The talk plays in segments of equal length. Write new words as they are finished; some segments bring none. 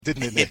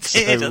didn't it, Nick?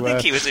 He did. I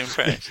think he was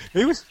impressed.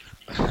 He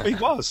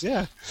was,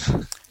 yeah.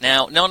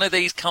 Now, none of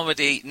these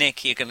comedy,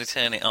 Nick, you're going to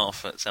turn it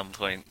off at some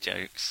point,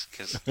 jokes,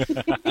 because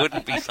it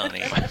wouldn't be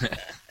funny.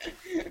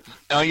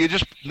 No, you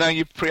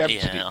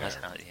preempted it.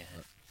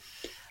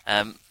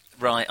 Yeah.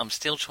 Right, I'm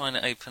still trying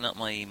to open up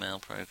my email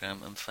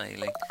program and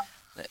failing.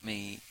 Let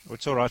me... Well,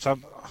 it's all right.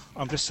 I'm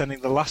just sending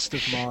the last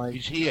of my...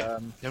 He's here.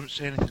 You haven't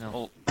seen anything else.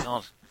 Oh,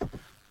 God.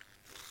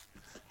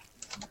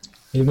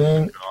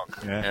 Evening.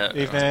 Yeah.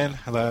 Evening.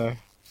 Hello.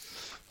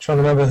 Trying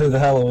to remember who the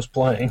hell I was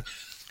playing.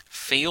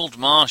 Field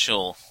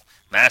Marshal,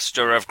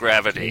 Master of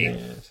Gravity.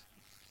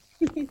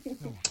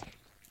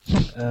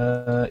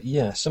 Yes.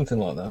 Yeah, something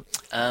like that.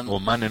 Or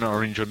Man in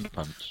Orange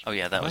Underpants. Oh,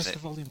 yeah, that was Where's it.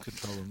 the volume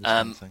control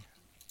on this thing?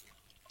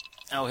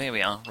 Oh, here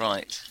we are.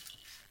 Right.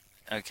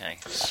 Okay.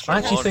 I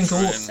actually think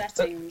all...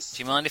 Settings.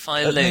 Do you mind if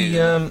I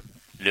loom?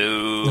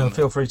 Loom. No,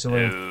 feel free to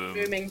loom.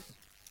 Looming.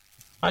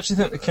 I actually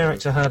think the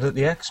character had at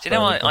the expo... Do you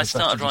know, I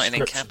started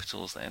writing in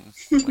capitals then,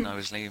 when I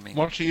was looming.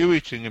 What are you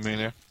eating,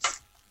 Amelia?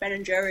 Ben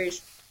and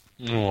Jerry's.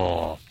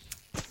 Oh.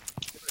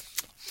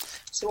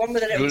 It's the one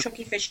with a little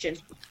chunky fish in.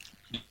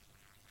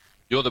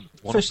 You're the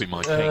one to be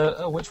my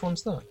king. Which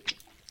one's that?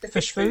 The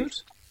Fish food?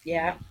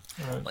 Yeah.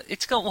 Right.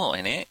 It's got what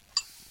in it?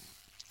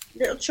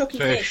 Little chunky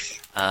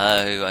fish.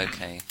 Oh,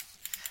 okay.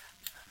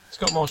 It's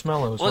got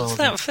marshmallow as well. What's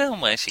that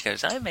film where she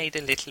goes, I made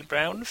a little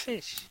brown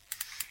fish?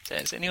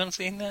 Has anyone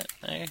seen that?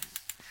 No.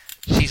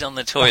 She's on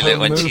the toilet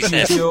when she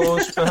says...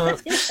 Yours,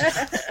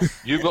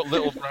 perhaps. You got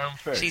little brown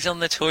fish. She's on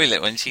the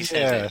toilet when she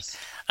says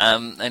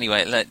it.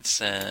 Anyway,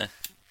 let's...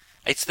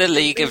 it's the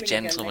League of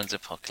Gentlemen's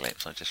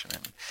Apocalypse, I just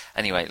remembered.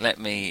 Anyway, let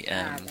me...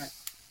 Right.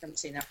 Haven't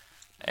seen that.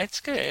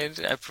 It's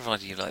good,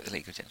 provided you like the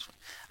League of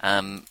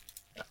Gentlemen.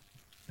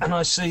 And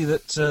I see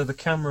that the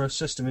camera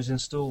system is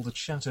installed at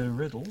Chateau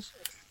Riddles.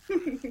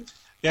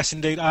 Yes,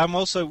 indeed. I'm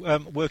also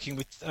working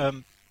with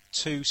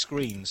 2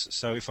 screens,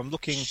 so if I'm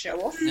looking... Show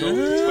off.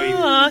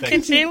 I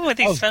can see what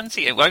he's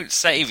fancy. It won't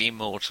save you,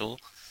 mortal.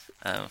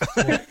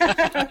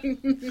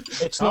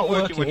 It's not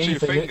working with 2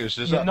 either. fingers,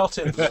 is You're that? not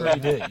in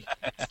 3D.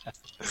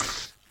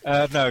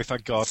 No,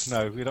 thank God.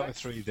 No, we're not in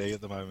 3D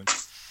at the moment.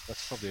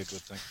 That's probably a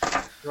good thing.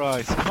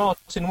 Right.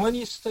 Martin, when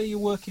you say you're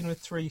working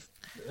with 2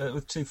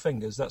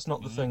 fingers, that's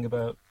not the thing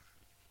about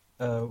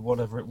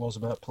whatever it was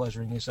about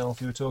pleasuring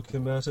yourself you were talking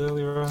about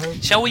earlier, I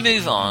hope? Shall we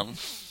move on?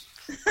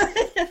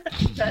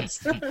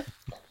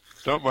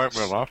 Don't make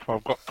me laugh,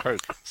 I've got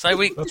coke. So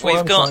we've I'm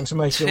got trying to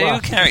make you 2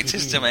 laugh.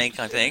 characters to make,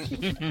 I think.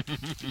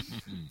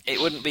 It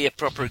wouldn't be a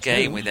proper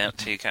game without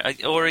 2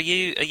 characters. Or are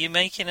you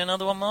making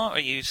another one, Mark? Are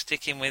you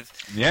sticking with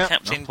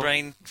Captain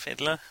Brain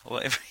Fiddler, or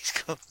whatever he's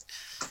called?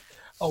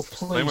 Oh,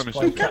 please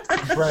play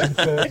Captain Brain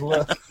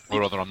Fiddler. Or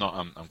rather, I'm not.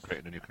 I'm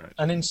creating a new character.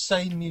 An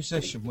insane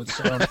musician with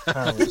psionic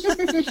powers.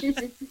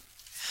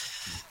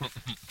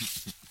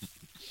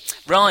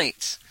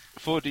 Right.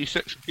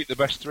 4d6 keep the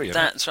best 3.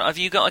 That's right. Have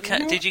you got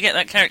a Did you get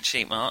that character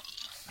sheet, Mark?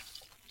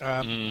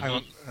 Hang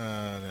on.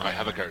 I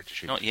have a character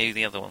sheet. Not you,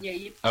 the other one. Yeah,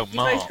 you Mark.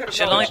 both got a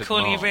Shall roll. I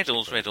call you Mark.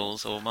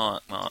 Riddles, or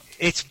Mark?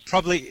 It's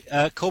probably...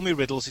 call me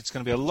Riddles, it's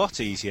going to be a lot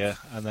easier,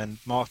 and then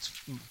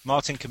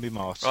Martin can be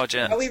Mart.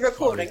 Roger. Are we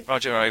recording?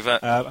 Roger, over.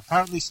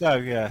 Apparently so,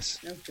 yes.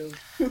 Oh, cool.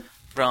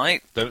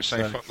 Right. Don't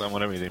say fuck them,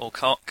 whatever you do. Or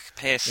cock,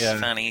 piss,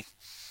 fanny.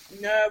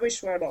 No, we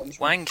swear not.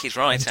 Wank is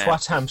right out.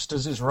 Twat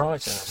hamsters is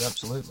right out,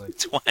 absolutely.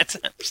 Twat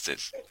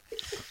hamsters.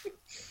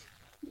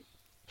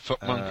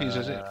 Fuck monkeys,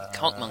 is it?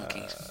 Cock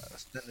monkeys.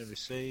 Send and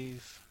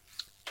receive.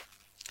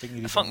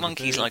 A fuck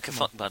monkey's like a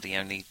fuck buddy,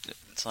 only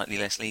slightly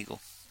less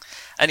legal.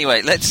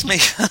 Anyway, let's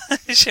move.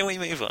 Shall we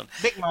move on?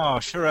 Nick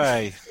Marsh,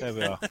 hooray! There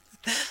we are.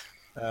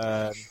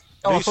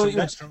 I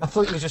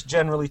thought you were just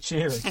generally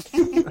cheering.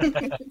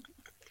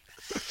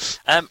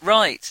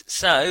 Right,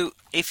 so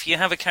if you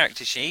have a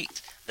character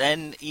sheet,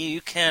 then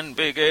you can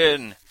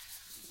begin.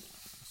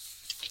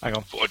 Hang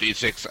on.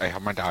 4d6, I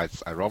have my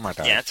dice. I roll my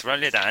dice. Yeah, to roll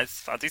your dice.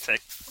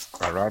 46.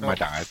 I roll my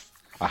dice.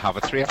 I have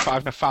a 3, a 5,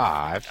 and a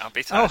 5. I'll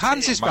be Oh,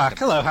 Hans is back.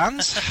 Hello,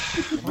 Hans.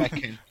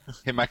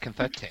 Him making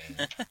 13.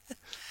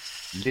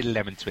 Little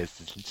lemon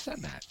twist is so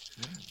nice.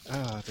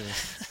 Oh, dear.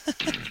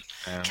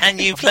 Can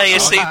you play a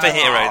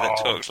superhero that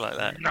talks like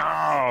that?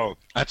 No!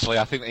 Actually,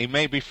 I think he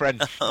may be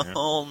French.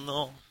 Oh,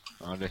 no.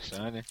 Oh,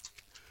 listen.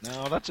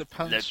 No, that's a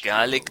punch. The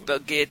garlic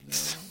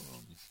baguette.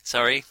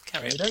 Sorry,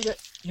 carry on.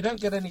 You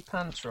don't get any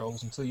pants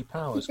rolls until your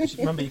powers. Because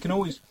remember, you can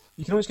always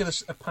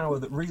get a power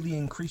that really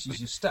increases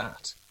your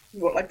stat.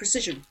 What, like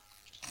precision?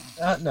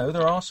 No,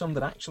 there are some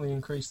that actually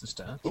increase the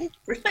stat.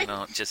 Really?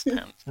 Not just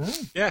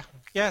pants. Yeah,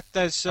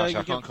 there's... Actually,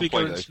 I can't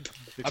complain,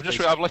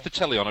 though. I've left the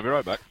telly on. I'll be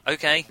right back.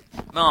 Okay,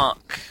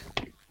 Mark.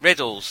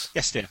 Riddles.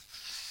 Yes, dear.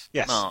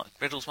 Yes. Mark.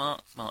 Riddles,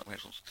 Mark. Mark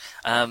Riddles.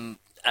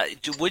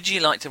 Would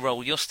you like to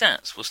roll your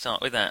stats? We'll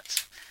start with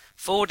that.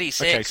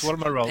 4d6. Okay, so what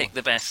am I rolling? Pick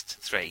the best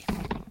 3.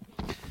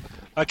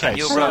 Okay. And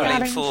you're so,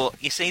 rolling for...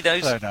 You see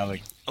those... Hello,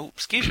 darling. Oh,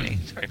 excuse me.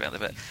 Sorry about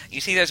that. But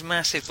you see those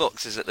massive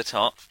boxes at the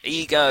top?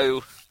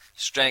 Ego,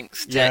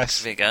 strength,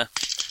 dex, vigour.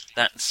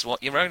 That's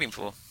what you're rolling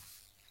for.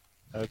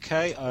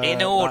 Okay.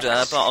 In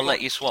order, but I'll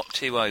let you swap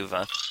 2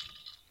 over.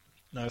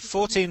 No,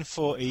 14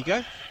 for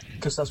ego.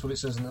 Because that's what it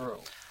says in the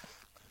rule.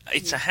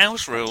 It's a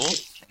house rule.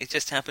 It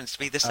just happens to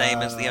be the same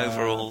as the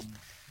overall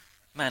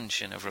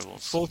mansion of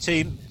rules.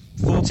 14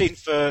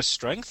 for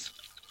strength.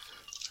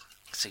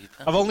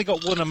 Super. I've only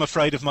got one, I'm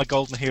afraid, of my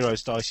Golden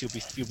Heroes dice. You'll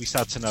be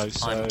sad to know.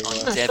 So I'm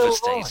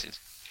devastated.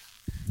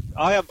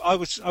 I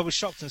was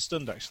shocked and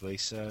stunned actually.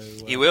 So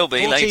you will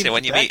be later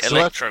when you meet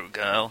Electro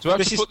Girl. Do I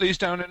have to put these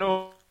down in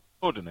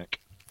order, Nick?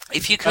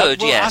 If you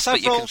could, yes, as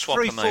but you I've can swap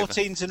rolled them over.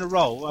 14s in a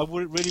row, I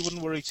really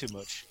wouldn't worry too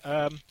much.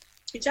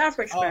 It's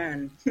average,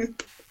 man.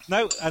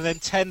 No, and then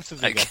 10 for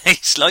Vigor. Okay,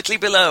 slightly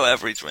below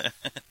average, man.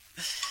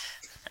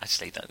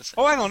 Actually, that's...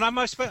 Oh, hang on,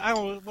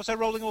 was I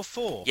rolling all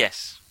 4?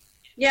 Yes.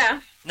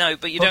 Yeah. No,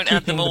 but you But don't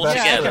add them keeping all the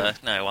best together.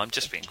 three. No, I'm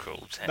just being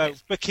cruel. No,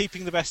 but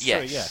keeping the best yes.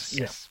 3, yes.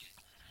 Yes.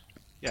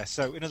 Yeah,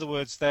 so in other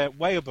words, they're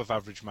way above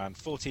average man.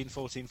 14,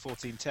 14,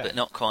 14, 10. But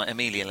not quite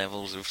Amelia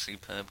levels of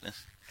superbness.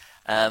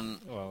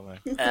 Well,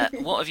 no.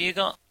 What have you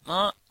got,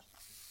 Mark?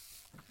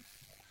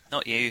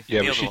 Not you.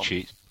 Yeah, the but other she one.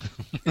 cheats.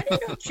 I did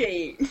not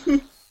cheat.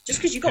 Just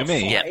because you got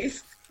Me?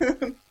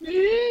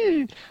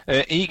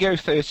 5. Ego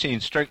 13,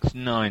 Strength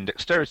 9,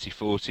 Dexterity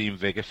 14,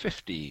 Vigor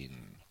 15.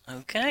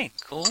 Okay,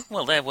 cool.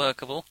 Well, they're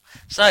workable.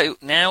 So,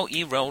 now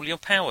you roll your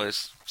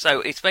powers.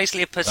 So, it's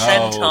basically a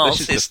percentile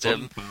this is the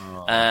system,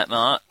 fun part.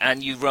 Mark,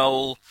 and you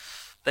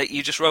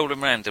just roll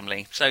them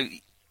randomly. So,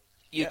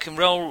 you can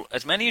roll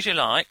as many as you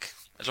like,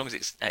 as long as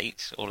it's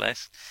 8 or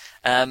less.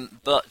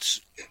 But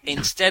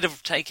instead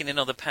of taking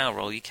another power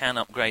roll, you can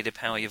upgrade a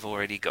power you've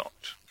already got.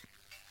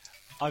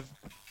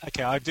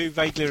 I do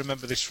vaguely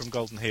remember this from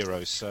Golden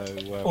Heroes, so...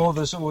 Or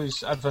there's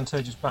always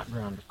advantageous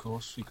background, of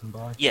course, you can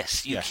buy.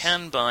 Yes, you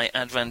can buy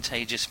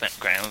advantageous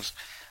backgrounds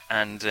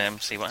and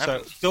see what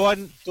happens. So,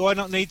 do I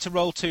not need to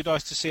roll 2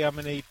 dice to see how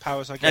many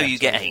powers I get? No, you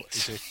get or 8.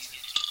 is it...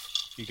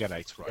 You get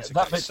 8, right. Yeah, okay.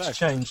 that bit's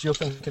changed. You're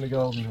thinking of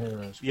Golden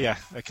Heroes. Yeah,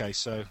 okay,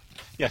 so...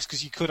 Yes,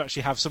 because you could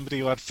actually have somebody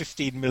who had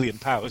 15 million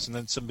powers and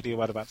then somebody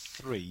who had about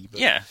 3. But,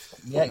 Yeah.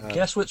 Yeah,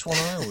 guess which one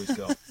I always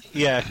got.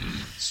 Yeah,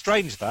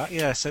 strange that.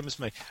 Yeah, same as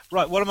me.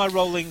 Right, what am I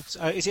rolling?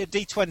 Is it a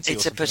D20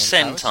 It's or a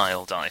something on the powers?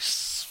 percentile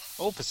dice.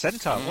 Oh,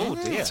 percentile. Oh,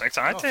 dear. It's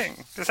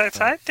exciting. It's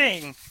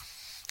exciting.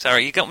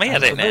 Sorry, you got me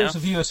at it For now. those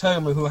of you at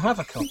home who have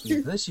a copy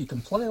of this, you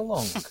can play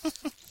along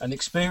and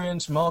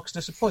experience Mark's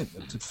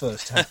disappointment at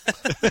first hand.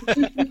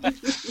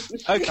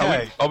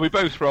 Okay. Are we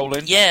both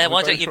rolling? Yeah, Are we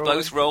why don't you rolling?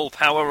 both roll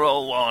power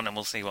roll 1 and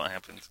we'll see what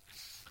happens.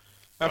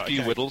 After Right, you,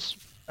 okay. Whittles.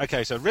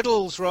 Okay, so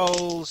Riddles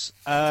rolls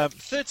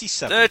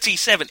 37.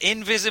 37.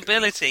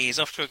 Invisibility is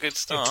off to a good It's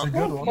a start.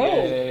 good one.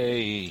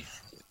 Yay!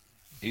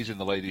 He's in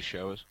the ladies'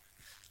 showers.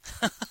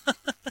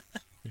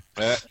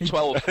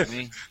 12 for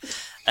me.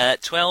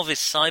 12 is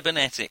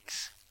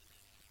cybernetics.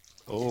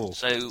 Oh.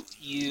 So with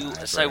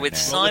Cybernetics. Roll a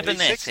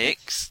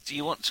cybernetics, do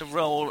you want to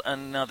roll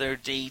another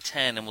D10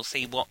 and we'll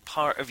see what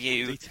part of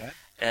you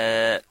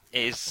D10.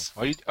 is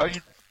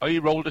Are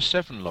you rolled a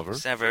 7, lover?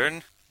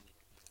 7?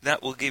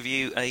 That will give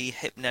you a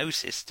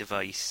hypnosis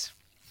device.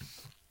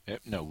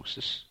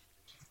 Hypnosis.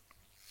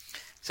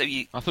 So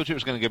you I thought it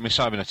was going to give me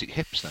cybernetic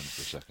hips then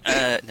for a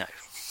second. no.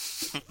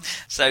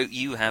 So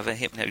you have a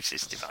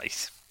hypnosis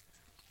device.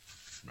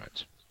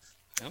 Right.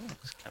 Oh,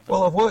 that's clever.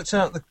 Well, I've worked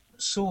out the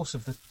source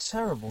of the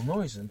terrible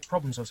noise and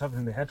problems I was having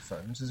with the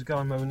headphones. There's a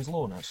guy mowing his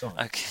lawn outside.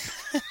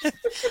 Okay.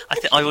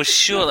 I was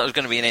sure that was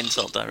going to be an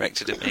insult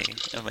directed at me.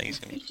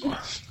 Amazing.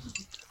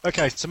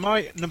 Okay, so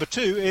my number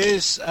 2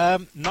 is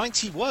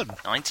 91.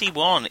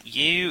 91.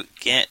 You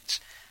get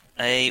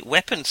a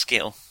weapon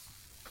skill.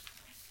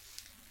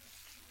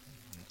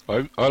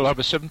 I'll have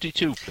a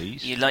 72,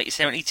 please. You like your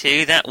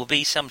 72. That will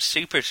be some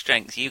super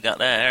strength you got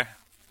there.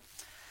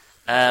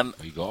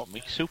 You got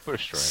me super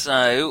strength.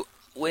 So,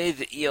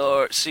 with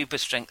your super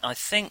strength, I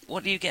think,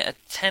 what do you get? A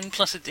 10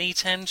 plus a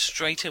D10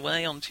 straight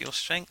away onto your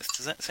strength?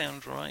 Does that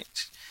sound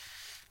right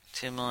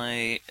to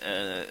my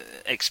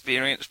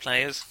experienced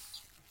players?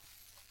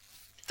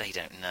 They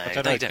don't know. I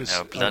don't They know, don't 'cause,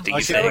 know a bloody I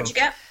So thing. what'd you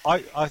get?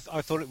 I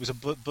thought it was a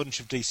bunch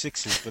of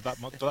D6s,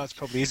 but that's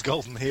probably his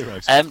Golden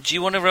Heroes. Do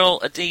you want to roll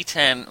a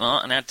D10,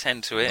 Mark, and add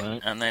 10 to it,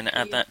 Right. and then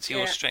add that to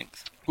your Yeah.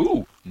 strength?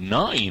 Ooh,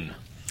 9.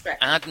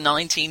 Add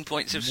 19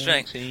 points of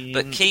strength, 19,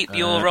 but keep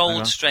your hang rolled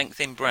on. strength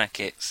in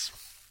brackets.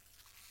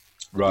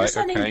 Right,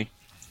 sounding- okay.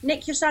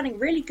 Nick, you're sounding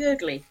really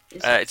gurgly.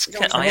 I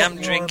am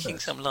Lager. drinking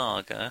some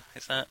lager.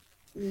 Is that?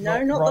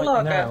 No, not the right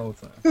lager. now,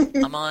 though.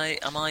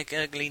 Am I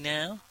gurgly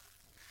now?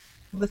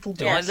 Little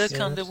Do bit. I Yes. look yes.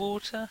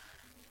 underwater?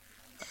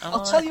 Am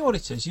I'll I? tell you what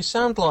it is. You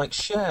sound like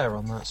Cher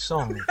on that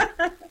song.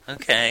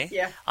 Okay.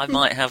 Yeah. I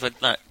might have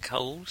a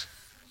cold.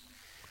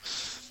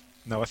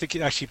 No, I think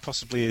it actually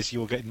possibly is.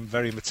 You're getting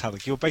very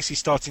metallic. You're basically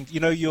starting.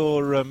 You know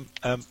your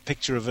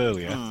picture of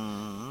earlier.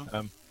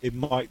 It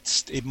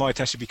might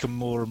actually become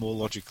more and more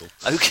logical.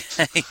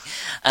 Okay.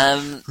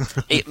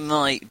 It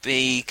might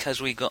be because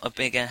we got a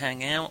bigger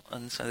hangout,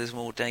 and so there's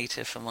more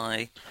data for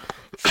my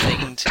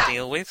thing to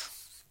deal with.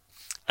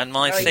 And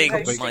my Oh, you're thing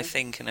hosting.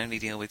 thing can only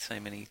deal with so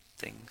many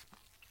things.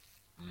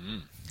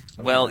 Mm.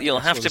 Well, you'll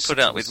That's have what to the put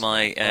up with sixes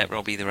my are.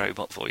 Robbie the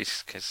Robot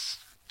voice, because...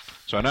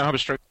 So I now have a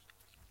strength.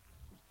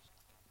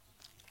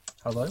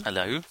 Hello.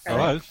 Hello.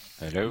 Hello.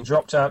 Hello.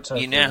 Dropped out.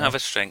 You now have a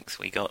strength.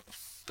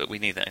 But we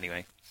need that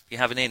anyway. You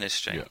have an inner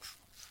strength.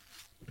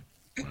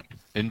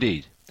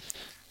 Indeed.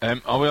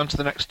 Are we on to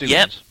the next dude?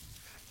 Yep.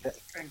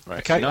 Right.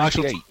 Okay, I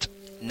shall- 98.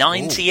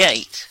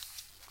 98.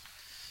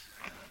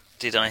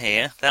 Did I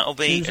hear? That'll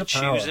be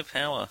Choose a power.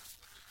 power.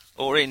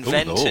 Or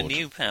invent a Lord.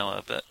 new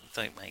power, but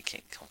don't make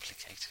it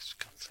complicated,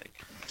 for God's sake.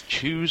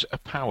 Choose a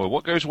power.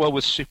 What goes well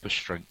with super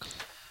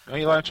strength? Are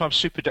you allowed to have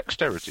super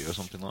dexterity or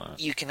something like that?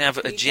 You can have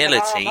can have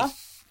agility armour.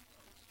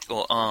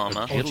 or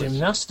armour. Or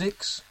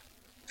gymnastics.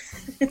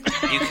 You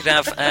could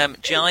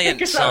have giant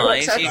Because that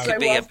works size. out You so could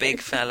be well a for big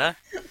me. fella.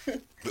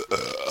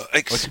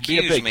 Excuse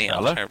Excuse me, I'm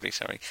fella. terribly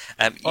sorry.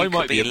 I You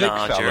might could be a big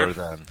larger. feller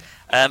then.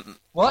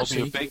 Well, I'll be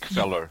a actually, big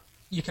feller.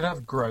 you can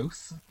have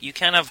growth. You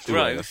can have Do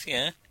I? growth,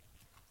 yeah.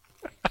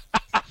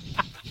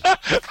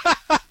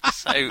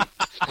 So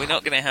we're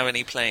not going to have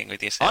any playing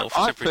with yourself.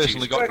 I've to produce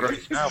personally got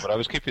growth now, but I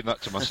was keeping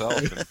that to myself.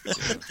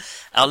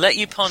 I'll let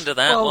you ponder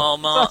that Well,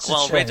 that's a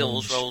while change.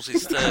 Riddles rolls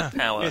his third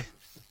power.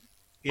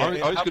 Yeah, I was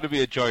how, going to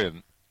be a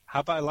giant. how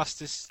about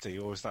elasticity,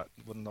 or is that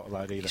one not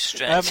allowed either?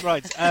 Strength.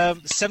 Right,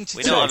 72.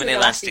 We're not having Do the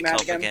elastic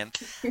lasty up man again.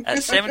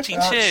 At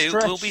 72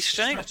 Stretch- will be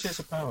strength. Stretch is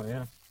a power,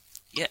 yeah.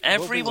 Yeah, Will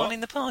be everyone what? in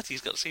the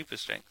party's got super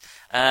strength.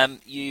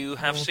 You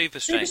have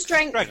super Super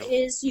strength. strength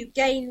is you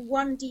gain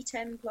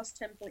 1d10 plus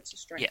 10 points of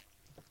strength. Yeah.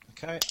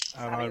 Okay,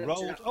 and Having I looked it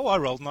rolled. up. Oh, I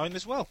rolled 9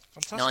 as well.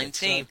 Fantastic.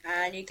 19.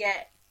 And you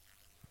get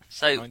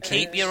So 19,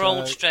 keep your so-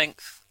 old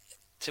strength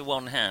to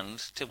one hand,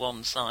 to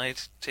one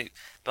side,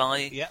 by.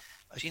 Yeah.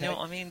 Do you know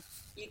what I mean?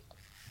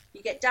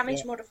 you get damage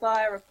Yeah.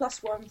 modifier of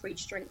 +1 for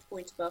each strength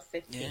point above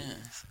 15. Yeah.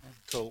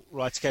 Cool.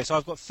 Right. Okay. So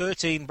I've got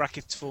 13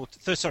 brackets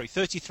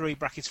 33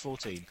 brackets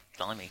 14.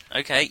 Blimey.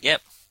 Okay.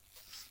 Yep.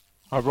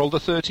 I rolled a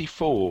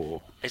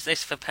 34. Is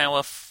this for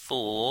power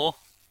 4?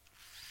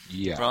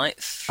 Yeah. Right.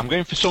 I'm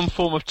going for some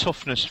form of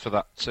toughness for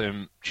that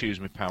choose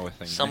me power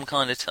thing. Some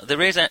kind of.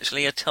 There is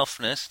actually a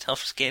toughness,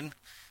 tough skin,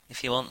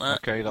 if you want that.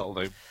 Okay, that'll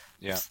do.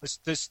 Yeah.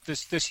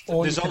 There's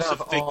Or you also can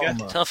have vigor.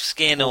 armour. Tough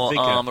skin Or or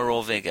vigour. armor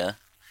or vigor.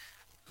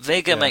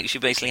 Vigor Yeah. makes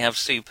you basically have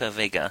super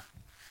vigor,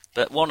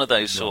 but one of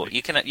those sort.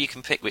 Right. You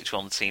can pick which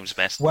one seems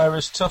best.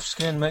 Whereas tough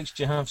skin makes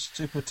you have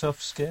super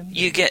tough skin.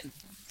 You get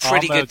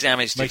pretty Armour good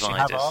damage makes you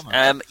have dividers.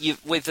 armour.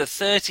 With the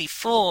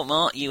 34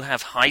 mark, you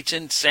have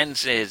heightened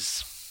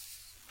senses.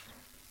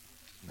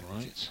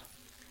 Right.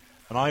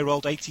 And I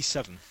rolled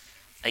 87.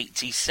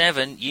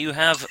 87, you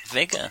have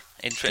vigor.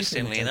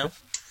 Interestingly Decent,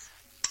 enough.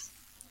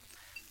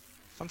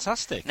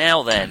 Fantastic.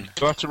 Now then,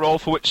 Do I have to roll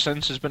for which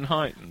sense has been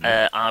heightened?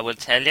 I will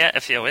tell you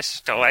if you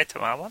wish to wait a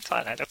moment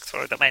while I look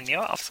through the menu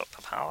of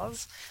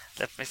superpowers.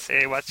 Let me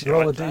see what you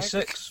Roll a would like.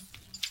 d6.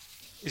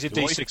 Is it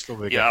Do I- D6 for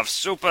vigor? You have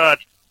super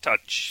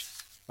touch.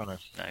 Oh, no.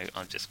 No,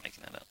 I'm just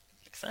making that up.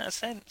 Is that a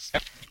sense?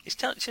 Yep. Is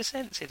touch a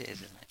sense? It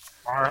is, isn't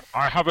it?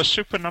 I have a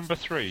super number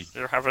 3.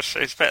 You have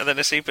it's better than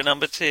a super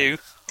number 2.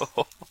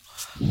 Oh.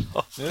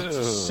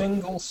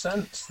 Single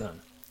sense,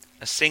 then.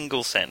 A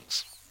single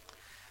sense.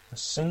 A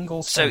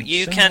single So sense.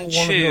 you Single can one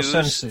of your choose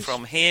senses.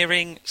 from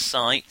hearing,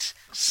 sight,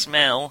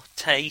 smell,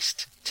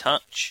 taste,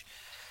 touch,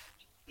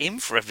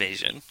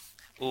 infravision,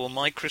 or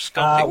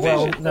microscopic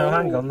well, vision. no,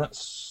 hang on.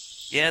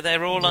 That's Yeah,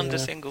 they're all under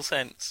Yeah. single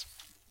sense.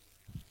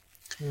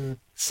 Hmm.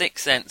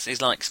 Sixth sense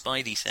is like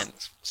Spidey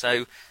sense.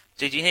 So,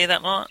 did you hear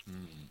that, Mark?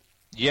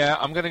 Yeah,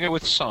 I'm going to go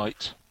with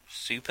sight.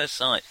 Super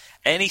sight.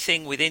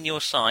 Anything within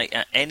your sight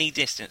at any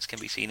distance can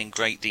be seen in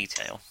great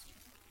detail.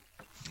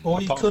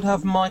 Or you Apart- could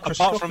have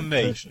microscopic from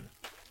me. vision.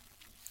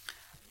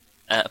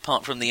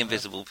 Apart from the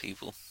invisible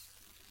people.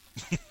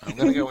 I'm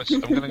going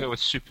to go with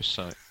super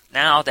sight.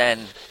 Now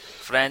then,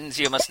 friends,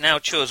 you must now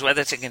choose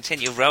whether to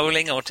continue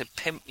rolling or to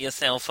pimp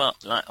yourself up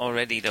like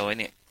already doing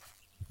it.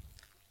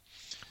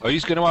 Oh,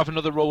 he's going to have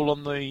another roll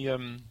on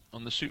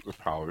the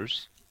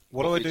superpowers.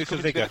 What do I do It's for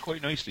coming together vigor?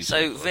 quite nicely.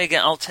 So, Vigor,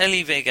 I'll tell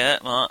you Vigor,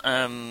 Mark,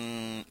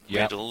 Yeah.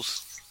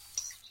 Riddles.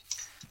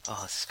 Oh,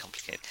 this is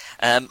complicated.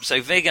 So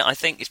Vigor, I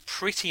think, is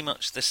pretty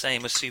much the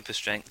same as Super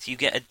Strength. You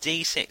get a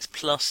D6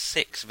 plus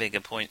 6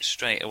 Vigor points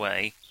straight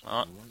away,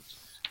 Mark,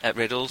 at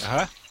Riddles.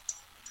 Uh-huh.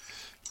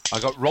 I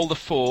got rolled a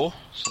 4.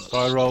 So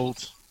I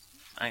rolled.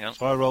 Hang on.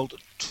 So I rolled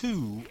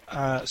 2.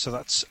 So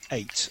that's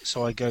 8.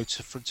 So I go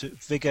to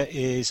vigor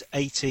is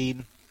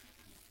 18.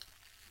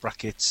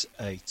 Brackets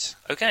 8.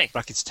 Okay.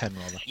 Brackets 10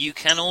 rather. You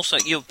can also...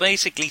 You're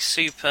basically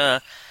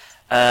super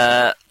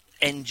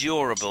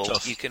endurable.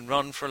 Tough. You can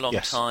run for a long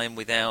Yes. time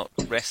without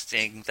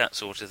resting, that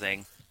sort of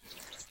thing.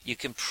 You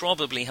can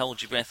probably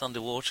hold your breath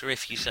underwater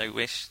if you so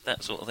wish,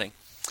 that sort of thing.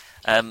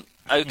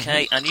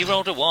 Okay, and you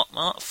rolled a what,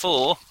 Mark?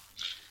 4.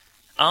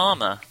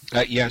 Armour.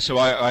 Yeah, so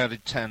I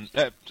added 10.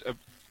 I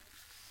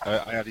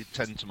added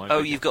 10 to my. Oh,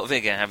 vigor. you've got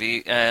Vigor, have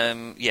you?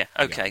 Yeah,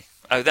 okay.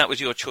 Oh, that was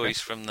your choice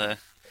from the...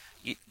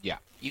 Yeah.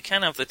 You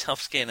can have the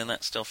tough skin and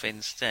that stuff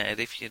instead,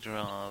 if you'd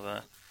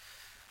rather.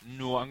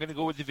 No, I'm going to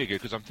go with the vigor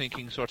because I'm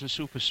thinking sort of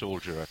super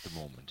soldier at the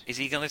moment. Is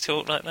he going to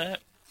talk like that?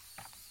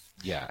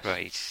 Yeah.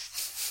 Right.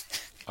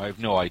 I have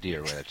no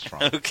idea where it's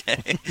from.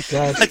 Okay.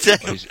 Dad. I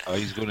don't-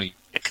 He's going to.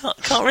 I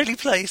can't really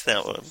place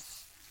that one.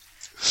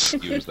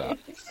 Use that.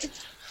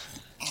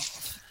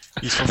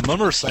 He's from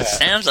Mummerset.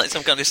 Sounds like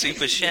some kind of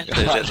super shepherd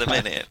at the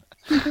minute.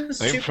 I'm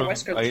Super from.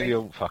 West I Country.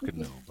 don't fucking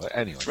know. But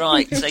anyway.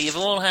 Right, so you've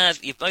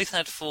both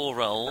had 4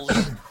 rolls.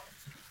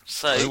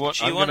 So, I'm do you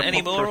want gonna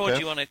any pump more, for or a do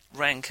you want to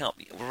rank up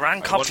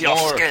I want your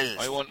more. skills?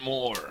 I want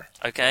more.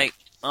 Okay,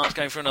 Mark's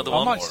going for another I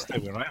one. might stay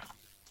where I am.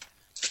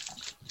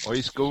 Oh,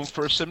 he's going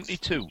for a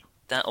 72.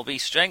 That'll be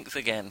strength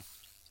again.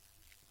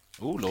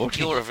 Oh, Lord.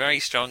 You're a very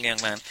strong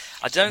young man.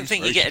 I don't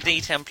think you very get a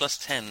D10 plus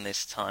 10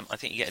 this time. I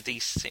think you get a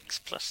D6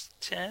 plus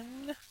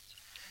 10.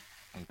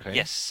 Okay.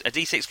 Yes, a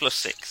D6 plus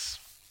 6.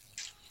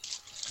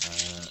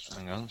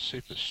 Hang on.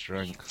 Super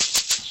strength.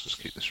 Let's just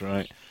keep this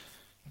right.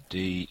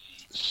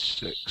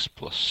 D6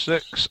 plus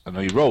 6. And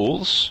he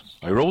rolls.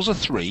 He rolls a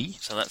 3.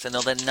 So that's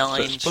another 9. So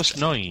it's plus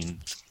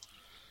strength.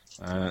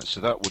 9. So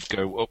that would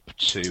go up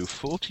to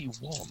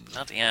 41.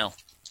 Bloody hell.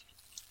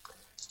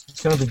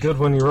 It's going to be good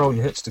when you roll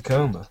your hits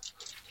Tacoma.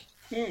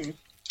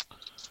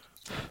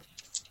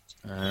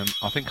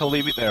 I think I'll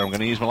leave it there. I'm going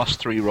to use my last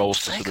 3 rolls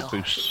to Take sort of off.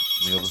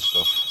 boost the other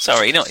stuff.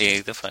 Sorry, not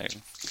you, the phone.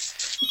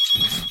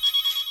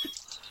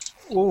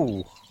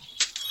 Ooh.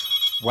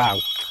 Wow.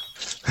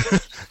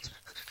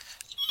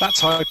 That's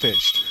high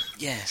pitched.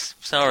 Yes,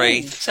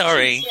 sorry.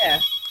 Yeah.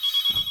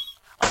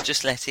 I'll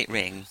just let it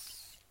ring.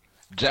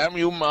 Damn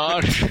you,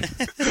 Marsh!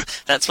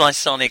 That's my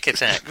sonic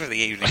attack for the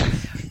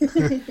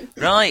evening.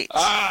 Right.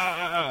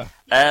 Ah!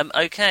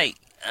 Okay.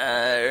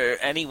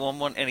 Anyone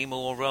want any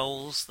more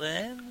rolls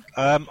then?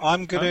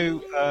 I'm going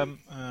to. Hang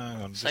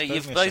on, So just bear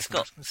you've with me a both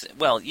second. got.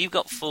 Well, you've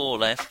got 4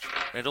 left,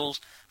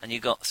 Riddles, and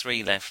you've got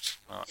 3 left.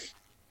 Mark.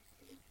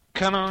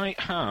 Can I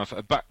have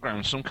a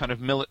background, some kind of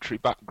military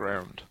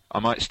background? I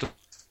might still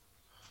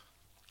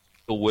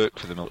work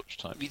for the military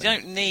type You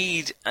thing. don't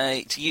need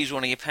to use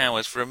one of your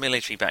powers for a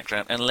military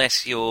background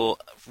unless you're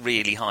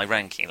really high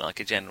ranking, like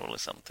a general or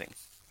something.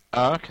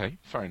 Ah, okay,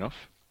 fair enough.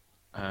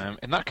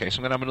 In that case,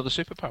 I'm going to have another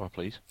superpower,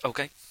 please.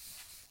 Okay.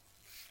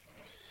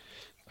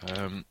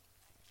 I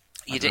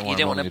You don't know why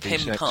don't I'm want rolling to a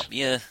pimp D6. up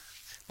your.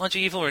 Mind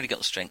you, you've already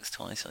got strength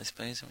twice, I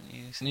suppose, haven't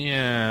you? So-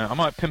 Yeah, I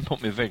might pimp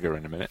up my vigour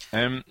in a minute.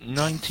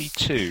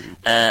 92.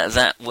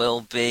 that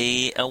will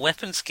be a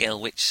weapon skill,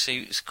 which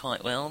suits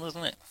quite well,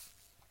 doesn't it?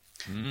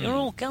 You're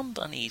all gun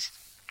bunnies.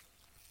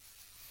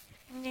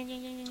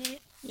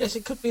 Yes,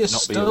 it could be a Not be a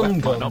stun weapon,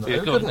 gun, not be a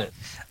though, gun. couldn't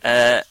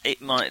it?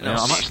 It might No,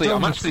 not.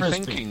 I'm actually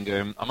Frisbee.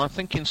 thinking. I'm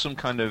thinking some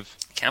kind of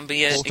Can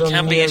be a. Well It done,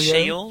 can be a Yo-Yo.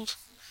 shield.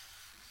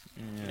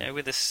 You know,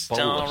 with a star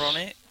Bolus. on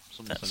it,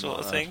 something that sort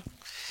like of that, thing.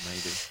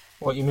 Maybe.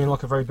 What, you mean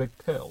like a very big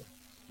pill?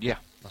 Yeah,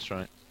 that's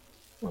right.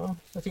 Well,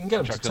 if you can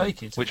get them to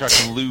take it. Which I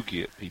can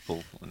loogie at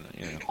people. And,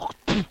 you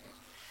know.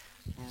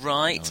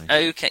 Right.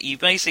 Nice. Okay. You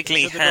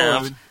basically Shut the door,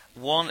 have Owen.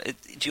 one.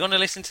 Do you want to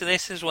listen to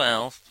this as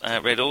well,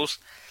 Riddles?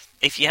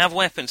 If you have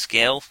weapon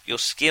skill, you're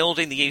skilled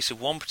in the use of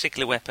one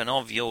particular weapon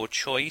of your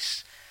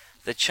choice.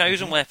 The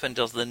chosen weapon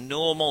does the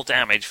normal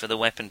damage for the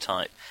weapon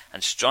type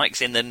and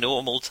strikes in the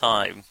normal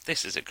time.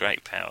 This is a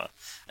great power.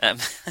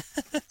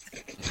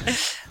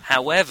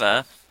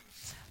 However,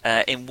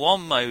 in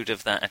one mode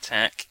of that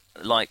attack,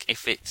 like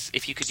if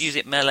you could use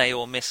it melee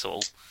or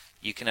missile,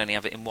 you can only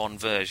have it in one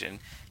version.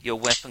 Your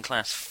weapon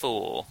class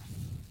 4.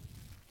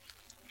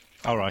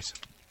 All right.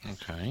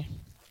 Okay.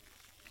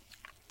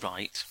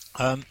 Right.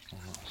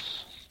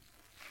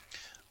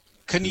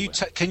 Can you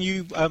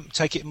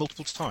take it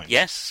multiple times?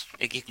 Yes,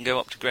 you can go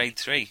up to grade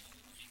 3.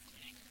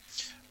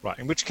 Right.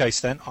 In which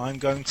case, then I'm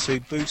going to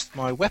boost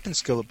my weapon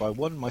skill up by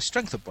 1, my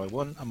strength up by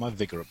 1, and my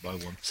vigor up by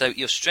 1. So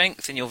your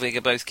strength and your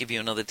vigor both give you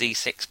another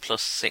d6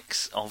 plus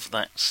 6 of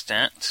that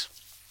stat.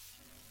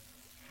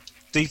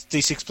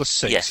 D6 plus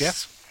 6. Yes. Yeah.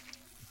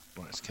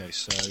 Right. Okay.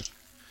 So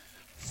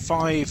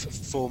 5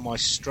 for my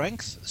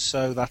strength.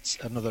 So that's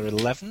another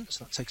 11.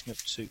 So that takes me up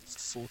to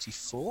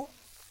 44.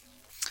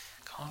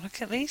 God,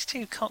 look at these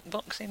two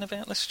cockboxing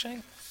about the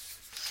strength.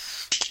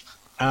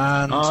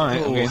 And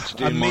I'm going to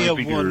do a my mere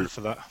vigor. 1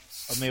 for that.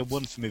 A mere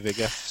 1 for my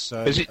vigor.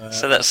 So, Is it-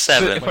 So that's So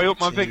 7. if I up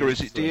my 20, vigor,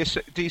 is it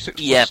D6 plus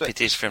Yep, 6? it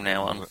is from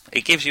now on.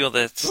 It gives you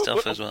other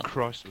stuff as well.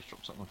 Christ, I've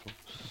dropped something on my phone.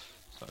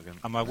 Start again.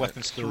 and my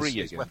weapon skill 3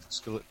 is again. weapon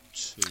skill at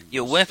 2.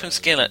 Your weapon so-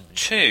 skill at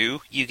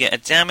 2, you get a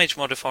damage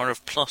modifier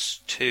of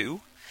plus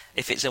 2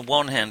 if it's a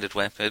one-handed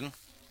weapon,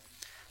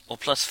 or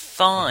plus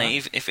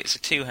 5 if it's a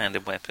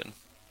two-handed weapon.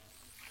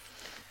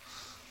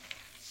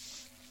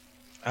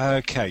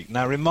 Okay,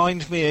 now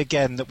remind me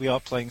again that we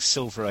are playing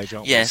Silver Age,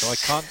 aren't Yes. we?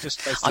 So I can't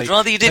just basically I'd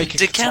rather you didn't take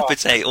a guitar-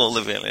 decapitate all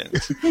the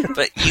villains,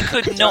 but you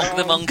could knock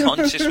them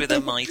unconscious with a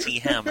mighty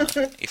hammer.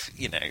 If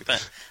you know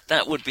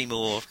that would be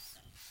more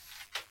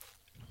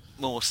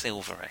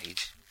Silver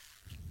Age.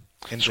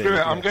 Indeed, Screw it,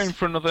 I'm yes. going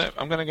for another.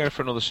 I'm going to go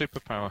for another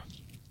superpower.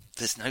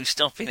 There's no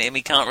stopping him.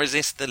 He can't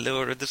resist the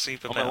lure of the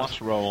On my superpower.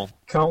 last roll.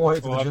 Can't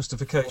wait for Well, the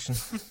justification.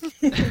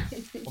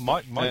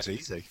 Well, mine's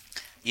easy.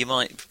 You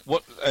might.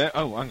 What?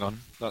 Oh, hang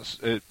on. That's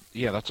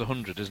that's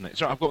 100, isn't it?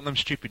 So I've got them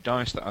stupid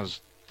dice that has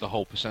the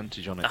whole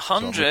percentage on it. So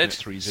I'm looking 100. at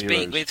 3 Speak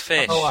zeros. with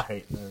fish. Oh, I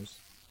hate those.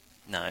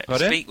 No,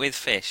 Pardon? speak with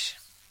fish.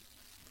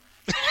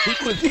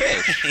 Speak with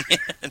fish.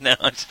 No,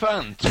 it's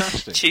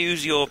Fantastic.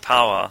 choose your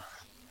power.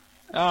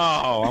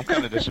 Oh, I'm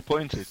kind of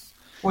disappointed.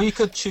 Well, you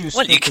could choose.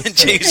 Well, you speak can with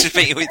fish. choose to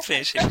be with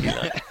fish if you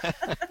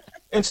like.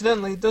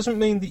 Incidentally, it doesn't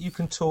mean that you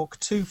can talk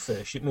to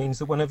fish. It means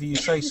that whenever you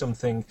say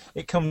something,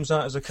 it comes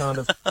out as a kind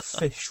of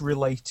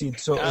fish-related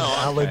sort of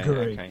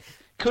allegory. Okay.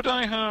 Could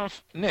I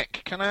have,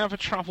 Nick, can I have a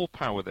travel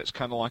power that's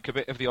kind of like a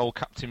bit of the old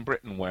Captain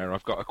Britain where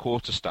I've got a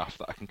quarterstaff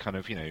that I can kind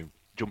of,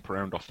 jump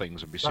around off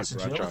things and be That's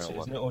super agility,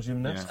 agile? isn't it, or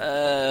gymnastics?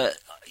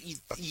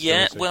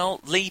 Yeah, agility. well,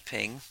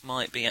 leaping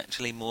might be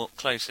actually more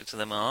closer to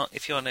the mark.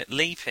 If you're on it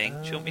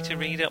leaping, do you want me to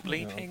read up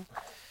leaping?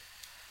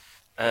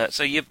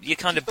 So you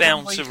kind of put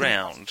on bounce leaping?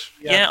 around.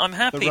 Yeah, Yeah, I'm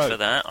happy the rope. for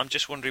that. I'm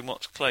just wondering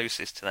what's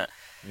closest to that.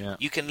 Yeah.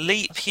 You can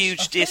leap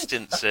huge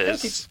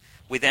distances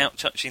without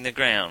touching the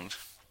ground,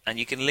 and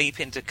you can leap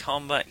into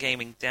combat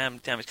gaming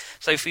damage.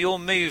 So for your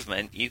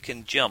movement, you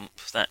can jump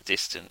that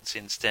distance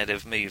instead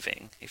of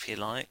moving, if you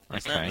like.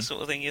 Is that Okay. the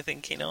sort of thing you're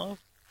thinking of?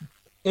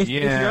 If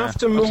you Yeah.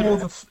 after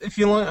more, if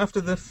you like,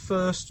 after the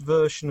first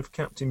version of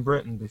Captain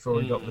Britain,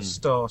 before he got the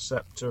Star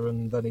Scepter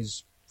and then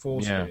his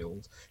force Yeah.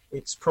 field,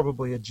 it's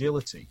probably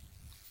agility,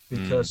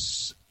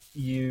 because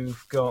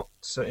you've got.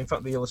 In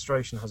fact, the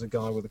illustration has a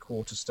guy with a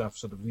quarterstaff,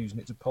 sort of using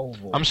it to pole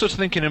vault. I'm sort of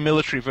thinking a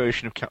military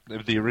version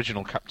of the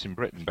original Captain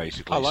Britain,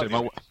 basically. I like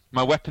So it.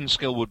 my weapon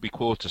skill would be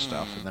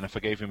quarterstaff, and then if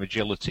I gave him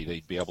agility,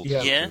 they'd be able to.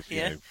 Yeah. Yeah, sort of,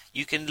 yeah. know,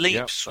 You can leap,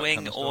 Yep, that swing,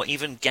 kind of or stuff.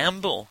 even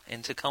gamble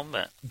into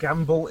combat.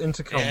 Gamble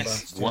into combat.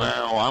 Yes.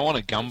 Wow, I want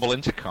to gamble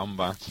into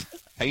combat.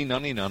 Hey,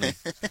 nunny.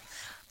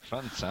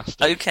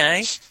 Fantastic.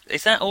 Okay,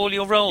 is that all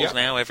your rolls Yep.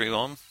 now,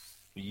 everyone?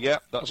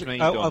 Yep, that's me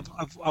Oh,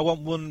 done. I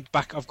want one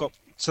back. I've got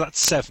so that's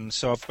 7.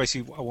 So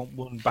I want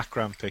one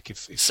background pick. If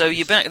So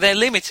they're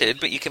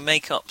limited, but you can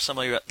make up some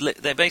of your.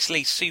 They're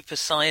basically super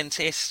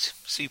scientist,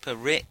 super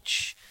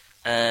rich,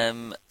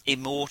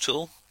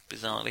 immortal,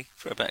 bizarrely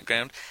for a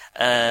background.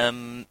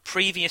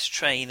 Previous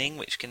training,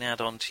 which can add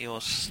on to your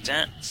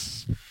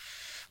stats,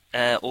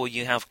 or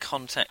you have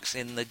contacts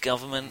in the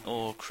government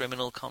or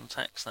criminal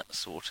contacts, that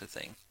sort of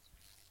thing.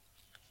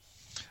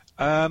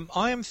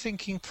 I am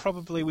thinking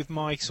probably with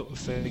my sort of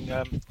thing,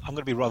 I'm going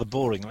to be rather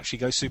boring. Actually,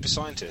 go super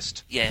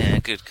scientist. Yeah,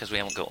 good, because we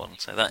haven't got one,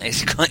 so that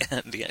is quite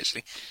handy,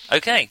 actually.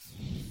 Okay,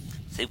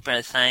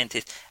 super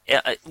scientist.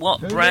 What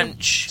Who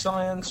branch? wants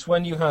science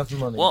when you have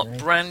money. What eh?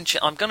 branch?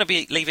 I'm going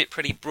to leave it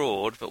pretty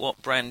broad, but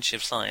what branch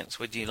of science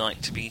would you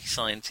like to be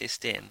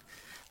scientist in?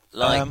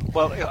 Like,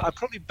 Well, I'd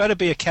probably better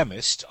be a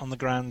chemist on the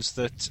grounds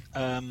that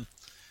you're a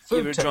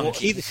Food tech-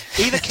 drunkie.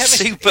 either chemist,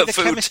 Super either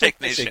food chemist or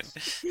technician.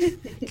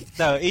 physics.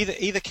 No,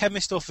 either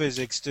chemist or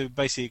physics to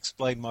basically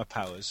explain my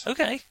powers.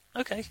 Okay.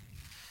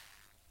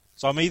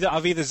 So I've either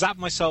zapped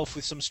myself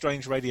with some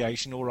strange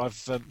radiation, or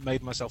I've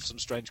made myself some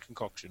strange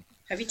concoction.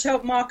 Have you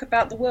told Mark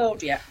about the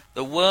world yet?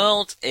 The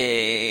world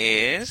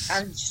is.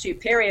 And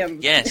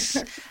Superium.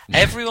 Yes.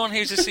 Everyone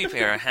who's a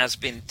superhero has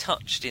been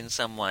touched in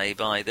some way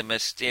by the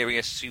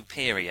mysterious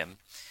Superium,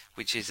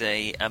 which is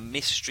a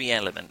mystery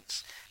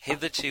element,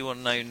 hitherto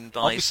unknown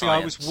by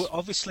science.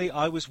 Obviously,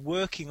 I was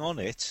working on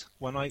it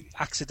when I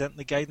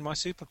accidentally gained my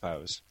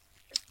superpowers.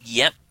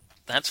 Yep,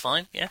 that's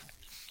fine, yeah.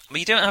 I mean,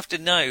 you don't have to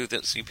know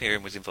that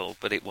Superium was involved,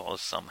 but it was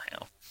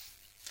somehow.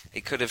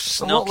 It could have It's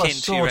a lot snuck less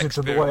into your sordid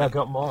than the way I experiment.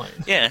 got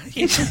mine. Yeah,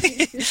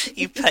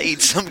 you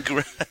paid some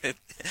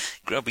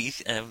grubby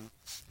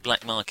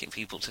black market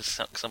people to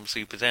suck some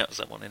supers out of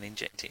someone and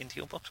inject it into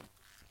your bottom.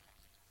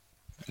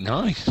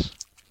 Nice.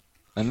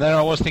 And there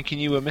I was thinking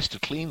you were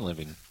Mr. Clean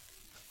Living.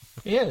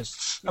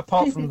 Yes,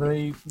 apart from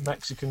the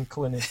Mexican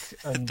clinic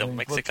and The the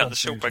Mexican blood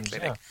super transfusions,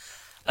 clinic.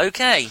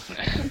 Okay,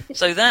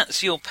 so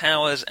that's your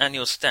powers and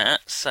your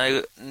stats.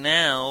 So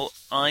now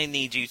I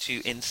need you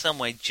to, in some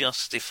way,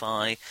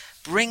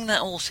 bring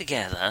that all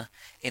together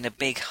in a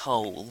big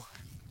whole,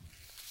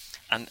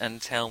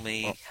 and tell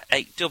me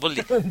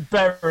W Yeah.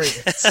 Bury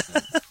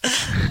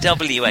it.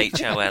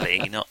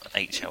 W-H-O-L-E, not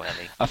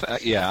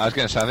H-O-L-E. I was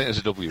going to say, I think there's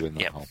a W in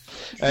that Yep. hole.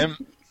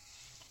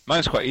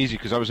 Mine's quite easy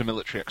because I was a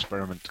military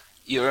experiment.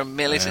 You're a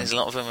militant. There's a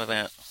lot of them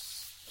about.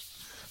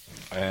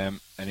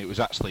 And it was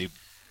actually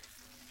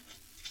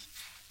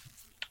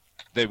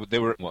they were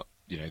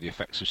the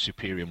effects of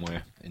Superium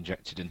were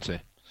injected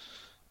into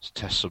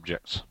test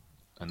subjects,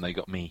 and they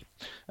got me.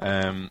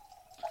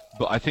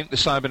 But I think the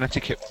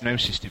cybernetic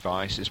hypnosis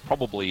device is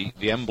probably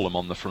the emblem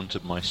on the front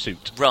of my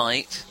suit.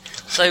 Right.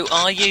 So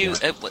are you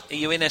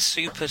in a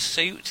super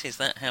suit? Is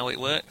that how it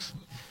works?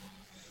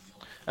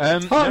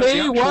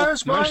 Honey,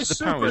 where's my most of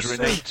the powers are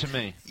super innate to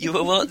me. You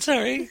were what?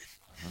 Sorry.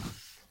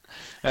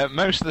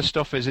 Most of the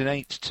stuff is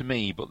innate to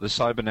me, but the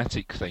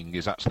cybernetic thing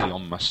is actually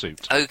on my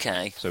suit.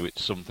 Okay. So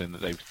it's something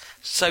that they've...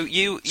 So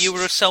you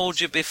were a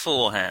soldier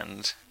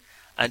beforehand,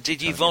 and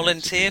did you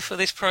volunteer for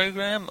this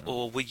program,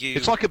 or were you?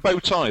 It's like a bow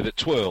tie that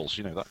twirls,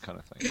 that kind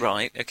of thing.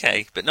 Right.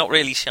 Okay, but not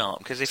really sharp,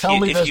 because if Tell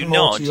me you there's more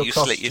nod, to your you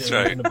slit your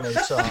costume throat. than a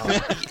bow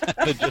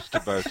tie. They're just a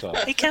bow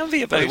tie. It can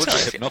be a Well, bow it would be tie.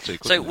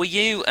 hypnotic, So wouldn't it? were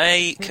you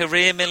a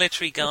career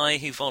military guy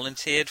who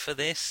volunteered for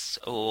this,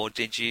 or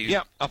did you?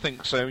 Yeah, I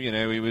think so.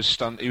 He was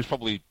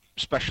probably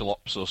special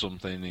ops or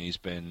something. He's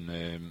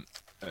been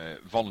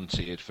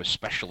volunteered for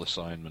special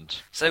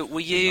assignment. So were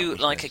you was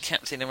like a this.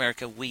 Captain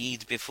America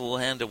weed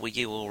beforehand, or were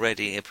you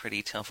already a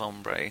pretty tough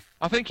hombre?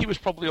 I think he was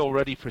probably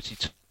already pretty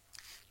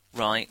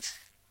Right.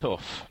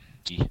 tough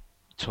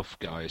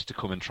guys to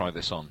come and try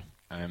this on.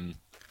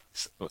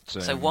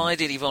 So why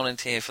did he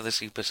volunteer for the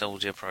Super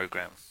Soldier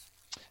program?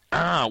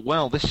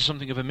 Well, this is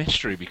something of a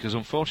mystery because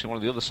unfortunately one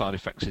of the other side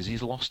effects is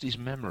he's lost his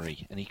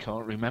memory and he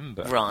can't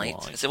remember. Right.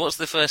 why. So what's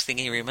the first thing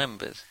he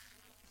remembers?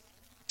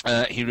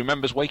 He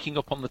remembers waking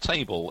up on the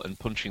table and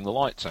punching the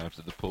lights out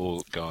of the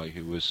poor guy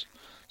who was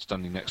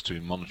standing next to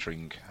him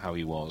monitoring how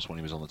he was when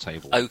he was on the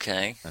table.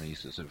 Okay. And he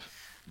sort of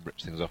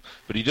rips things off.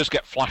 But he does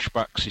get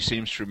flashbacks. He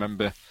seems to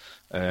remember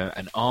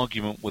an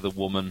argument with a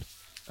woman,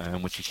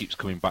 which he keeps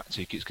coming back to.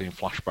 He keeps getting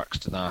flashbacks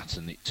to that,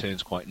 and it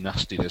turns quite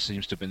nasty. There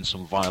seems to have been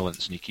some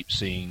violence, and he keeps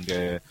seeing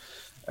a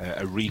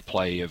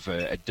replay of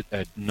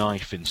a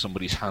knife in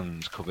somebody's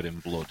hand covered in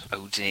blood.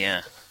 Oh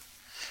dear.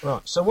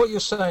 Right, so what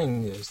you're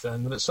saying is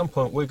then that at some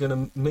point we're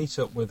going to meet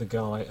up with a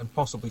guy and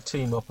possibly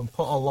team up and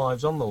put our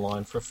lives on the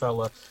line for a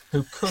fella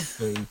who could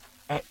be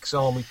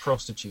ex-army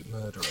prostitute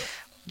murderer.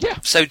 Yeah.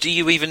 So do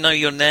you even know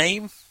your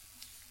name?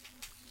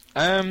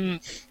 Danny.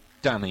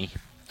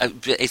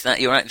 Is that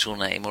your actual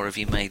name, or have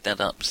you made that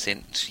up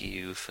since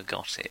you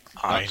forgot it?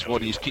 That's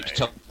what he keeps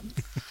telling.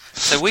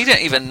 So we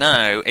don't even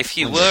know if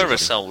you were a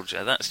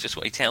soldier. That's just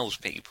what he tells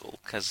people,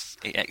 because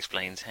it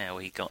explains how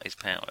he got his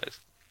powers.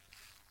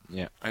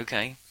 Yeah.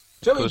 Okay.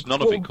 Because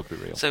none of it could be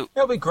real. So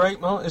It'll be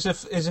great, Mark, as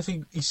if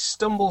he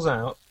stumbles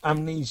out,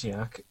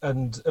 amnesiac,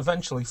 and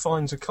eventually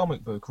finds a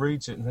comic book,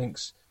 reads it and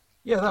thinks,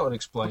 yeah, that would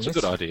explain That's it.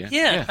 a good idea.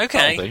 Yeah,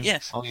 okay, that'll do.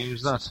 yes. I'll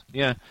use that.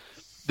 Yeah.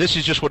 This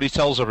is just what he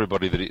tells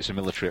everybody, that it's a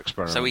military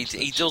experiment. So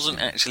he doesn't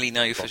actually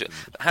know for sure.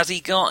 Has he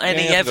got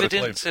any he hasn't got a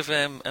evidence of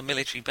a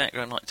military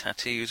background, like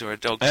tattoos or a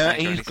dog tag or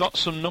He's anything? got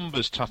some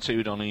numbers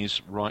tattooed on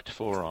his right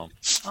forearm.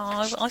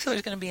 Oh, I thought it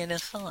was going to be in a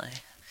thigh.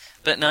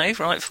 But no,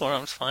 right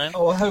forearm's fine.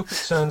 Oh, I hope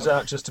it turns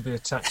out just to be a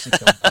taxi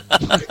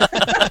company.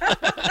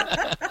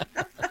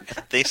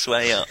 This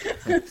way up.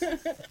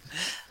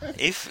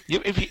 If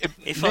Nick, I'm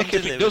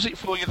if it does it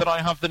for you that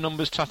I have the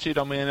numbers tattooed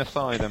on my inner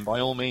thigh, then by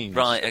all means.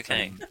 Right,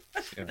 okay.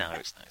 Yeah. No,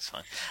 it's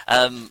fine.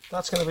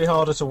 That's going to be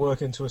harder to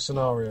work into a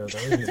scenario, though,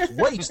 isn't it?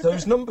 Wait,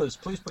 those numbers.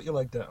 Please put your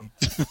leg down.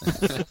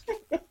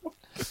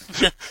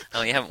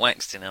 Oh, you haven't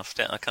waxed enough.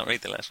 I can't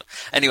read the last one.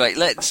 Anyway,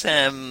 let's.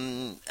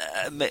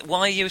 Why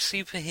are you a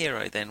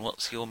superhero then?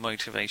 What's your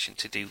motivation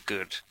to do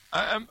good?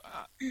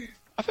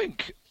 I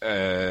think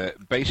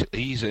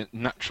basically he's a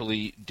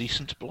naturally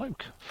decent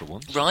bloke for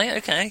once. Right,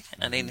 okay,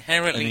 and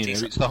inherently And,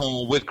 decent. it's the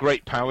whole with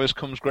great powers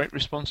comes great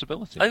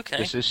responsibility. Okay.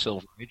 This is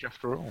Silver Age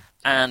after all.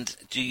 And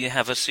do you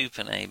have a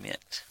super name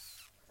yet?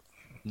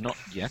 Not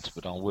yet,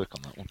 but I'll work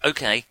on that one.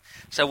 Okay,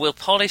 so we'll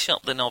polish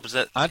up the knobs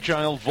at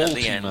Agile the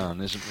Vaulty end. Man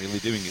isn't really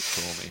doing it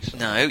for me. So.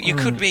 No, you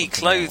could be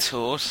Clothes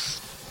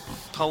Horse,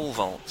 Pole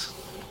Vault,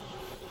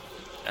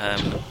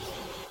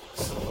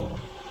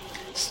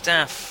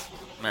 Staff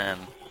Man.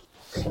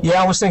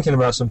 Yeah, I was thinking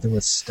about something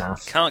with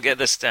staff. Can't get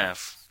the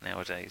staff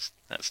nowadays.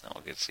 That's not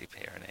a good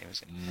superhero name,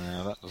 is it?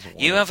 No, that doesn't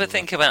work. You have a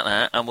think about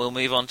that, and we'll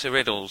move on to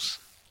riddles.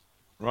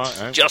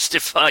 Right.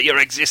 Justify your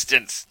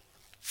existence,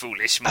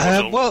 foolish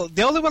mortal. Well,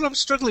 the only one I'm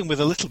struggling with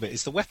a little bit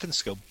is the weapon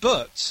skill,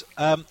 but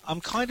I'm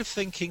kind of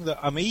thinking that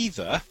I'm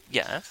either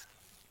Yeah.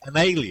 an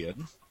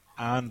alien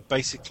and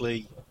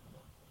basically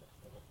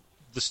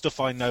the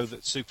stuff I know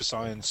that super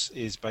science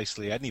is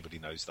basically anybody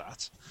knows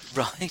that.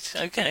 Right.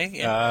 Okay.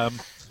 Yeah.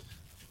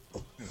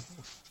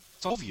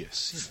 It's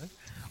obvious, you know.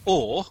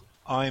 Or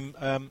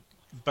I'm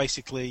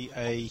basically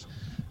a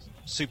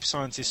super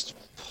scientist.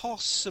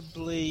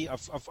 Possibly,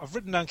 I've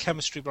written down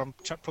chemistry, but I'm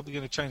probably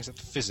going to change that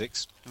to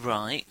physics.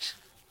 Right.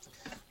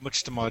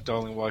 Much to my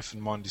darling wife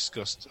and mine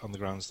disgust, on the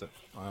grounds that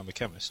I am a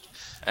chemist.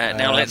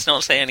 Now let's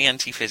not say any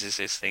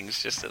anti-physicist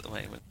things just at the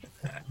moment.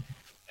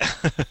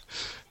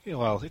 Yeah,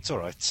 well, it's all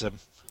right.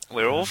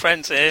 We're all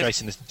friends here.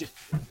 Jason is.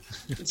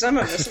 Some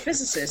of us are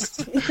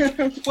physicists.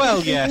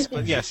 Well, yes,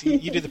 but yes, you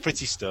do the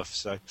pretty stuff.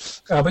 So,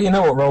 But you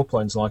know what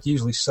role-playing's like.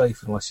 Usually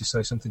safe unless you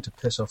say something to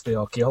piss off the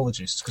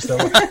archaeologists, because they're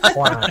like a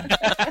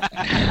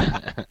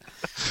clan.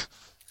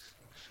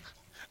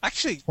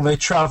 actually, And they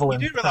travel you in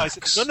do realise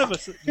packs. that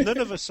none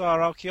of us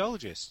are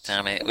archaeologists.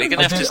 Damn it, we're going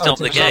to have to I stop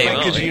the did- game, That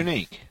aren't makes us we?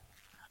 unique.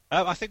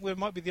 I think we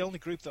might be the only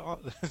group that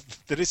aren't,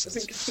 that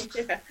isn't.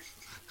 Yeah.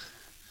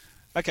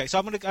 Okay, so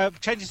I'm going to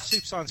change it to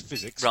super science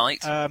physics.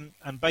 Right. And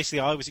basically,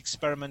 I was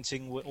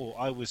experimenting with, or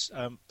I was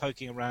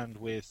poking around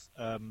with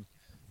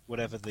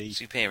whatever the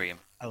Superium.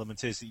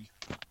 element is. The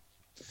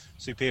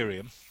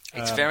superium.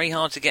 It's very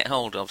hard to get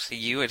hold of, so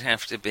you would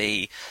have to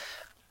be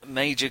a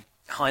major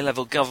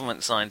high-level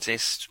government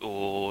scientist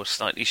or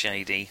slightly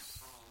shady.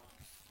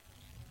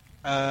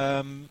 I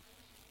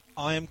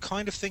am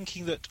kind of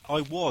thinking that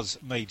I was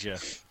major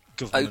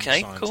government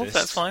Okay, scientist. cool,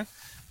 that's fine.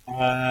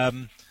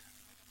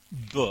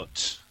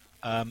 But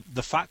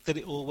the fact that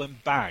it all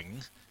went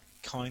bang,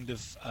 kind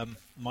of,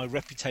 my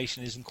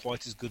reputation isn't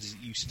quite as good as it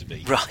used to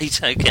be.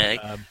 Right, okay.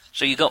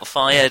 So you got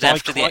fired I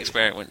after the quite-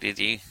 experiment, did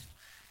you?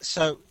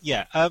 So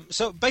yeah,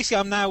 so basically,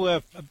 I'm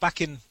now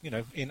back in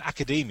in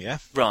academia,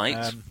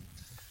 Right.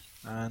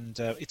 And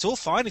it's all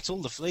fine, it's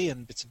all lovely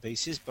and bits and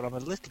pieces, but I'm a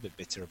little bit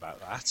bitter about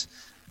that.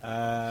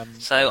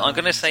 So I'm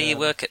going to say you and,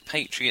 work at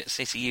Patriot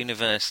City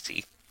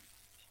University.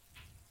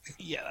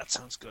 Yeah, that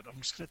sounds good. I'm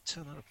just going to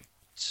turn that up a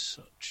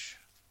touch.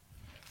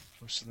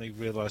 I suddenly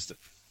realised that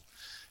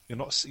you're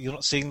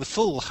not seeing the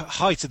full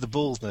height of the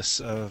baldness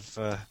of.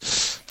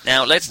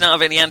 Now, let's not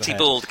have any the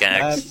anti-bald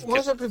gags. Why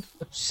is everybody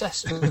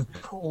obsessed with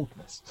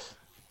baldness?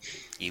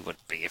 You would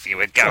be if you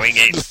were going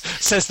in.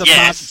 says the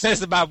Yes.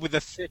 man with the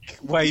thick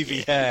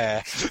wavy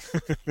hair.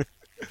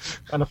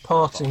 And a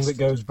parting that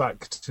goes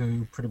back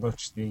to pretty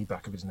much the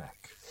back of his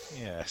neck.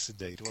 Yes,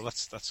 indeed. Well,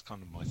 that's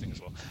kind of my thing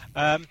as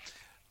well.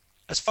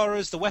 As far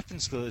as the weapon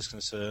skill is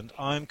concerned,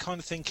 I'm kind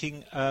of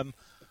thinking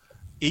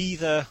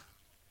either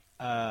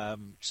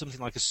something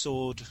like a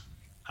sword,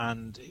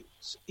 and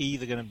it's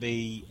either going to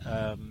be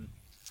A Katana, and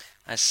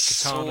I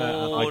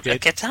sword, a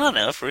did.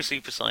 katana for a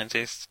super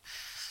scientist.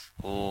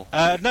 Or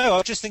no, I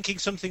was just thinking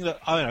something that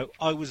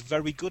I was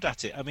very good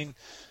at it. I mean,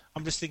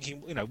 I'm just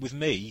thinking, with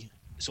me,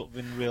 sort of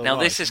in real now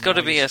life. this has got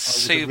to be a I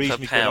was reasonably good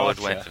super-powered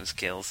archer. weapon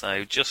skill,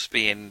 so just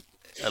being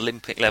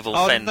Olympic-level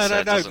Oh, fencer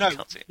no. doesn't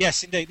cut it.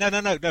 Yes, indeed. No.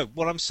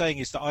 What I'm saying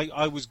is that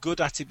I was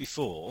good at it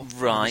before.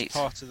 Right. It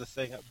was part of the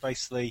thing.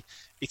 Basically,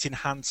 it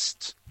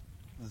enhanced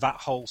that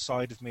whole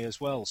side of me as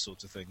well,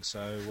 sort of thing.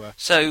 So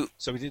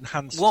it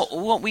enhanced.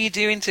 What were you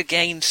doing to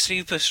gain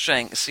super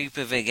strength,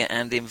 super vigor,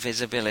 and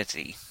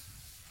invisibility?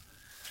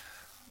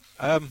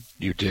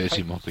 You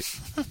dirty moppet.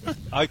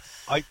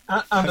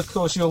 And of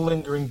course, your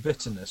lingering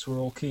bitterness. We're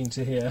all keen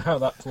to hear how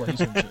that plays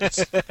into it.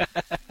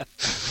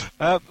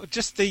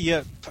 Just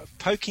the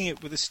poking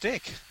it with a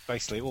stick,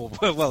 basically, or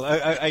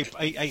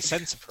a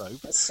sensor probe,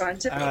 That's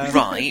scientific.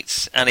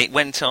 Right, and it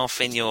went off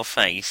in your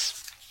face.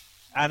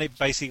 and it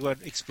basically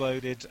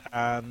exploded,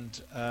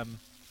 and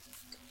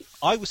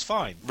I was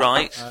fine.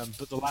 Right.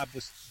 But the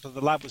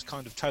lab was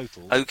kind of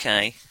total.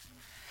 Okay.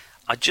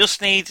 I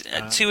just need,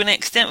 to an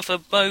extent for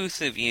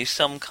both of you,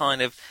 some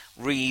kind of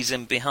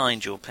reason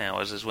behind your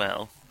powers as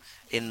well.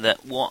 In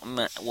that, what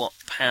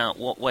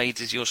way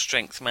does your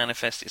strength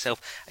manifest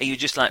itself? Are you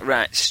just like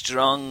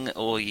strong,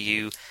 or are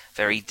you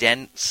very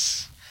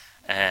dense,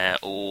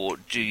 or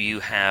do you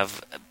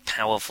have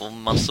powerful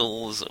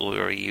muscles,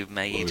 or are you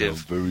made of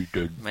very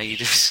good. made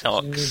of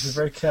You need to be socks?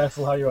 very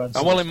careful how you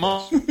answer. Well, this. in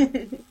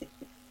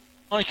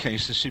my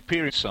case, the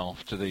superior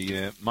self to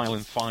the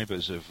myelin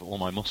fibres of all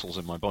my muscles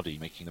in my body,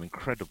 making them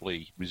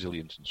incredibly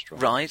resilient and strong.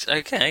 Right.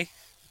 Okay.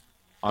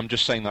 I'm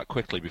just saying that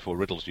quickly before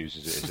Riddles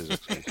uses it as his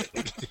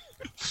explanation.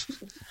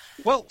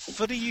 Well,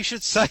 funny you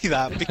should say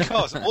that,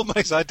 because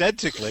almost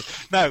identically.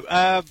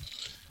 No,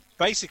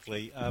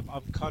 basically, I'm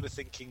kind of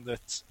thinking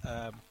that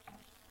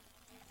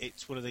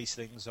it's one of these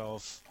things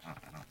of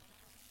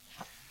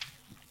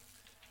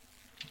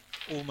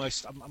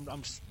almost.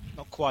 I'm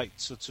not quite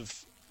sort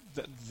of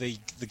the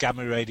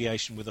gamma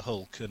radiation with the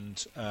Hulk,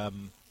 and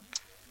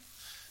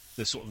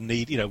the sort of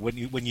need. When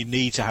you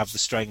need to have the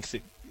strength,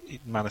 it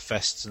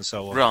manifests and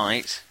so on.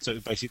 Right. So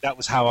basically, that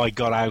was how I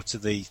got out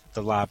of the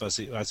lab as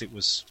it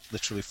was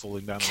literally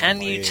falling down. Can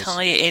my you ears.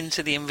 tie it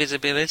into the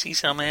invisibility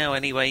somehow?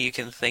 Any way you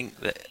can think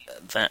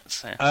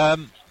that's how...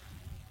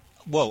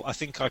 Well, I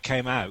think I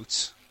came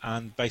out,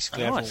 and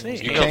basically Oh, I everyone see.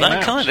 was You're came that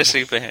out. kind of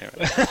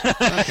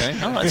superhero. Okay.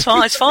 Oh,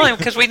 it's fine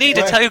because we need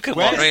a token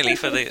where- one really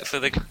for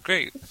the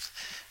group.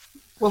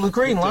 Well, the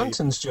Green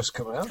Lantern's just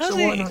come out, Has so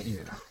why he? not you?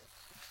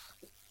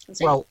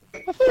 That's it. Well,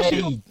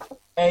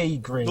 a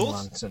Green North-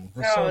 Lantern.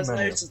 There's Oh, so there's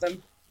many. loads of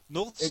them.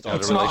 North It- Star.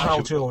 it's a not Hal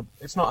relationship. Jordan.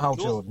 It's not Hal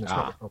North- Jordan. It's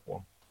not the proper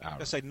one.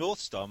 I say North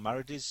Star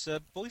married his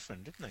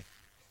boyfriend, didn't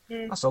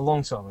he? That's a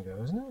long time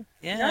ago, isn't it?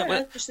 Yeah, No,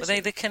 were just they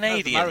this- the No,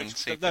 Canadian the marriage.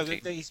 super No,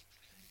 team?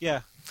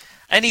 yeah.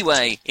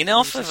 Anyway,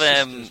 enough He's of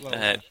a sister as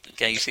well.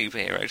 gay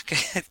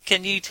superheroes.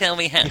 Can you tell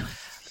me how?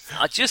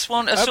 I just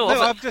want a No, sort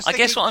I'm of. just I guess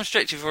thinking- what I'm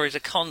stretching for is a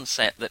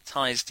concept that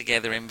ties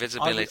together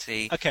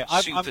invisibility,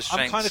 I'm super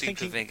strength, kinda super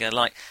thinking- vigor.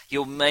 Like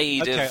you're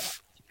made Okay.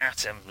 of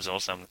atoms or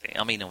something.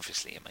 I mean,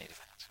 obviously you're made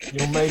of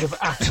atoms. You're made of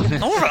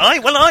atoms. All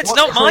right. Well, it's What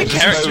not my crazy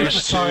character.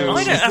 science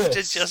I don't is have to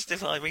this?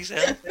 justify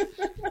myself.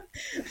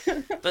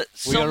 But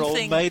We are all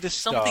something, made of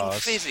something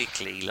stars.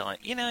 physically, like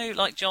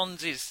like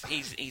John's is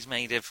he's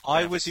made of.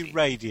 I was gravity.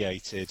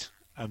 irradiated,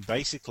 and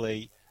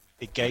basically,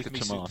 it gave Like a me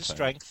tomato. super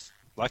strength,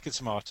 like a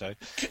tomato.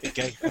 It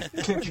gave.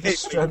 Keep your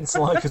strength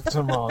like a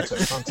tomato.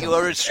 Fantastic. You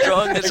are as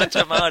strong as a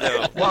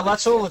tomato. Well,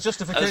 that's all the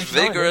justification. As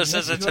vigorous I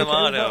as need. a You okay with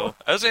tomato,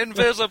 as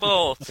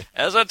invisible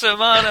as a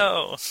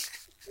tomato.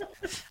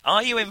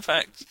 Are you, in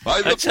fact, By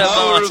a the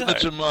power of tomato? the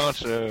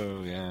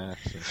tomato, yes.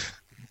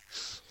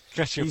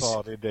 Get your He's-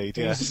 pardon, indeed.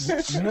 that? Yes.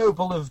 He's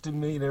noble of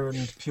demeanour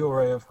and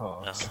puree of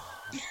heart.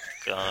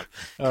 God.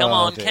 Oh, Come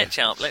on, dear. catch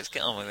up. Let's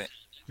get on with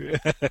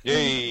it.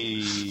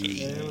 Yay!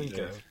 There we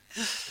go.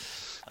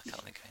 I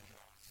can't think of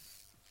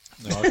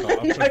any. No, I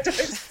can't. I'm I trying-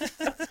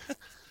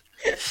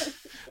 don't.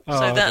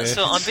 So that's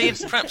dear.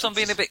 what I'm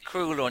being a bit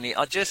cruel on you.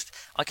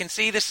 I can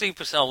see the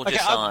super soldier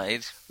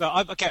side.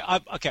 I'm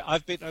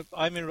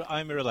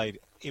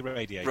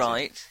irradiated.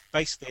 Right.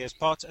 Basically, as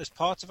part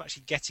of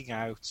actually getting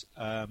out,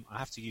 I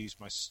have to use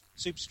my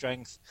super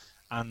strength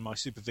and my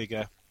super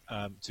vigor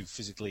to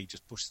physically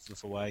just push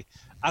stuff away.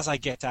 As I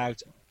get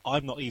out,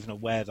 I'm not even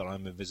aware that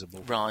I'm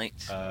invisible. Right.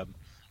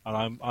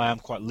 And I am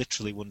quite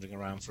literally wandering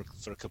around for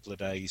a couple of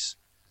days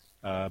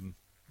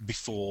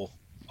before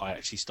I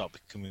actually start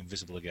becoming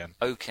invisible again.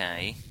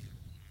 Okay.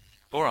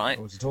 All right.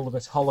 Or is it all a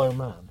bit Hollow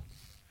Man?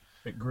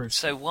 A bit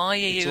gruesome. So why are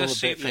you a all a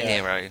bit,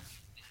 superhero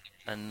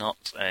and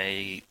not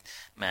a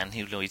man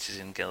who loiters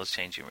in girls'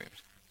 changing rooms?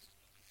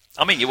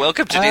 I mean, you're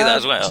welcome to do that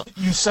as well.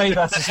 You say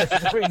that as if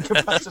they're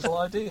incompatible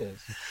ideas.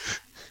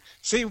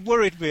 See, it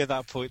worried me at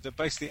that point that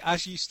basically,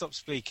 as you stopped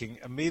speaking,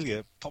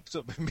 Amelia popped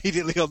up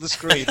immediately on the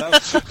screen.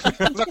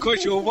 I'm not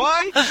quite sure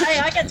why. Hey,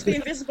 I get to be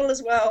invisible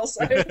as well,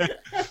 so...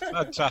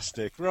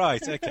 Fantastic.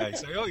 Right, okay.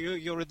 So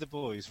you're in the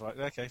boys, right?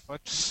 Okay,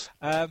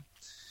 fine.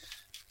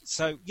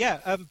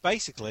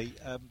 Basically,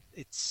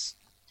 it's...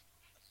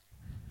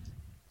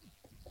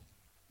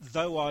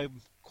 Though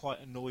I'm quite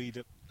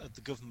annoyed at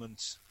the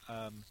government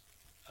and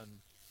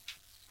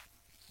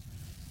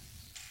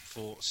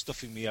for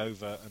stuffing me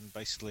over, and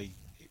basically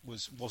it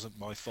wasn't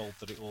my fault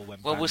that it all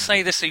went Well, bang. we'll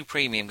say the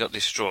Supremium got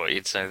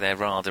destroyed, so they're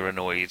rather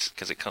annoyed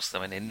because it cost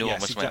them an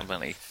enormous amount of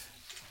money.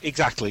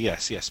 Exactly.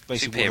 Yes.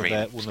 Basically,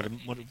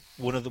 Superium.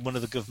 one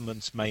of the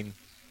government's main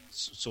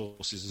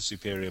sources of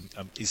Superium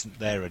isn't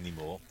there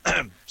anymore.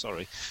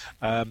 Sorry,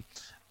 but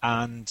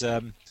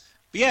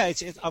yeah,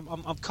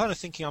 I'm kind of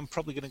thinking I'm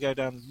probably going to go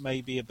down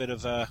maybe a bit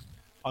of a.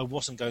 I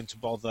wasn't going to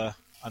bother,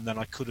 and then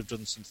I could have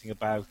done something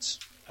about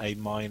a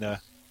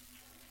minor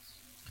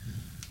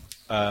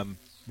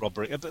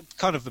robbery,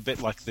 kind of a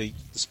bit like the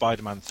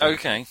Spider-Man thing,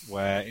 Okay.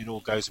 where it all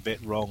goes a bit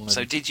wrong.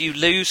 So and did you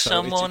lose so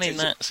someone it's in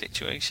that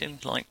situation,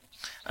 like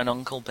an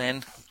Uncle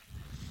Ben?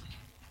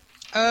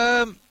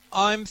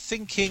 I'm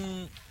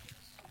thinking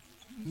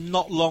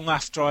not long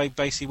after I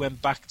basically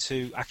went back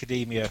to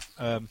academia,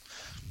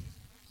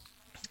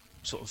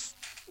 sort of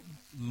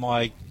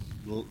my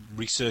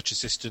research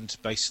assistant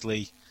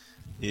basically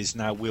is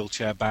now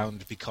wheelchair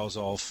bound because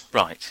of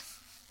Right.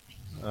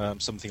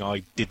 something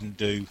I didn't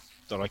do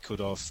that I could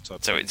have.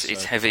 So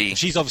it's heavy.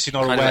 She's obviously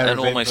not kind aware of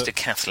of almost it. a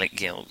Catholic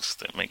guilt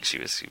that makes you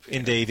a superhero.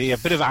 Indeed, a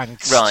bit of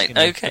angst. Right, you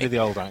know, okay. A bit of the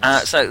old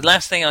angst. So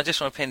last thing I just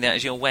want to pin down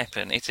is your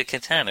weapon. It's a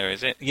katana,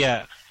 is it?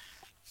 Yeah.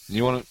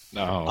 You want to?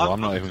 No,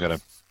 I'm not even going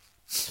to.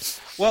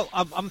 Well,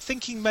 I'm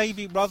thinking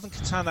maybe rather than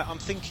katana, I'm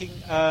thinking.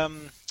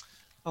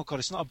 Oh god,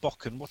 it's not a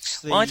bokken. What's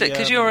the?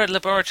 Because you're a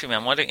laboratory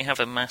man, why don't you have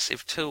a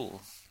massive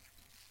tool?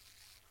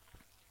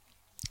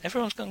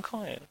 Everyone's gone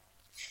quiet.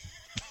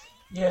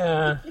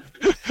 Yeah.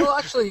 Well,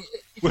 actually,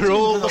 We're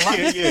all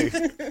looking at you.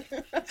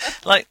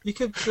 Like, you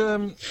could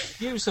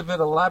use a bit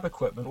of lab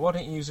equipment. Why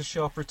don't you use a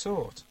sharp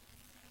retort?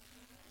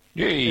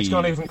 Yay. It's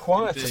not even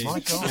quieter, Indeed. my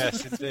God.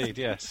 Yes, indeed,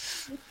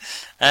 yes.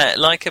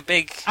 like a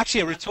big.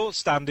 Actually, a retort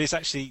stand is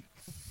actually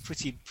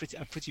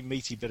a pretty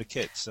meaty bit of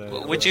kit.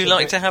 So, Would you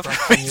like to have a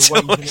Cracking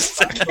your retort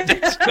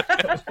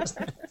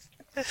stand?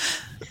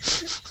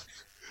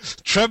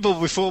 tremble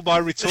before my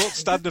retort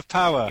stand of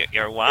power?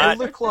 You're It'll what?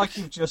 look like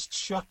you've just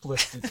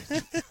shoplifted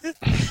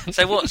it.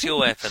 So what's your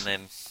weapon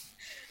then?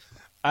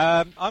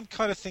 I'm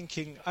kind of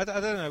thinking. I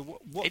don't know.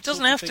 What It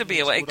doesn't sort have of to be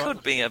things a. It would I-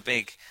 could be a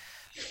big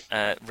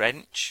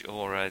wrench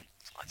or a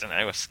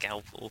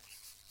scalpel.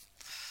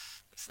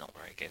 It's not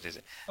very good, is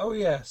it? Oh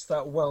yes,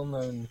 that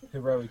well-known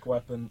heroic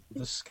weapon,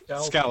 the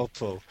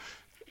Scalpel,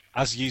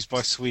 as used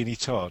by Sweeney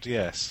Todd.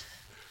 Yes.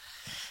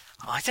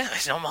 I don't know.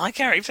 It's not my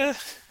character.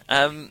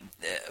 Do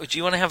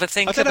you want to have a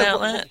think I don't know,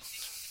 about that?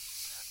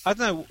 I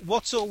don't know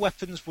what sort of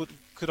weapons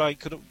could I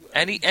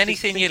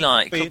Anything you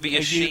like. Could be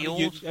a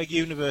shield. A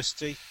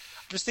university.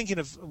 I'm just thinking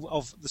of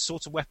the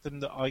sort of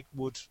weapon that I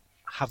would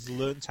have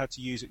learned how to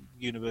use at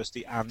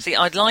university. And See,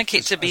 I'd like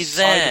it to be a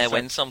side there effect.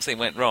 when something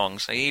went wrong,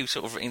 so you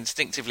sort of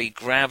instinctively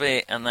grab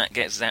it, and that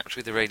gets zapped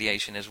with the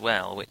radiation as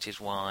well, which is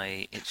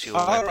why it's your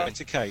Oh, weapon.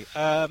 right, okay.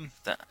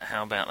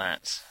 How about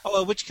that?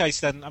 In which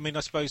case then, I mean, I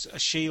suppose a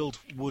shield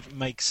would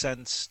make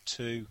sense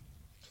to.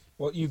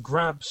 Well, you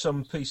grab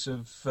some piece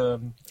of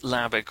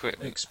Lab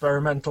equipment.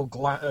 experimental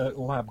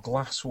lab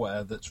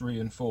glassware that's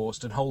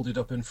reinforced and hold it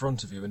up in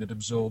front of you, and it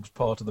absorbs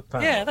part of the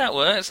power. Yeah, that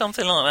works.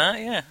 Something like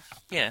that.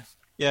 Yeah.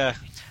 Yeah.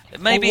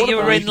 Maybe Well, what you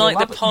were about in like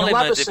your the lab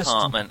polymer assistant?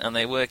 department, and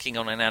they're working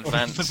on an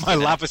advanced. My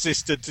lab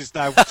assistant is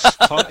now.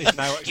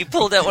 You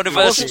pulled out one of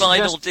I her wasn't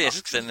spinal just-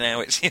 discs, and now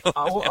it's your.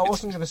 I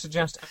wasn't going to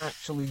suggest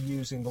actually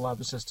using the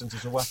lab assistant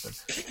as a weapon.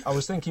 I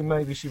was thinking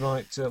maybe she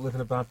might live in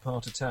a bad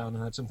part of town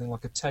and had something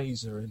like a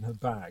taser in her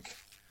bag.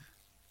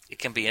 It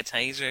can be a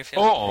taser if you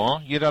like.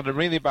 Or you'd had a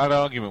really bad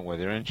argument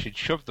with her and she'd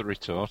shoved the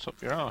retort up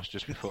your arse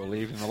just before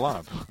leaving the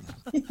lab.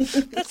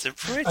 That's a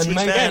pretty And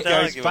maybe bad It goes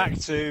argument. back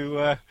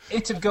to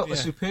It had got the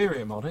Yeah.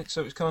 Superium on it,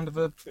 so it's kind of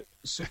a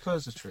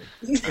suppository.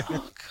 Oh,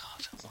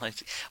 God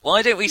almighty.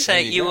 Why don't we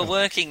say There you you were go.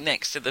 working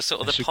next to the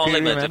sort of A the superior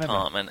polymer enemy.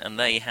 department, and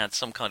they had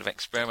some kind of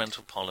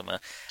experimental polymer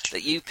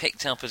that you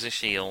picked up as a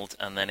shield,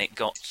 and then it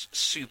got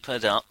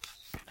supered up,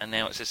 and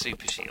now it's a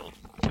super shield.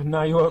 And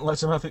now you won't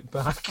let him have it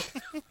back.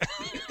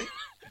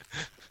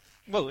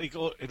 well, it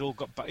all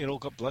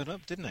got blown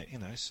up, didn't it? You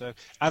know, so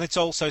and it's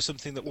also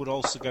something that would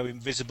also go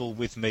invisible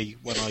with me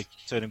when I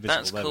turn invisible.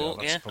 That's There we are. cool,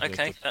 That's yeah, probably a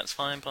okay, good- that's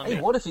fine by Hey,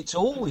 me. what if it's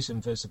always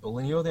invisible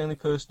and you're the only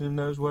person who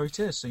knows where it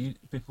is? So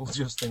people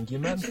just think you're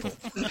mental.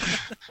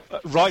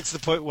 Right to the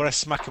point where I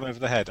smack him over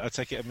the head. I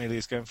take it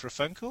Amelia's going for a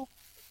phone call.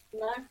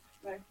 No.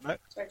 No.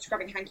 Sorry, just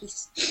grabbing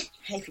hankies.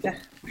 Hay fever.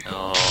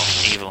 Oh,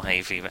 evil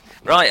hay fever.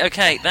 Right,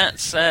 okay,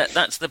 that's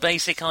the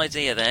basic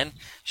idea then.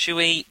 Shall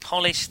we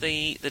polish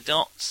the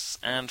dots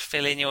and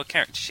fill in your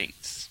character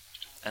sheets?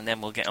 And then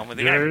we'll get on with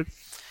the game.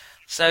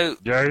 So,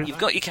 you've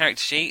got your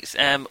character sheets.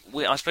 I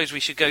suppose we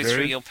should go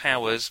through your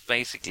powers,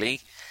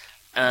 basically.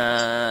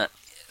 So,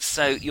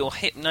 your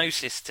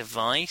hypnosis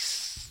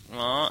device.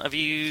 Have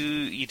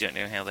you don't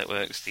know how that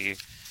works, do you?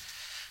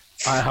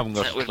 I haven't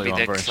got That a would clue. be I'm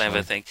the very clever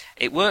sorry. thing.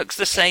 It works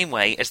the same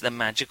way as the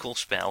magical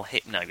spell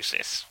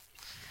hypnosis.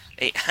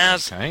 It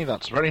has Okay,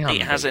 that's very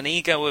handy. It has an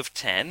ego of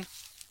 10.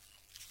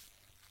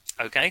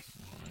 Okay?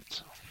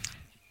 Right.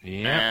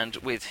 Yeah. And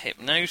with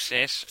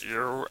hypnosis,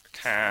 you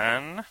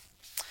can...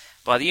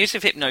 By the use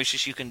of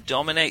hypnosis, you can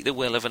dominate the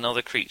will of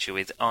another creature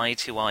with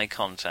eye-to-eye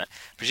contact.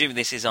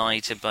 Presumably this is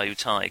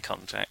eye-to-bow-tie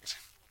contact.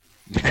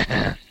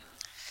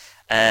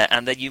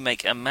 And then you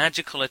make a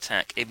magical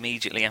attack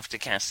immediately after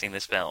casting the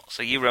spell.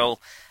 So you roll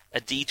a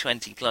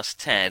d20 plus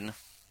 10,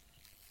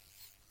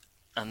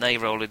 and they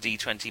roll a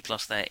d20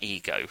 plus their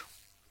ego.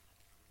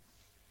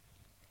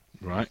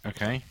 Right,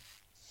 okay.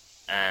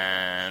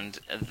 And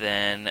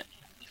then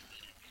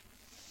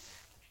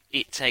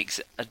it takes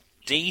a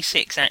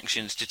d6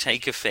 actions to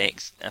take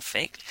effect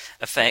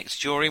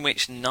during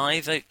which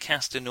neither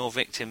caster nor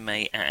victim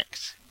may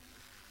act.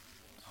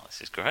 Oh, this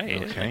is great.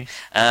 Isn't Okay. it?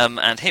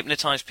 And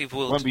hypnotise people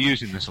will Won't be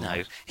using this a lot.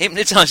 no.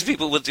 Hypnotise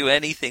people will do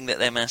anything that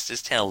their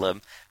masters tell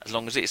them, as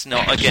long as it's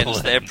not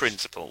against their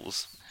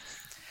principles.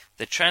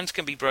 The trance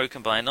can be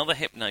broken by another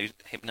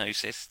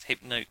hypnotist,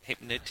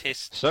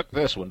 Suck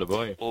this, Wonder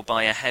Boy. or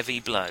by a heavy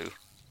blow.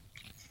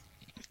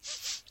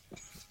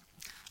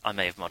 I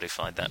may have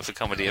modified that for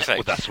comedy effect.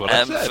 Well, that's what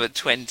I said. For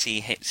 20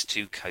 hits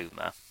to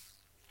coma.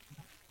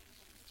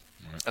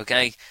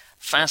 Okay,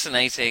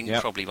 fascinating.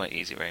 Yep. Probably won't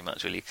use it very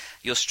much, will you?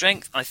 Your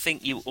strength, I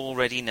think you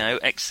already know,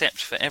 except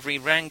for every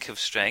rank of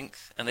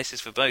strength, and this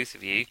is for both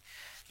of you,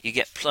 you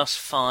get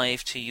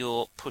 +5 to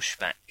your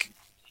pushback.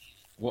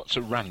 What's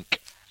a rank?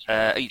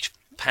 Each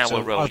power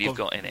So roll I've you've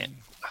got- got in it.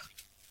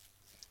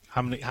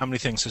 How many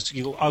things?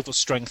 So I've got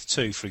strength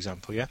 2, for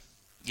example. Yeah.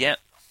 Yep.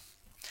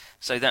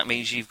 So that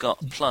means you've got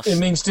plus... It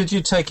means, did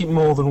you take it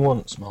more than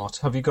once, Mart?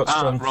 Have you got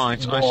strength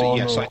Right. I one see.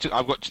 Yes, or-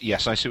 I've got.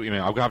 Yes, I see what you mean.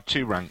 I've got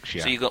 2 ranks.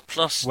 Yeah. So you've got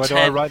plus Where do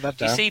 10. I write that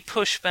You down? see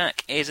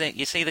pushback, is it?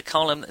 You see the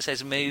column that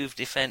says move,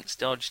 defense,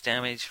 dodge,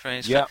 damage,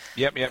 friends? Yep.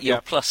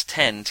 You're plus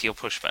 10 to your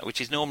pushback,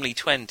 which is normally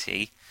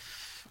 20.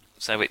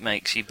 So it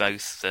makes you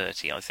both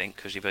 30, I think,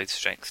 because you're both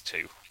strength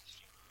 2.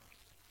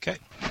 Okay.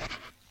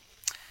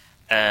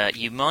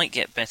 You might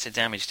get better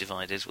damage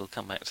dividers. We'll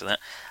come back to that.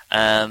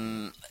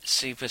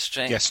 Super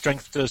strength Yeah,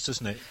 strength does,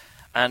 doesn't it?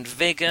 and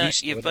vigor.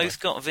 Used to, You've anyway. both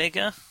got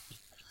vigor.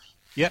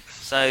 Yep.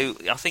 So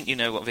I think you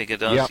know what vigor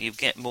does. Yep. You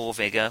get more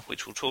vigor,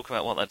 which we'll talk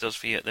about what that does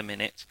for you at the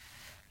minute.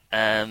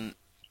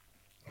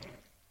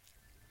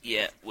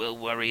 Yeah, we'll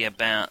worry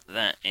about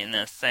that in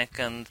a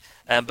second.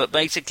 But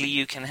basically,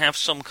 you can have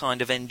some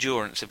kind of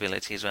endurance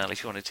ability as well,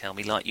 if you want to tell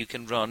me. Like, you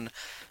can run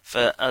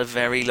for a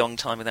very long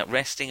time without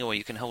resting, or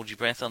you can hold your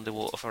breath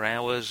underwater for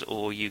hours,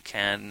 or you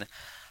can,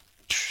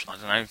 I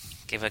don't know,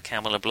 give a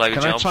camel a blowjob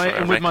Can I tie for it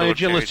a in with my record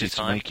period agility of to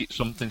time. make it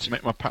something to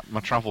make my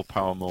travel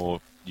power more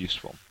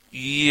useful?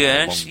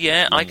 Yes, long-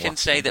 yeah, I long can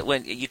say lasting. that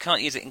when you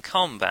can't use it in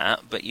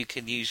combat, but you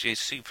can use your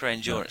super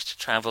endurance to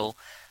travel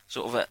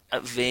sort of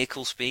at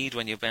vehicle speed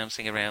when you're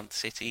bouncing around the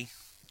city.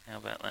 How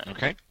about that?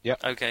 Okay. Yeah.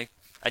 Okay,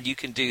 and you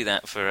can do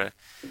that for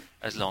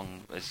as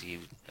long as you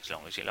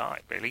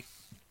like, really.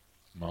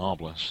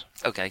 Marvelous.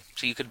 Okay,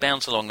 so you could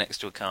bounce along next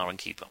to a car and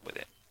keep up with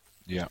it.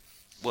 Yeah.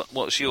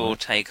 What's your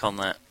take on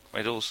that,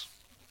 Riddles?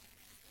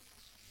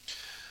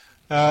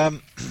 I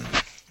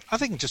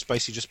think just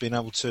basically just being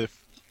able to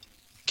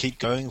keep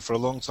going for a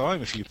long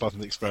time, if you pardon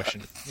the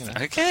expression. You know.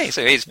 Okay,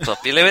 so he's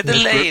popular with the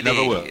This ladies. group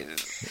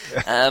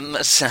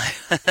never So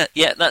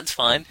yeah, that's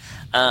fine.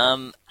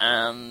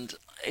 And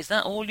is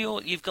that all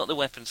you've got the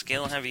weapon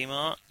skill, have you,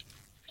 Mark?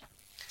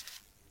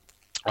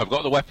 I've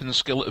got the weapon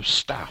skill of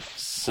staff.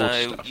 So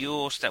Staff.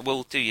 your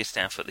we'll do your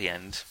staff at the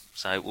end.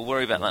 So we'll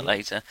worry about that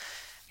later.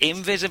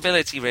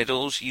 Invisibility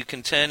riddles, you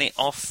can turn it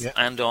off Yeah.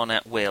 and on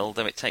at will,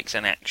 though it takes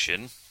an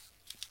action.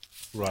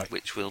 Right.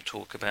 which we'll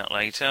talk about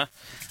later.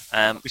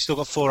 We still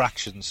got 4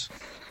 actions.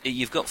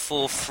 You've got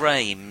 4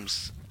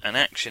 frames. An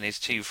action is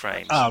 2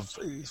 frames.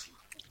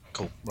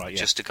 Cool. Right. Yeah.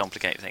 Just to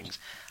complicate things.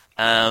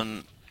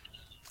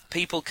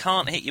 People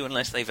can't hit you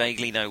unless they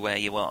vaguely know where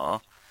you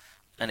are,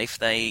 and if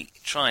they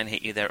try and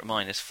hit you, they're at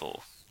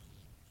 -4.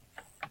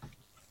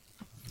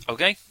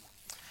 Okay?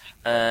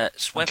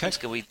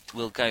 Swepinska,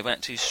 we'll go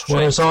back to strength.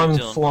 Whereas I'm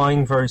Dawn.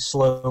 flying very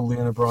slowly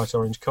in a bright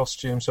orange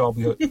costume, so I'll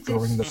be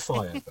drawing the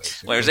fire,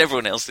 basically. Whereas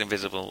everyone else is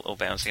invisible or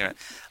bouncing around.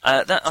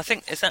 I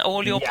think, is that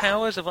all your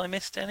powers? Have I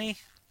missed any?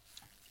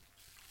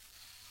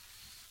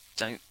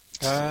 Don't.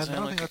 No, I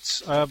think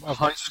that's. I've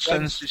Height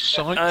senses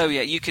sight. Oh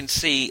yeah, you can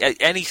see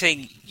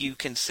anything you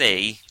can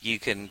see. You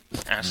can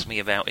ask me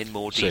about in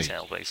more See.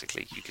 detail.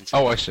 Basically, you can see.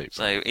 Oh, I see.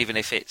 So even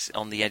if it's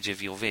on the edge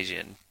of your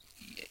vision,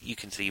 you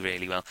can see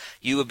really well.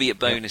 You would be at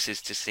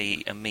bonuses to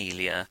see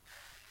Amelia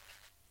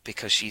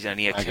because she's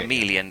only a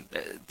chameleon.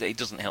 It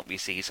doesn't help you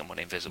see someone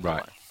invisible.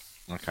 Right.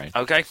 Okay.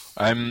 Okay.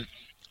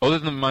 Other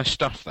than my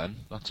stuff, then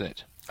that's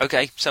it.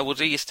 Okay. So we'll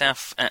do your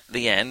staff at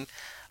the end.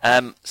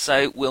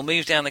 So we'll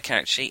move down the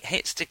character sheet.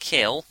 Hits to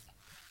kill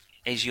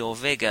is your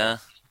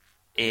vigor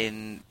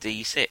in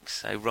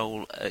D6. So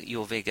roll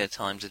your vigor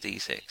times a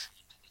D6.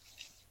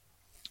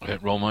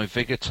 Roll my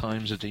vigor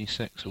times a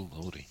d6. Oh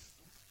lordy!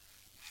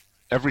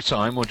 Every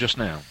time or just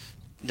now?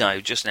 No,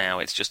 just now.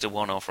 It's just a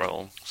one-off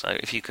roll. So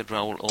if you could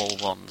roll all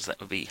ones, that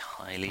would be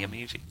highly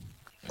amusing.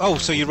 Oh,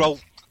 so you roll.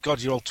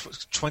 God, you roll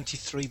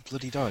 23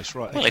 bloody dice,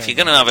 right? Well, okay. if you're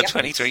going to have a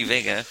 23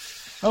 vigor,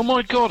 Oh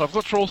my god! I've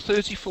got to roll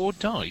 34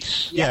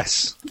 dice.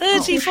 Yes.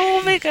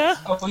 34 vigor.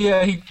 Oh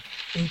yeah, he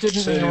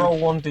didn't So- mean roll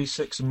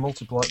 1d6 and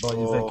multiply it by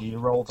your 4, vigor. You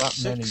roll that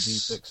many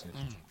 6.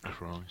 d6s.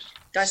 Christ.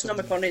 Dice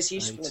Nomicon is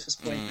useful at this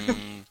point.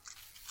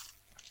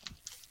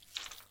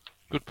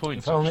 Good point.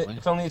 If only, Actually.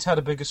 if only it had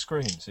a bigger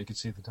screen so you could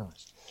see the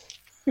dice.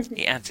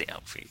 He adds it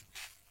up for you.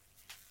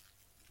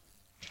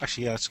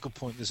 Actually, yeah, it's a good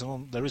point.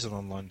 There is an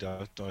online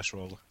dice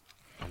roller.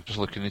 I'm just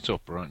looking it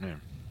up right now.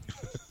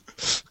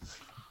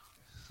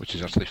 Which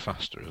is actually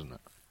faster, isn't it?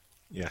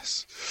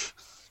 Yes.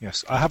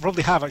 Yes. I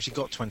probably have actually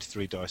got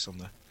 23 dice on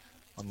the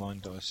online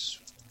dice.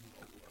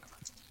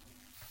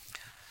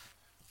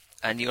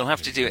 And you'll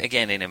have to do it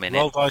again in a minute.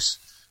 Roll dice.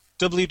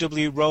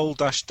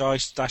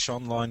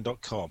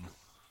 www.roll-dice-online.com.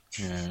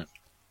 Yeah. I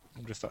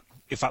wonder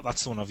if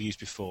that's the one I've used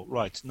before.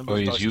 Right. Number Oh, of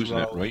he's dice to using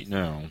it roll, right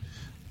now.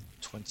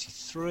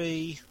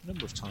 23.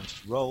 Number of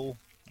times to roll.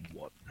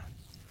 1.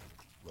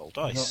 Roll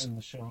Not dice. in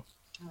the shot.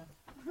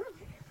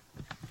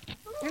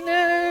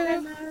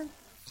 Hello.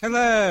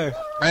 Hello.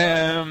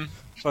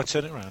 So I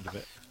turn it around a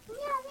bit.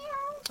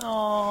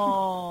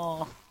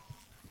 Aww.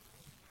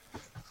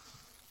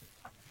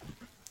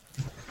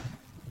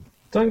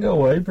 Don't go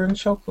away, bring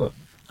chocolate.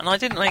 And I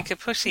didn't make a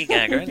pussy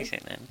gag or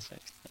anything then, so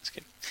that's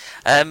good.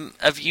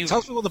 Have you... It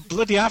tells me what the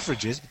bloody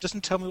average is, but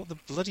doesn't tell me what the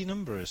bloody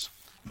number is.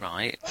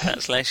 Right,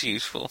 that's less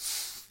useful.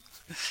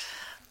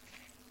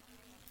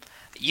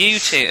 You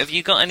two, have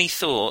you got any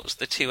thoughts,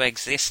 the two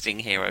existing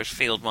heroes,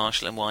 Field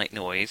Marshal and White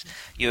Noise?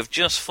 You have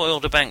just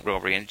foiled a bank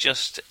robbery and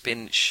just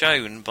been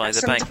shown by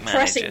the Some bank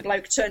depressing manager.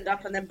 bloke turned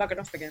up and then buggered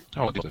off again.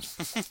 Oh, good.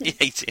 Yeah,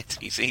 he did.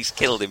 He's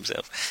killed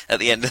himself at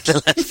the end of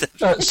the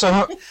last...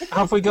 So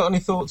have we got any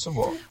thoughts of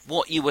what?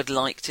 What you would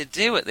like to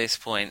do at this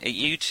point.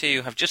 You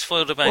two have just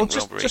foiled a bank Well,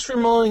 robbery. just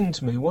remind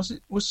me, was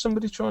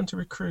somebody trying to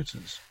recruit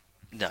us?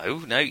 No,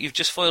 you've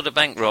just foiled a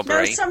bank No,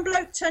 robbery. some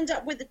bloke turned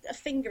up with a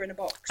finger in a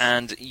box.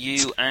 And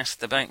you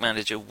asked the bank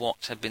manager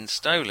what had been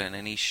stolen,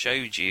 and he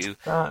showed you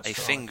That's a right.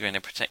 finger in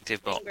a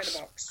protective Finger in box. a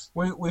box.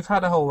 We've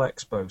had a whole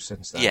expo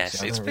since then. Yes,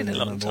 so I it's don't been a really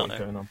long remember what's time.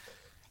 going on.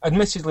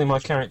 Admittedly, my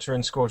character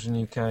in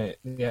Squadron UK at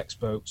the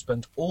expo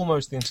spent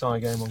almost the entire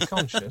game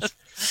unconscious.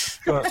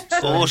 But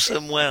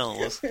Orson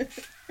Welles.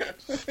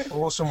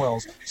 Orson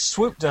Welles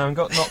swooped down,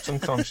 got knocked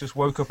unconscious,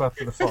 woke up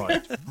after the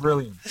fight.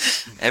 Brilliant.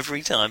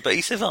 Every time, but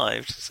he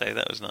survived, so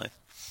that was nice.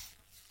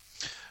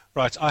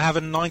 Right, I have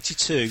a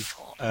 92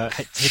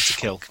 hit to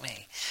kill. Fuck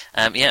me.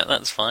 Yeah,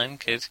 that's fine,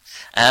 good.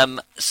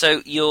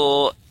 So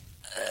you're...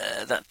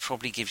 that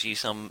probably gives you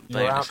some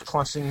You're bonuses.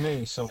 outclassing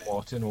me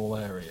somewhat in all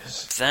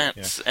areas. That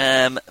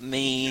How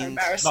means...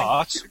 embarrassing.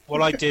 But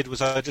what I did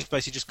was I just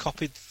basically just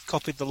copied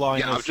the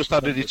line. Yeah, of, I've just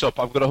added it up.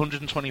 I've got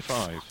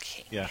 125.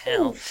 Yeah.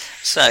 Hell.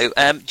 So,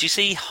 do you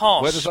see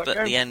Where does Hosp that at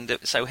go? the end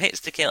of... So hits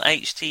to kill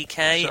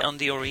HTK So-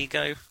 under your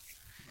ego.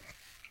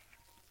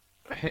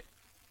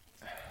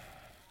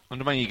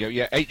 Under my ego,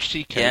 yeah.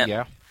 HTK, Yeah.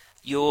 yeah.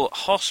 Your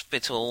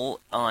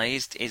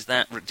hospitalised is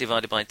that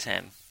divided by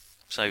 10.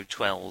 So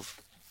 12.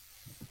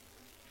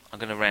 I'm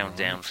going to round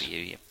down for you,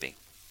 you big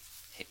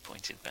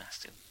hit-pointed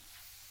bastard.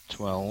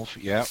 12,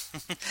 yeah.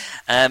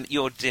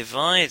 Your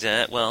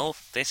divider, well,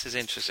 this is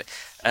interesting.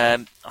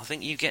 I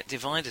think you get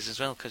dividers as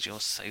well because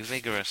you're so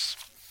vigorous.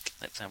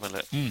 Let's have a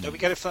look. Don't we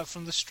get it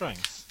from the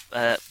strength?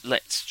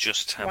 Let's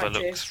just have a Right,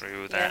 look yeah.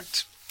 through Yeah.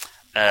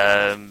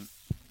 that.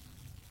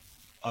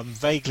 I'm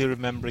vaguely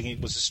remembering it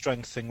was a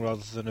strength thing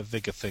rather than a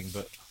vigor thing,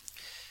 but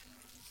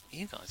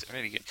You guys are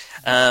really good.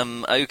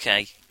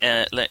 Okay,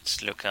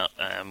 let's look up.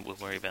 We'll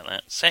worry about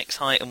that. Sex,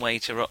 height, and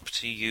weight are up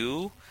to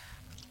you.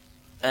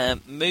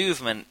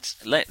 Movement.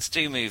 Let's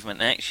do movement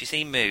next. You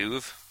see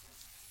move.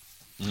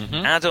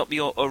 Mm-hmm. Add up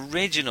your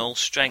original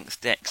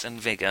strength, dex,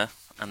 and vigor,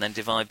 and then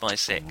divide by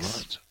 6.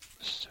 Right.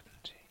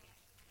 17.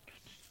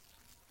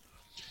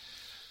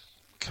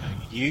 Okay.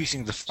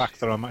 Using the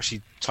fact that I'm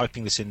actually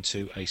typing this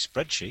into a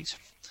spreadsheet,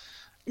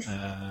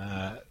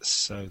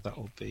 so that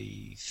will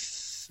be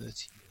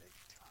 38.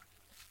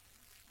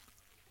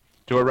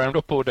 Do I round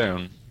up or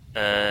down?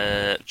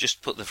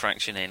 Just put the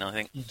fraction in, I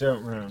think. You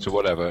don't round. So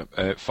whatever,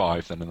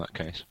 5 then in that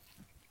case.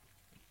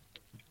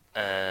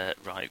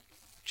 Right.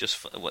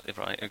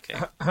 Right, okay.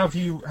 Have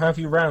you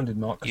rounded,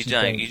 Mark? 'Cause You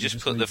don't. You just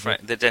put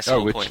the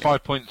decimal Oh, it's point.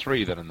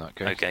 5.3 then in that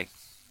case. Okay.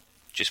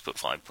 Just put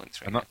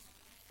 5.3.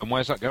 And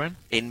where's that going?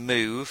 In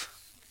move.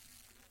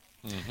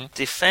 Mm-hmm.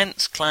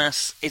 Defense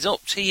class is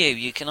up to you.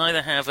 You can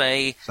either have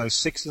a So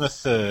 6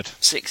 1/3.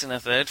 6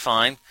 1/3,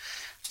 fine.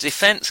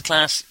 Defense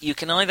class, you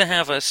can either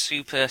have a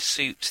super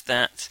suit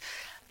that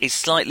is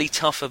slightly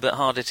tougher but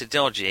harder to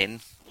dodge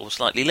in, or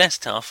slightly less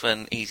tough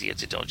and easier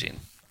to dodge in.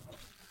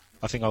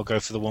 I think I'll go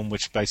for the one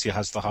which basically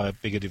has the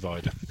bigger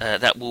divider.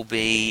 That will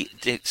be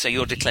so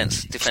your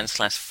defense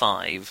class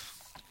 5.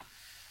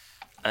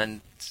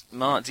 And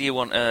Mark, do you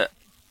want a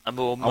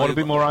more? I want to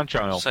be more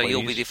agile. So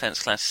you'll be please.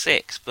 defense class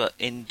 6, but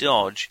in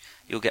dodge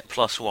you'll get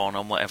 +1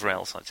 on whatever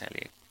else I tell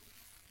you.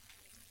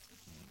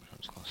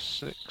 Defense class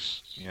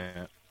 6.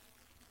 Yeah.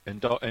 In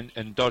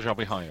dodge, I'll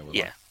be higher. With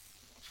Yeah. that.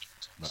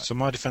 Right. So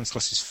my defense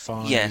class is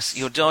 5. Yes,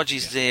 your dodge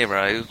is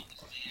 0.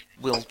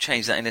 We'll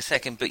change that in a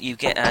second, but you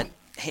get a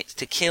hits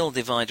to kill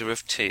divider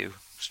of 2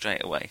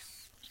 straight away.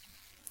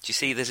 Do you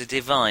see there's a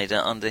divider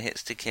under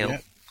hits to kill?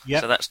 Yep.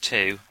 Yep. So that's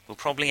 2. We'll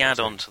probably add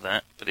on to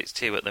that, but it's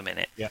 2 at the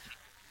minute. Yeah.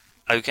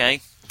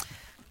 Okay.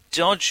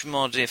 Dodge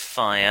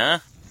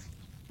modifier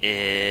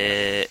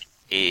is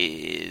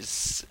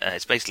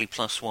it's basically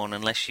 +1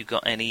 unless you've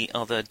got any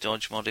other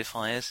dodge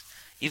modifiers.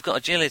 You've got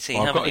agility,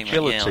 Well, I've haven't got you? mate? Yeah,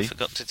 I agility.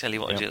 forgot to tell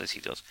you what Yep. agility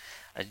does.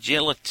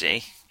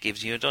 Agility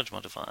gives you a dodge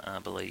modifier, I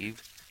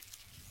believe.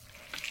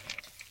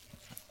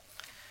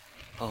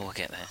 Oh, we'll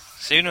get there.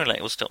 Sooner or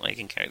later, we'll stop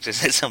making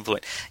characters at some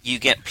point. You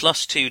get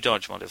 +2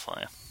 dodge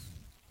modifier.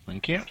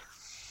 Thank you.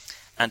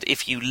 And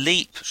if you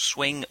leap,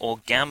 swing, or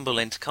gamble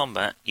into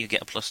combat, you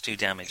get a +2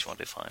 damage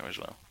modifier as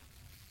well.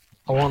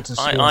 I want to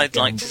see. I'd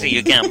like to see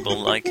you gamble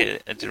like a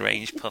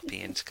deranged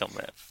puppy into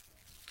combat.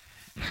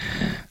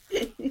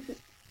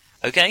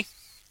 Okay?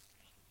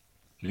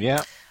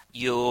 Yeah.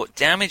 Your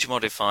damage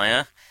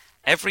modifier,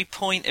 every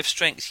point of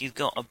strength you've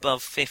got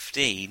above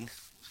 15,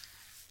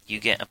 you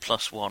get a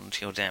 +1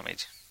 to your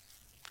damage.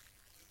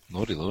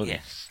 Lordy.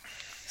 Yes.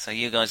 So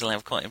you guys will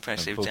have quite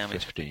impressive Above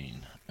damage.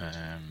 15.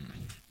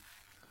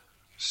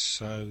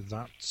 So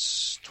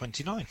that's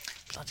 29.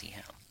 Bloody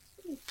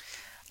hell.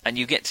 And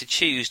you get to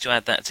choose to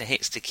add that to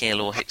hits to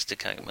kill or hits to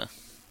coma.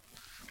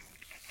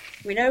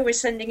 We know we're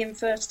sending him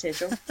first here,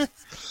 John.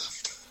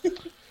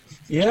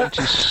 Yeah.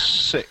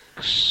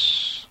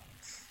 26.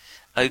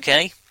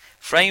 Okay.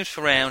 Frames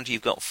per round,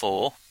 you've got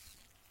 4.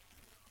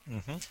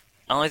 Mm-hmm.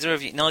 Neither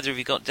of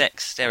you got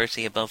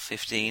dexterity above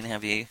 15,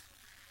 have you?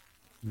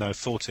 No,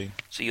 14.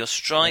 So your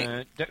strike,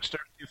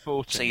 Dexterity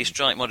 14. so your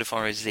strike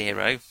modifier is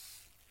 0.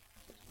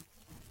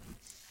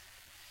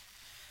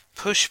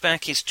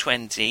 Pushback is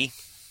 20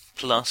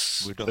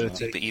 plus, We've done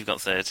 30. that. but you've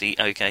got 30.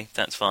 Okay,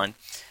 that's fine.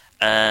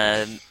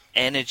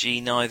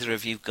 Energy, neither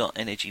of you've got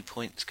energy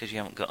points because you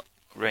haven't got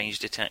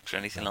ranged attacks or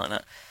anything like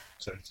that.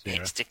 So it's 0.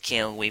 Hits to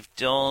kill, we've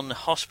done.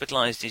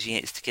 Hospitalised is your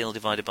hits to kill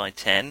divided by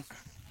 10.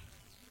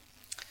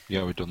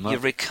 Yeah, we've done that. Your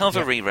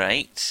recovery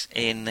rate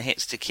in the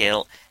hits to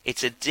kill,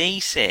 it's a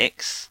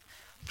D6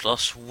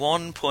 plus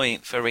 1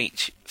 point for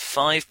each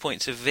 5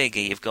 points of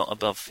vigour you've got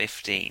above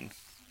 15.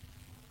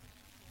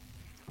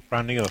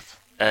 Rounding up.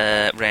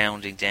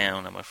 Rounding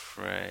down, I'm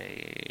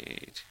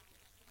afraid.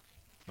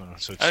 Oh,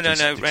 so it's Oh, no,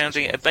 D6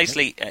 rounding. plus 1,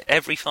 Basically,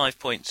 every 5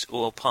 points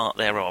or part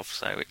thereof,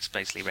 so it's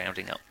basically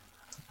rounding up.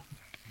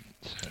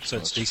 So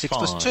it's D6 5.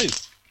 plus 2.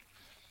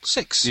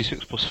 6.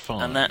 D6 plus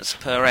 5. And that's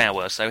per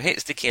hour. So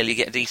hits to kill, you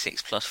get a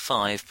D6 plus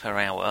 5 per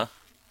hour.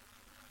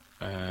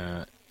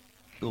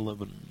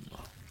 11.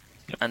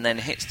 And then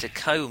hits to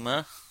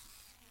coma.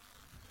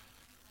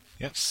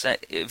 Yep.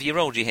 Have you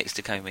rolled your hits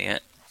to coma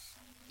yet?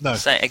 No.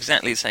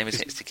 Exactly the same as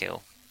hits to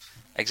kill.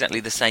 Exactly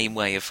the same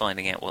way of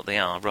finding out what they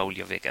are. Roll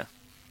your vigour.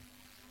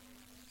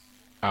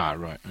 Ah,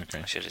 right,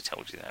 okay. I should have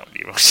told you that when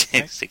you rolled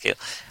your hits to kill.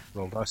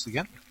 Roll dice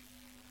again.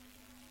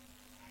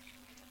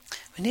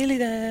 We're nearly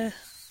there.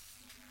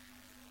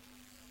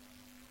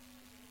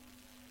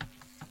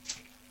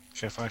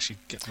 See if I actually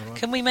get the right.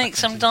 Can we make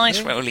some back dice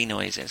into it. rolly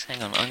noises?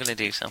 Hang on, I'm going to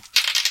do some.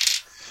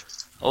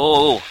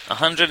 Oh,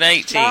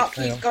 180. Mark,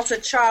 Yeah. you've got a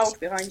child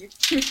behind you.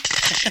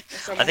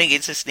 I think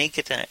it's a sneak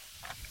attack.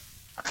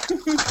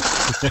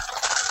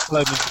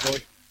 Hello, Mr. Boy.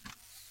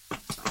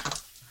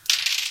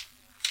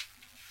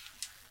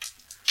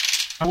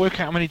 I work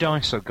out how many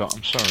dice I've got,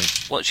 I'm sorry.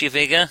 What's your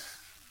vigour?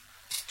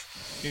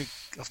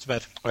 Off to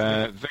bed.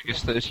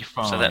 Vegas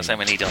 35. So that's how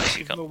many dice you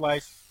Give her got. a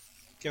wave.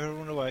 Give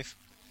everyone a wave.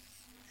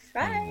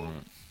 Bye.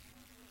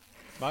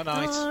 Bye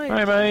night.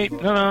 Bye, mate.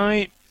 Good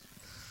night.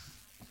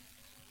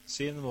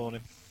 See you in the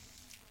morning.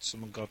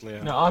 Someone godly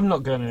out. No, I'm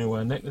not going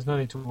anywhere, Nick. There's no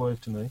need to wave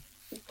to me.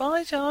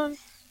 Bye, John.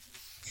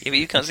 Yeah, but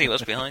you can't see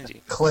what's behind you.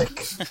 Click.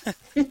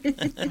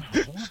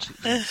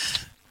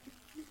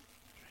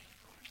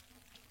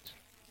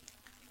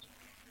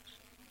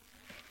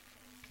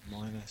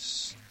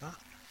 Minus that.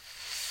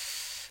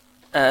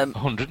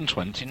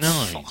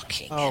 129.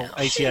 Fucking Oh, hell.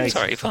 88.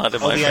 Sorry,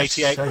 pardon Only my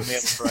 88 from me, I'm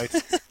afraid.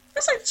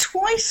 That's like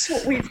twice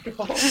what we've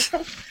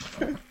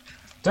got.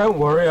 Don't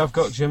worry, I've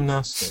got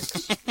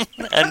gymnastics.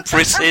 and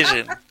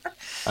precision.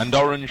 And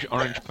orange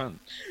pants.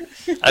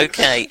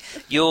 Okay,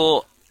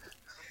 you're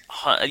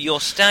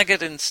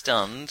staggered and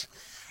stunned.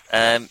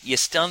 Your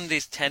stunned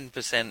is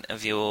 10%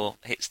 of your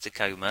hits to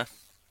coma,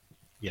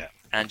 Yeah.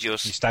 and your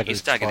staggered is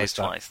is twice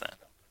that. twice that.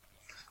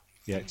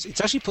 Yeah, it's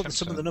actually putting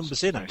some of the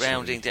numbers in, actually.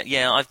 Rounding down.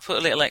 Yeah, I've put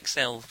a little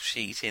Excel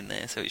sheet in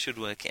there, so it should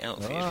work it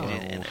out for you if you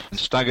did it in it. And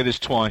staggered is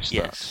twice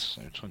Yes.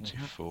 that. So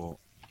 24.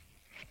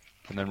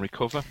 And then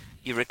recover.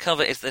 Your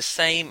recover is the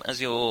same as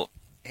your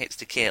hits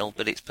to kill,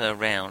 but it's per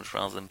round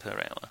rather than per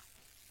hour.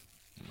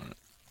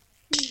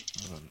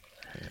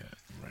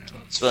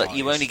 But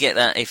you only get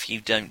that if you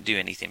don't do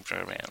anything for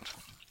a round.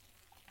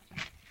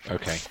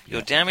 Okay. Your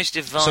yeah. damage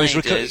he's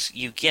dividers,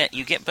 you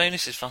get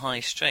bonuses for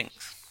high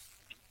strength,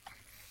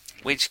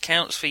 which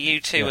counts for you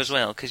too Yes. as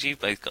well, because you've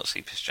both got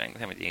super strength,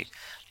 haven't you?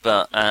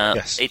 But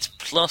Yes. it's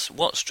plus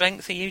what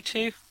strength are you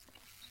two?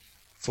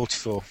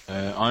 44.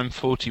 I'm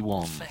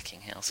 41.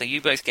 Fucking hell! So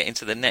you both get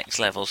into the next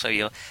level. So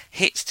your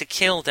hits to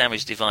kill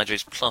damage divider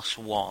is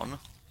 +1.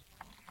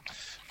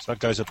 So that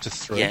goes up to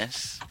 3.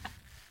 Yes.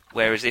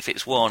 Whereas if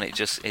it's 1, it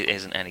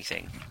isn't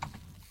anything.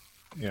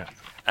 Yeah.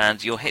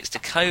 And your hits to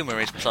coma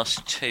is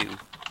 +2.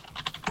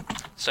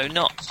 So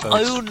not So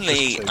it's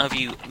only +2. have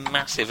you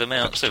massive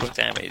amounts of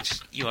damage,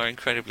 you are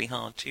incredibly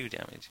hard to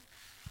damage.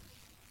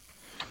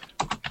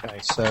 Okay,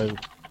 so...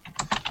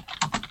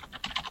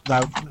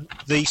 Now,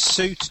 the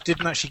suit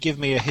didn't actually give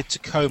me a hit to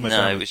coma No,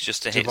 damage it was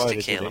just a hits to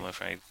divider, kill, did it? I'm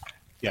afraid.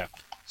 Yeah.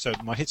 So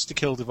my hits to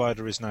kill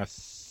divider is now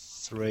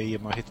 3,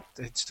 and my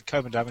hits to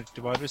coma damage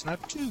divider is now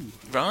 2.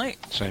 Right?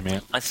 Same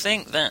here. I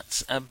think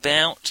that's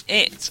about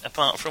it,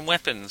 apart from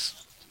weapons.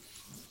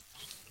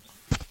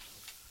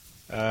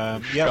 Yeah,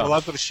 well,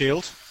 I've got a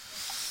shield.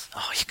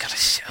 Oh, you've got a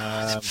shield.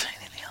 It's a pain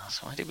in the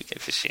arse. Why did we go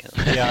for shield?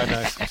 Yeah, I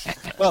know.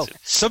 Well,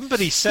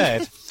 somebody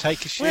said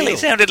take a shield. Well, it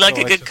sounded like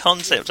So a I good took-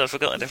 concept. I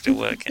forgot I'd have to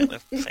work out the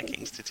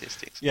fucking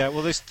statistics. Yeah,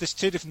 well, there's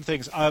two different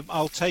things.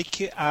 I'll take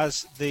it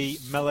as the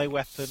melee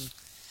weapon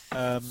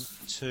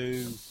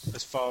to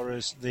as far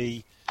as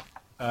the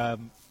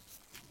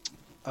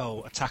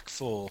attack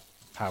 4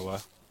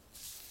 power.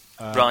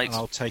 Right. And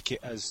I'll take it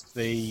as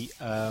the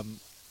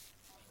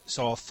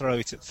so I'll throw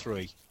it at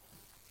 3.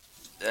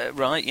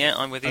 Right, yeah,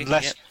 I'm with you.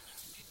 Unless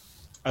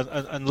yeah.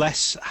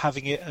 unless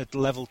having it at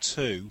level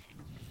 2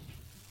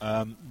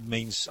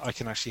 means I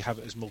can actually have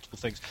it as multiple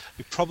things.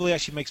 It probably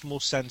actually makes more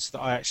sense that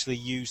I actually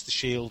use the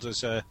shield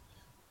as a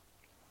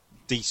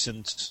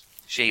decent,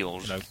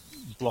 Shield.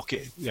 block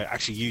it. Yeah,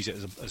 actually use it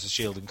as a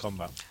shield in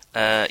combat.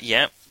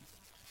 Yeah.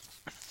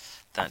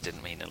 That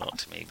didn't mean a lot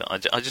to me, but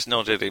I just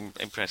nodded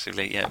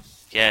impressively, yeah.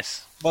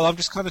 Yes. Well, I'm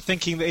just kind of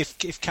thinking that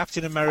if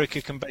Captain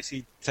America can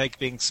basically take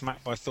being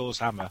smacked by Thor's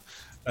hammer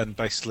and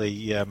basically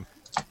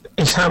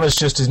His hammer's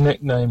just his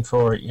nickname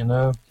for it, you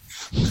know.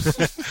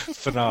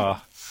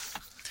 Fanar.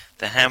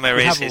 The hammer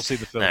We is have all his... seen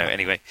the film. No,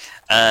 anyway.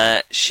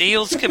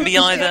 Shields can be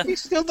either... You've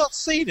still not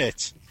seen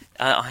it.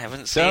 I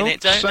haven't seen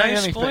it. say No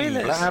anything.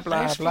 spoilers. Blah, No blah,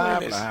 blah,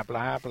 spoilers. blah,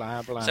 blah,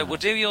 blah, blah. So we'll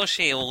do your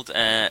shield,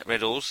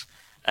 Riddles.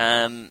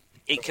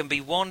 It can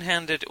be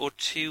one-handed or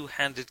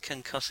two-handed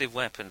concussive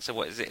weapon. So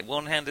what is it, a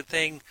one-handed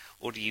thing,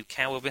 or do you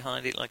cower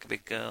behind it like a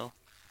big girl?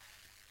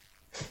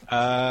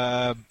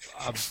 I'm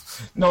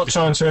Not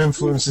trying to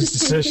influence his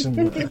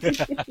decision.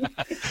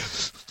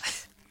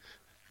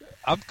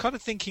 kind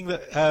of thinking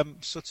that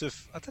sort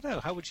of I don't know.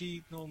 How would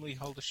you normally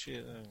hold a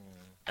shield?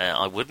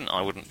 I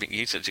wouldn't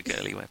use such a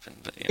girly weapon,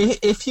 but yeah.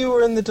 If you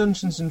were in the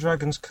Dungeons and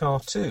Dragons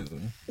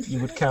cartoon, you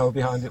would cower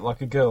behind it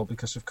like a girl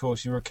because, of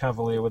course, you're a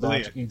cavalier without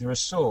Brilliant. either a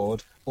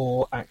sword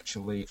or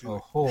actually a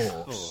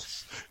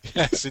horse.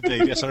 Yes,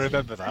 indeed. Yes, I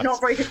remember that.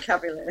 Not very good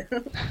cavalier.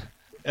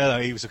 No,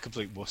 he was a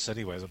complete wuss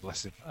anyway, as a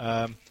bless him.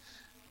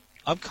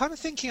 I'm kind of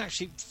thinking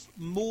actually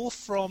more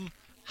from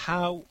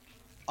how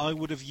I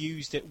would have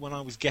used it when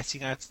I was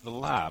getting out of the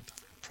lab,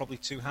 probably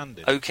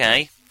two-handed.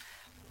 Okay.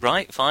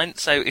 Right, fine.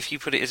 So if you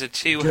put it as a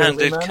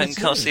two-handed Girly man it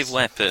concussive is.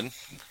 weapon,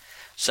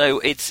 so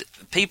it's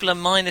people are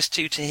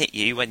 -2 to hit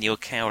you when you're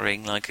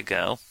cowering like a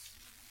girl.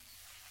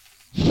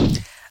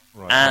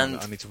 Right, and-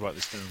 I need to write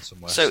this down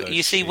somewhere. So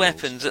you see shield.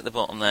 weapons at the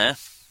bottom there.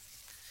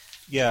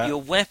 Yeah.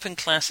 Your weapon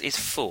class is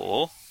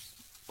 4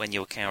 when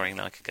you're cowering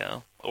like a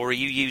girl, or are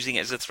you using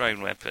it as a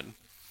thrown weapon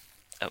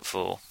at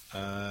 4?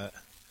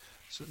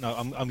 So, no,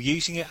 I'm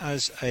using it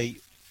as a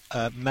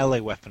a melee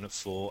weapon at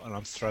 4, and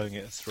I'm throwing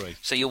it at 3.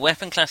 So your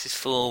weapon class is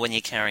 4 when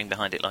you're carrying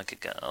behind it like a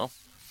girl.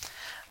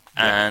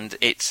 And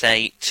it's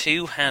a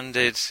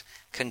two-handed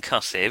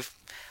concussive,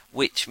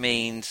 which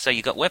means... So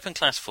you've got weapon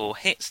class 4.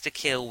 Hits to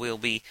kill will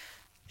be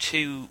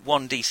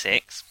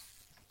 1d6.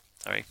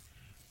 Sorry.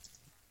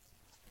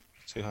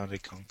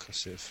 Two-handed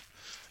concussive.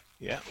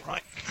 Yeah,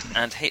 right.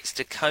 And hits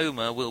to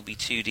coma will be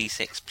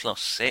 2d6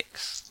 plus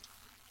 6.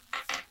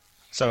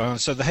 So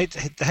the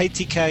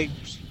HTK...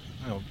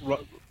 Oh,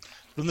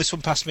 run this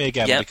one past me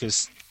again,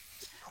 because...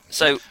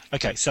 So...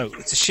 Okay, so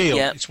it's a shield.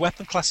 Yep. Its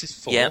weapon class is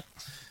 4. Yep.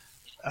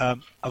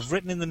 I've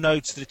written in the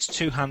notes that it's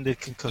two-handed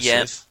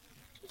concussive.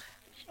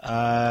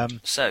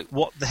 So...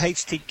 What the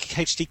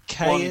HTK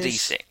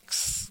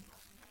 1d6.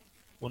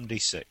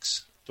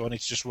 1d6. Do I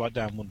need to just write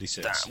down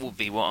 1d6? That would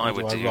be what I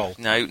would do. Roll?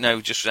 No,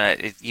 just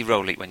you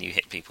roll it when you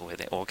hit people with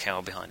it, or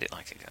cower behind it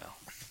like a girl.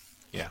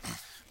 Yeah.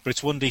 But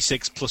it's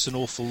 1d6 plus an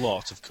awful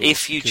lot, of course.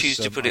 If you choose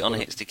to put it on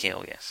hits to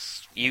kill,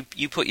 yes. You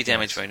put your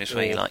damage bonus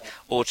where you like.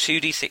 Or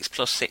 2d6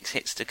 plus 6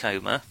 hits to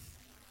coma.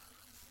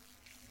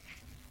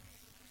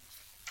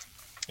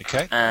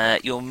 Okay.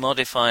 Your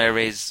modifier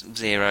is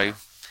 0,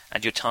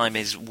 and your time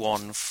is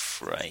 1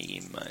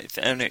 frame.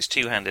 Oh no, it's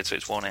two-handed, so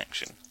it's 1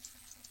 action.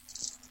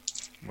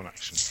 1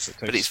 action. So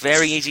But it's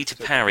very easy to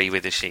parry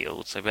with a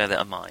shield, so bear that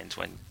in mind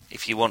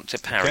if you want to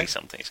parry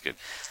something, it's good.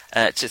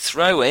 To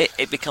throw it,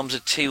 it becomes a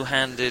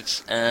two-handed,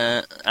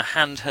 a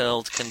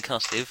hand-hurled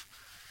concussive.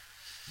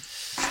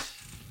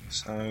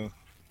 So,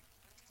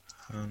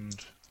 hand-hurled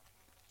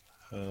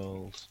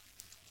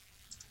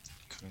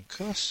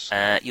concuss.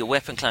 Your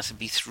weapon class would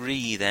be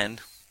 3 then.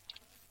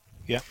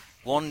 Yeah.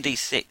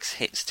 1d6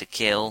 hits to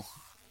kill.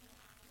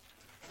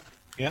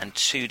 Yeah. And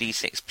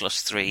 2d6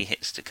 plus 3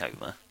 hits to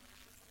coma.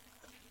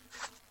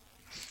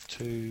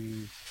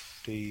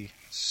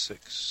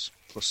 2d6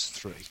 plus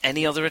 3.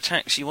 Any other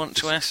attacks you want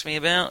to ask me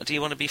about? Do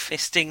you want to be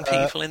fisting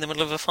people in the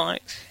middle of a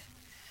fight?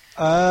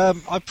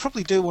 I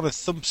probably do want to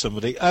thump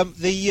somebody.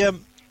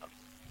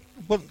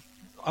 Well,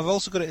 I've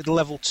also got it at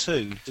level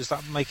 2. Does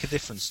that make a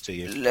difference to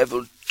you?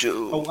 Level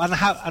 2. Oh, and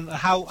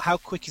how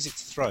quick is it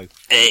to throw?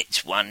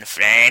 It's 1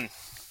 frame.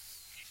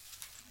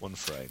 1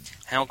 frame.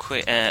 How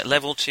quick?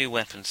 Level 2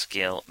 weapon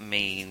skill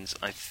means,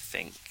 I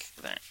think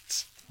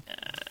that...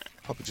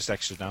 Probably just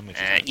extra damage.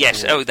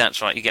 Yes,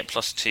 that's right. You get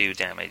plus 2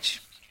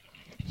 damage.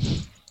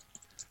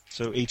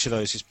 So each of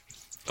those is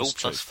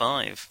plus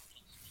 5.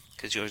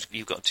 Because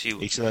you've got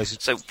 2. Each of those is...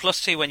 So plus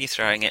 2 when you're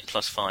throwing it,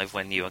 plus 5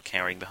 when you are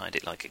carrying behind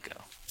it like a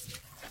girl.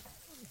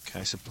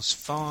 Okay, so plus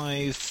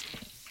 5,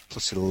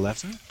 plus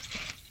 11.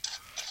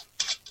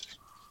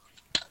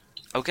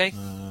 Okay.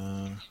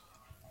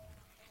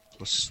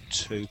 Plus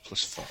 2,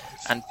 plus 5.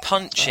 And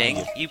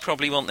punching, you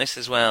probably want this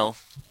as well,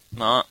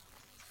 Mark.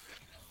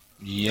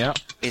 Yeah.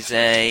 Is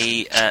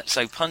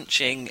so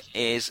punching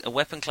is a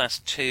weapon class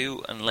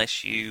 2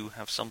 unless you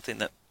have something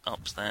that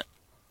ups that.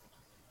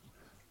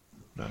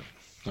 No.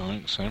 I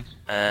think so.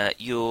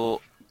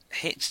 Your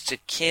hits to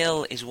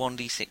kill is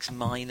 1d6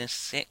 minus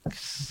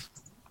 6.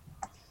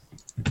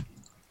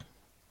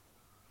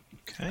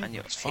 Okay, And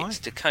your that's fine. hits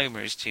to coma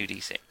is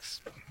 2d6.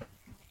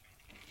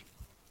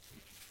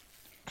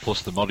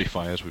 Plus the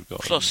modifiers we've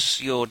got. Plus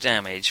your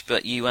damage,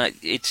 but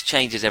it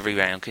changes every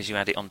round because you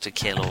add it onto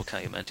kill or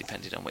coma,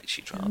 depending on which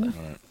you'd rather.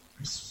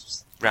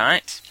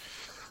 Right.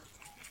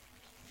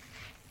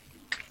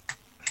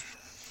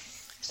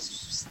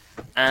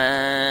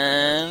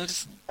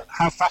 And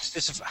How fast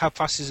is a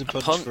punch, for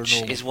a punch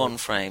normal is 1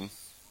 frame.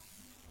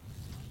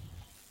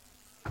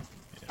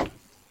 Yeah.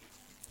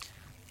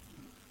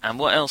 And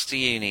what else do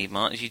you need,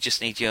 Mark? You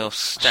just need your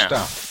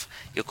staff.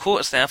 Your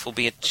quarterstaff will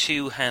be a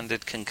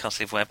two-handed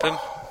concussive weapon.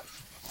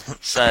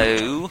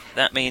 So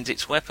that means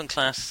it's weapon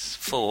class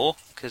 4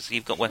 because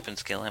you've got weapon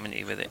skill, haven't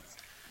you, with it?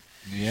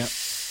 Yeah.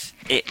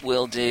 It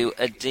will do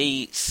a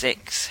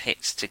d6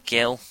 hits to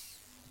kill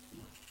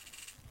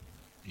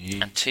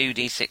Yeah. and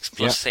 2d6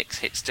 plus 6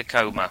 hits to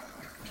coma.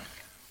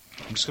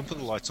 I'm just going to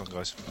put the lights on,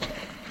 guys.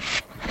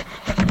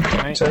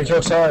 Take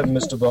your time,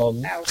 Mr.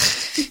 Bond. Ow.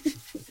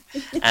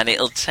 And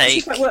it'll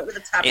take. This might work with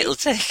a tabby. It'll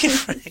take a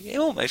frame. It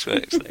almost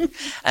works. Though.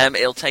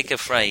 It'll take a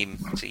frame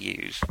to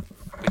use,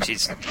 which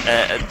is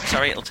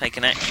it'll take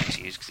an action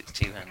to use because it's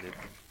two-handed.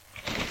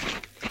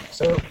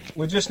 So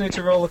we just need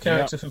to roll a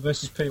character for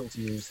Mrs. Peel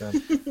to use then.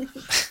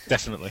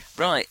 Definitely.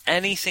 Right.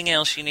 Anything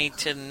else you need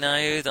to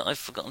know that I've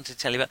forgotten to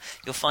tell you about?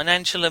 Your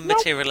financial and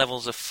material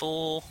levels are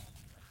 4.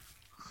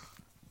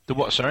 The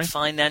what, sorry?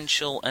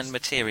 Financial and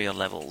material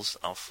levels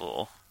are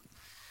 4.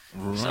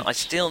 Right. So I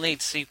still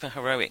need super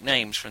heroic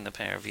names from the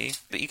pair of you,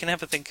 but you can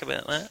have a think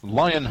about that.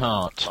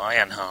 Lionheart.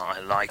 Lionheart, I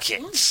like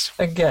it.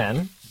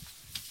 Again.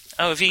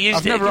 Oh, have you used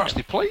I've it? never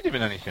actually played him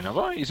in anything, have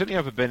I? He's only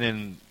ever been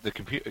in the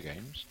computer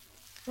games.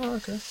 Oh,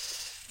 okay.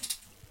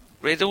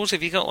 Riddles,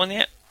 have you got one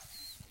yet?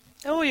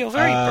 Oh, you're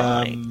very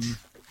bright.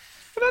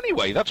 But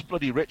anyway, that's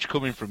bloody rich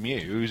coming from you,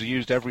 who's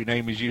used every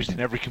name he's used in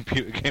every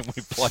computer game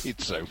we've played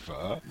so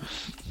far.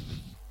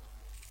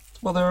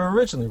 Well, they were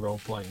originally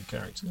role-playing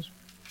characters.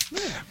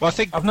 Well, I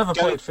think I've never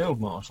played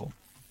Field Marshal.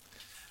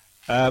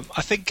 I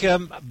think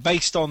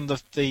based on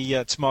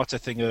the tomato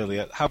thing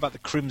earlier, how about the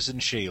Crimson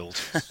Shield?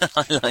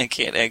 I like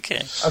it.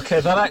 Okay. Okay,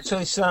 that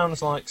actually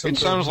sounds like something. It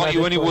sounds like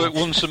you only work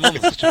once a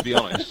month, to be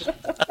honest.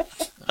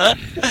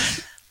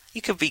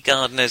 You could be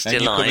Gardener's And you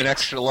Delight. come in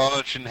extra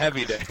large and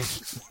heavy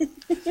days.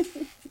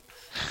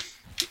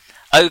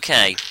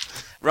 Okay,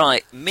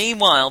 right.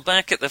 Meanwhile,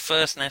 back at the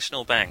First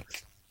National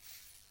Bank,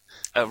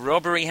 a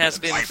robbery has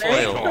been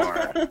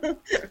foiled.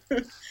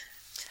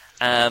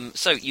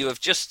 So you have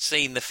just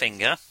seen the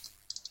finger,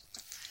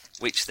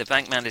 which the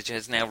bank manager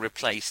has now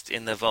replaced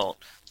in the vault.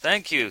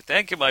 Thank you,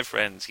 my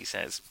friends, he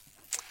says.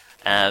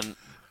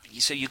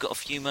 So you've got a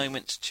few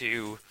moments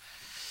to...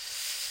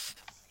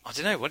 I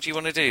don't know, what do you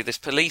want to do? There's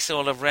police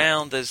all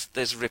around,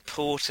 there's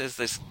reporters,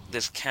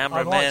 there's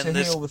cameramen, I'd like to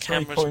there's heal the 3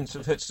 cameras. points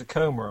of hits to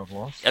coma I've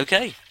lost.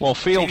 Okay. Well,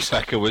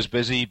 Fieldfecker was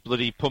busy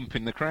bloody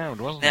pumping the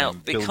crowd, wasn't Now, he?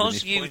 Building because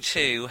his you points.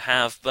 two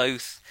have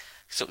both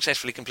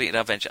successfully completed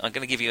our venture, I'm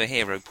going to give you a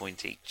hero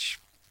point each.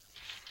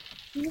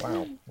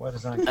 Wow, where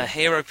does that A go?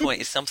 hero point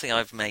is something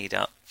I've made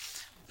up.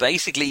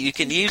 Basically, you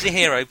can use a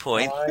hero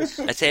point Nice.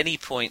 at any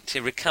point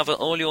to recover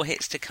all your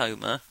hits to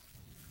coma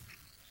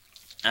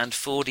and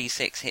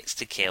 4d6 hits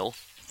to kill.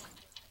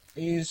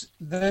 Is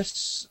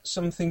this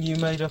something you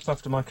made up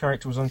after my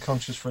character was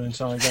unconscious for an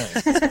entire game?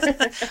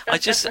 I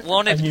just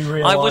wanted... And you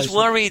I was realised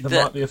worried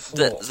there might be a flaw.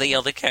 that the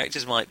other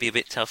characters might be a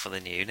bit tougher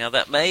than you. Now,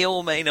 that may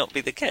or may not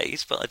be the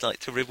case, but I'd like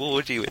to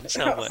reward you in I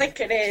some don't way think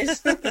it is.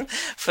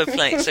 for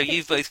playing. So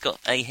you've both got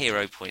a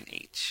hero point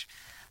each.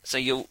 So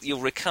you'll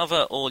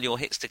recover all your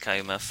hits to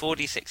coma,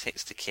 4d6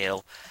 hits to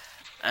kill,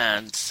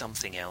 and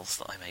something else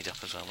that I made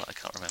up as well that I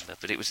can't remember.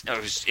 But it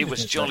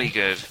was jolly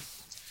good.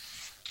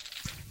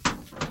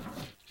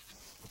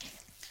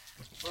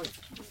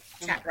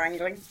 Cat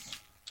wrangling.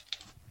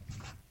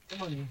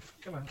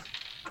 Come on.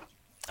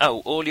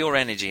 Oh, all your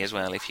energy as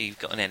well. If you've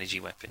got an energy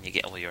weapon, you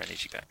get all your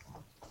energy back.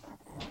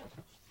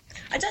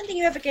 I don't think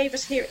you ever gave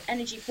us here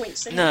energy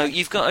points. did No, you?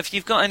 if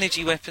you've got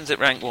energy weapons at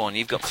rank 1,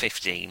 you've got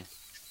 15.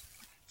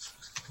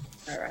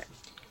 Alright.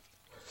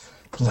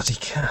 Bloody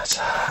cat.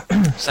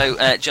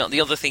 So, John, the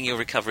other thing you'll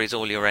recover is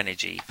all your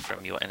energy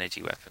from your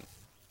energy weapon.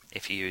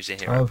 If you use a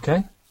hero,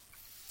 Okay.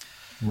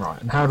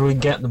 Right, and how do we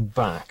get them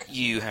back?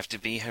 you have to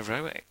be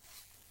heroic.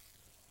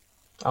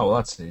 Oh, well,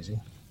 that's easy.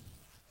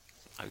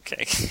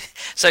 Okay.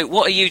 So,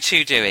 what are you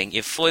two doing?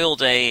 You've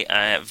foiled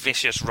a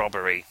vicious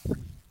robbery.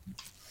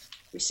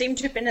 We seem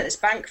to have been at this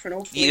bank for an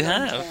awful You long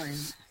have. time.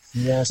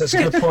 Yes, that's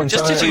a good point.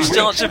 Just as you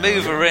start to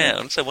move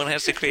around, someone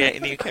has to create a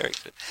new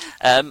character.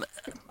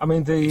 I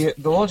mean, the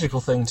logical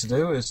thing to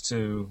do is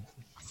to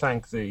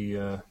thank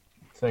the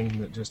thing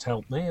that just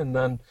helped me, and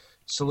then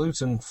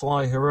salute and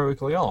fly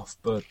heroically off.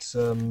 But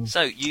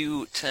So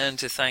you turn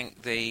to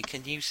thank the.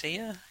 Can you see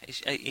her?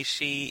 Is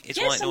Yes,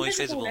 White I'm Noise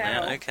visible visible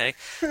now? now. Okay.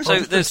 I've So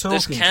been there's talking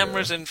to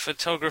cameras her. and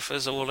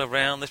photographers all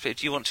around this bit.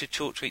 Do you want to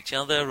talk to each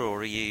other, or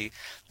are you?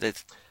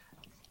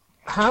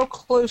 how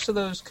close are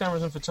those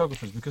cameras and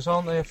photographers? Because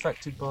aren't they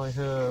affected by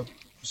her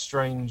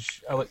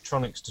strange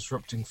electronics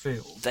disrupting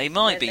field? They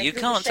might Yeah, be. they're You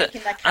really can't.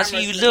 shaking their As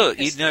cameras you with look,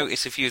 a you pistol.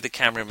 notice a few of the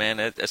cameramen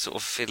are sort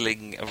of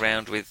fiddling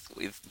around with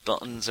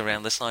buttons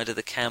around the side of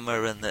the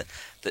camera, and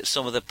that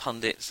some of the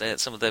pundits,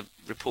 some of the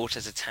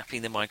reporters are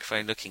tapping the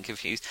microphone, looking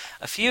confused.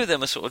 A few of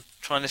them are sort of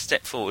trying to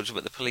step forwards,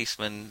 but the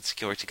policemen,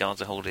 security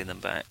guards are holding them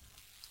back.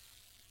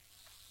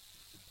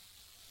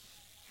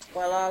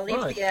 Well, I'll leave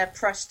Right. the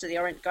press to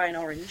the guy in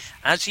orange.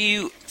 As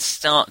you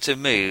start to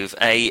move,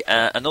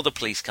 another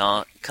police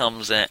car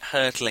comes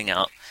hurtling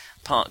up,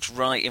 parked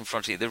right in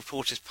front of you. The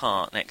reporter's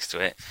parked next to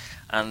it,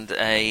 and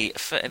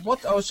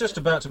What? I was just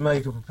about to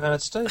make a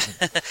prepared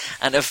statement.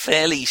 and a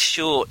fairly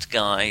short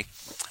guy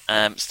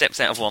steps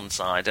out of one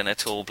side, and a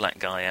tall black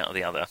guy out of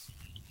the other.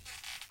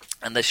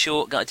 And the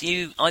short guy.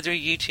 Do either of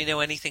you two know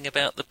anything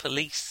about the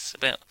police?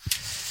 About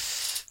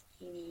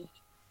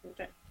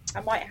I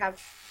might have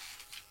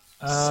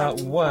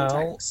some Well,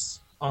 contacts.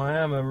 I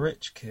am a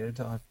rich kid.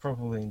 I've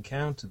probably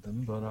encountered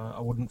them, but I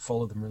wouldn't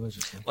follow them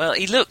religiously. well,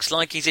 he looks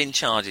like he's in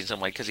charge in some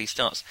way because he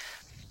starts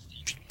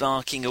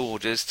barking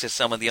orders to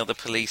some of the other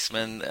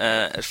policemen.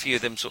 A few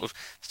of them sort of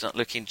start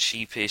looking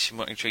sheepish and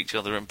wanting to each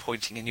other and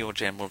pointing in your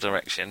general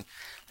direction.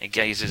 He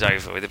gazes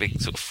over with a big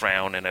sort of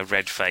frown and a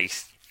red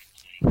face.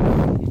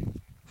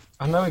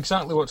 I know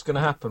exactly what's going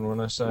to happen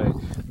when I say,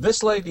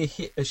 this lady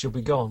she'll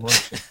be gone, won't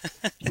she?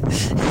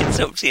 It's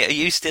up to you. Are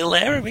you still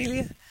there,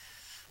 Amelia?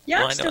 Yeah,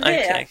 Why I'm still not? here.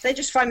 Okay. They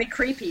just find me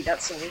creepy,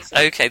 that's all. So.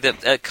 Okay,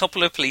 a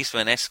couple of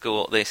policemen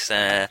escort this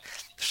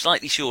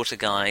slightly shorter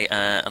guy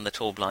and the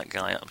tall black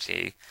guy up to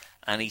you,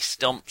 and he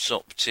stomps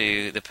up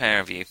to the pair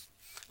of you.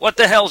 What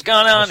the hell's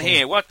gone on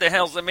here? What the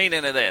hell's the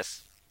meaning of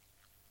this?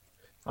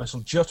 I shall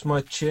jut my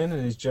chin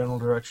in his general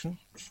direction.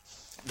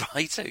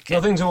 Right, okay.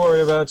 Nothing to worry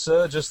about,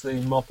 sir, just the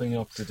mopping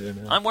up to do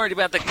now. I'm worried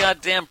about the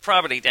goddamn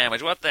property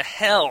damage. What the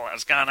hell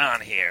has gone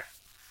on here?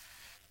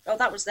 Oh,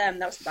 that was them.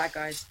 That was the bad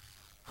guys.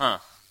 Huh.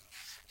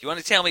 Do you want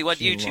to tell me what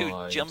She you two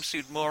lied.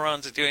 jumpsuit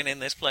morons are doing in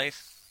this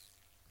place?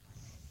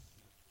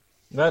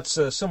 That's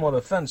a somewhat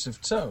offensive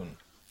tone.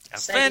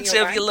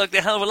 Offensive? You looked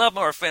a hell of a lot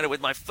more offended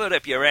with my foot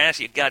up your ass,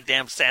 you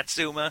goddamn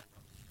Satsuma.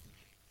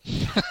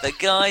 The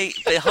guy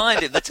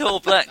behind him, the tall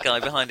black guy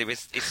behind him, is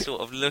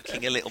sort of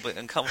looking a little bit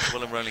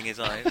uncomfortable and rolling his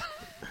eyes.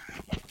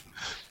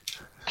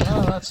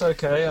 Oh, that's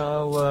okay.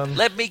 I'll.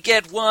 Let me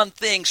get one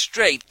thing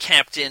straight,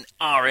 Captain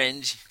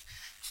Orange.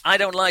 I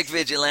don't like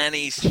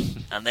vigilantes,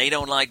 and they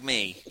don't like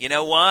me. You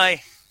know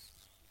why?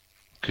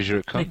 Because you're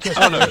a cunt. Because-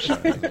 Oh, no,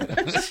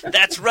 sorry.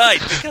 That's right,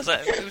 because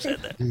who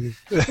said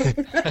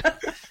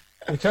that?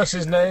 Because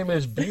his name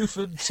is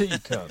Buford T.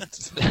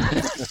 Cunt.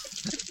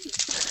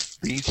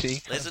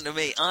 BT. Listen to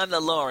me, I'm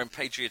the law in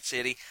Patriot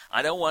City.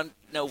 I don't want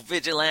no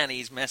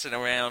vigilantes messing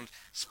around,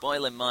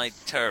 spoiling my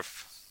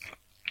turf.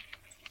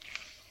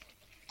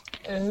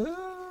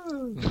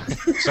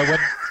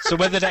 So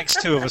when the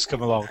next two of us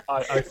come along,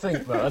 I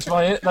think that's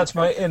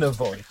my inner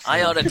voice.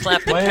 I ought to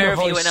clap the My pair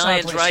inner of you voice in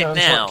irons sadly right sounds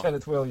now. like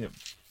Kenneth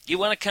Williams. You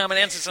want to come and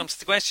answer some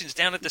questions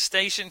down at the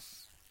station?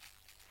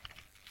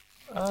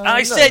 No,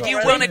 I said not you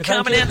really, want to thank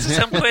come and you. answer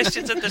some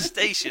questions at the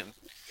station.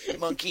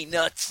 Monkey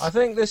nuts. I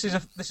think this is a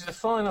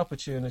fine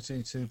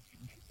opportunity to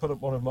put up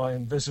one of my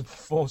invisible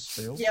force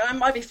fields. Yeah, I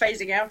might be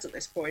phasing out at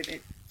this point.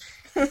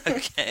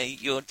 Okay,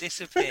 you're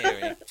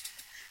disappearing.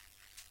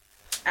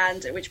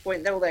 And at which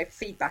point all their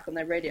feedback on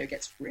their radio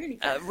gets really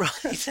bad.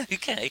 Right,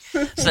 okay.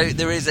 So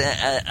there is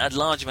a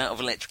large amount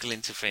of electrical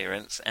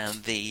interference,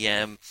 and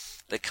the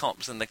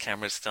cops and the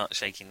cameras start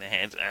shaking their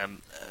head.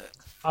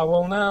 I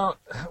will now,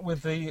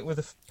 with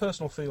the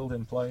personal field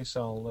in place,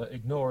 I'll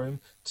ignore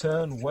him,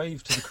 turn,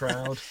 wave to the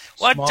crowd.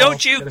 What? Smile,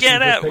 Don't you a few get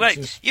good out! Wait,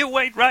 pictures. you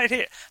wait right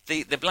here.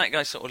 The black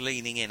guy's sort of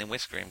leaning in and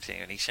whispering to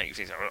you, and he shakes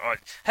his arm.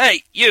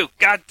 Hey, you!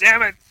 God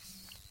damn it!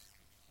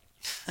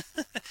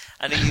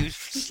 And are you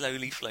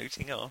slowly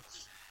floating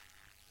off?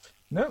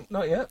 No,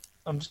 not yet.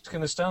 I'm just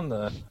going to stand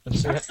there and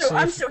see, I'm if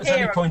still at any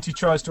here. point he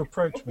tries to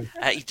approach me.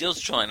 He does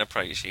try and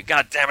approach you.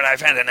 God damn it!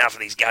 I've had enough of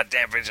these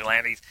goddamn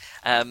vigilantes.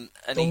 And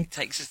he Don't-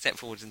 takes a step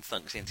forward and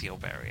thunks into your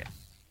barrier.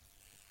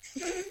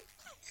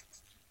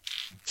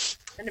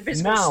 And a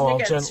visible Now I'll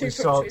snigger gently and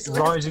two start pictures.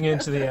 rising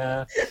into the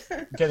air,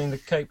 getting the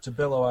cape to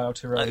billow out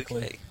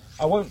heroically. Okay.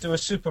 I won't do a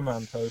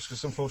Superman pose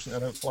because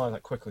unfortunately I don't fly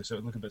that quickly, so it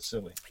would look a bit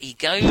silly. He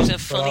goes a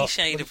funny Well,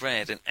 shade of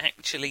red and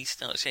actually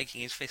starts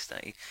shaking his fist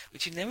at you,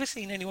 which you've never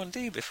seen anyone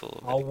do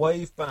before. I'll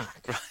wave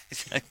back.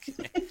 Right,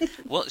 okay.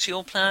 What's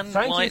your plan,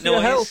 Thank you White for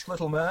your help, Noise?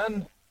 little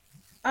man.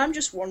 I'm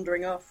just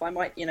wandering off. I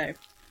might,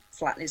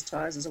 flatten his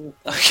tyres as a walk.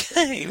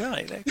 Okay,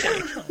 right,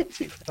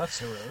 okay. That's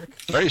heroic.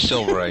 Very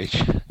Silver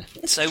Age.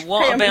 So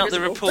what Hey, I'm about the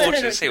invisible.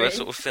 reporters who are Okay.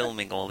 sort of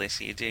filming all this?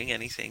 Are you doing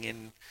anything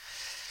in...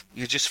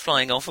 You're just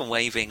flying off and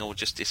waving or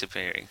just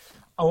disappearing?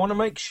 I want to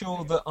make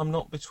sure that I'm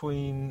not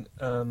between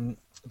them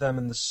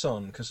and the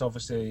sun, because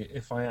obviously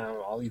if I am,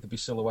 I'll either be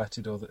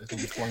silhouetted or it'll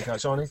be flank out.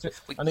 So I need to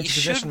You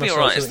position should be myself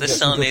alright, so as we the can get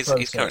some sun good is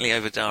photos. currently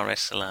over Dar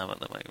es Salaam at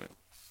the moment.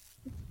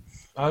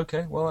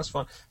 Okay, well that's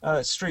fine.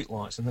 Street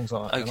lights and things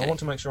like that. And I Okay. want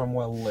to make sure I'm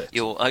well lit.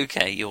 You're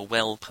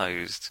well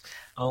posed.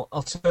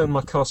 I'll turn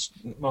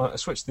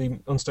switch the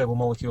unstable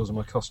molecules of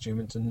my costume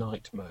into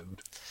night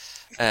mode.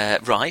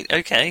 Right,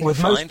 okay, With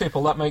fine. most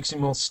people, that makes it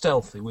more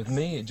stealthy. With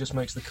me, it just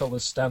makes the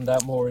colours stand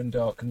out more in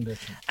dark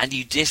conditions. And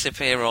you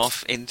disappear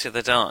off into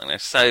the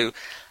darkness. So,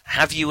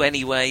 have you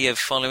any way of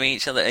following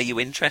each other? Are you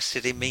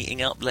interested in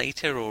meeting up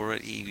later, or are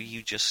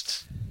you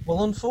just...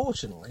 Well,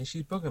 unfortunately,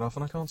 she's buggered off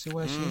and I can't see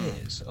where she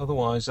is.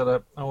 Otherwise, I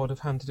would have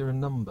handed her a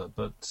number,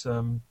 but...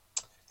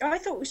 I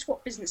thought we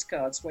swapped business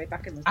cards way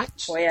back in the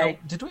Actually, foyer.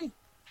 did we?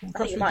 I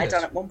think you might have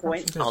done at one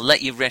point. I'll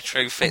let you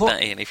retrofit What?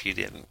 that in if you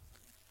didn't.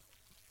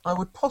 I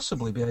would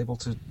possibly be able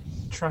to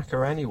track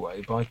her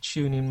anyway by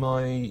tuning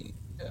my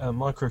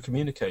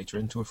microcommunicator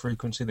into a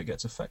frequency that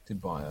gets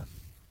affected by her.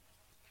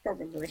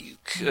 Probably. You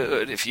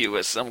could if you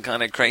were some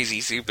kind of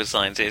crazy super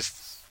scientist.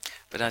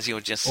 But as you're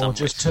just Or someone...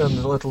 just turn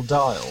the little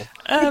dial.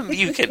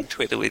 you can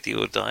twiddle with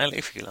your dial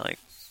if you like.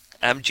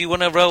 Do you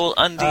want to roll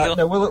under your...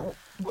 No, will it,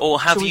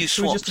 Or have shall we- you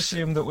shall we swapped? just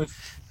assume that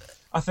we've...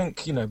 I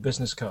think,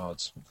 business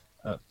cards.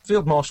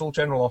 Field Marshal,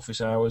 General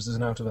Office Hours, there's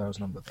an out-of-hours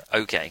number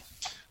there. Okay.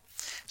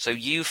 So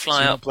you so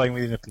fly you're up. not playing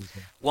with your nipples.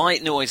 then.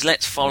 White Noise,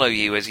 let's follow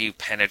you as you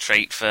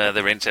penetrate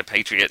further into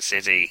Patriot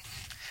City.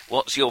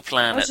 What's your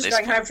plan I was at just this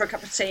going point? home for a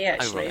cup of tea, Oh,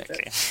 actually. right, but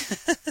okay.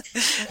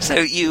 So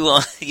you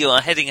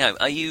are heading home.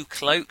 Are you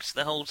cloaked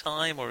the whole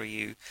time, or are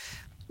you...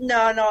 No,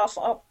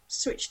 I'll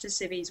switch to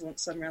civvies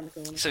once I'm around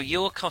the corner. So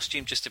your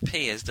costume just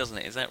appears, doesn't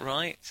it? Is that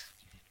right?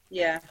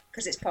 Yeah,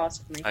 because it's part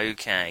of me.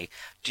 Okay.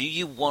 Do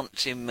you want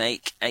to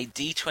make a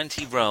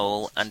D20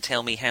 roll and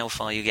tell me how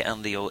far you get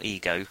under your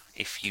ego,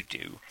 if you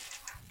do?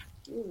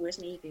 Ooh, where's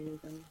my ego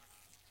then?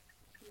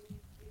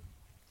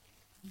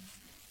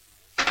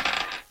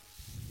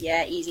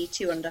 Yeah, easy,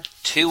 2 under.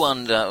 2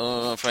 under.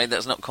 Oh, I'm afraid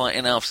that's not quite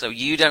enough. So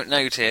you don't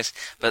notice,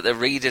 but the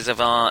readers of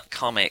our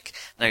comic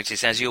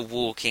notice as you're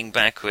walking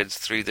backwards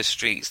through the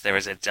streets, there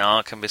is a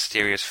dark and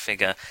mysterious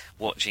figure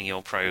watching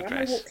your Why am I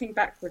progress. walking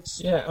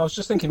backwards? Yeah, I was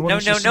just thinking... No,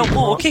 wouldn't you no, see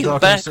walking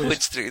dark and mysterious-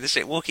 backwards through the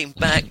street. Walking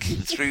back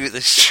through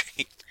the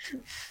street.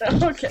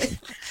 Okay.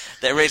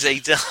 There is a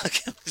dark...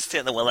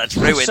 well, that's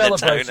ruined the tone.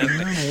 Celebrating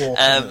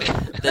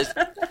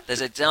moonwalking.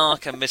 There's a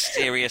dark and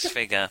mysterious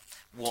figure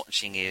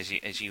watching you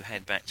as you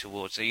head back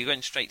towards... So you're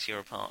going straight to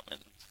your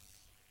apartment?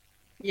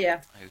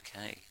 Yeah.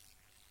 Okay.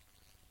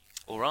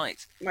 All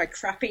right. My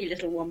crappy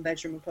little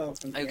one-bedroom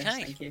apartment. Okay. Yes,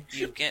 thank you.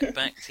 You get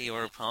back to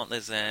your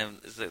apartment.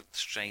 There's a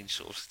strange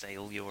sort of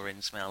stale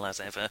urine smell as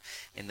ever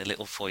in the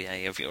little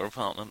foyer of your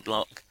apartment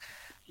block.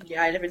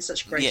 Yeah, I live in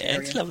such a great area. Yeah,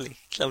 it's lovely.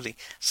 It's lovely.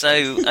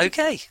 So,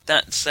 okay,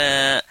 that's...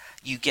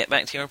 you get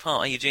back to your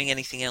apartment. Are you doing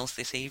anything else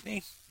this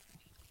evening?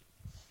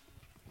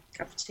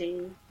 Cup of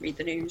tea, read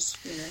the news,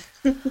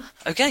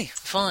 Okay,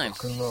 fine.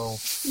 Rock and roll.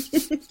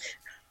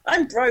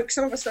 I'm broke,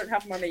 some of us don't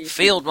have money.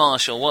 Field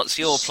Marshal, what's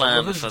your plan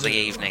of us for the do.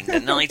 evening? The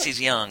night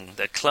is young.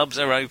 The clubs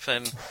are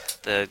open.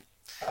 The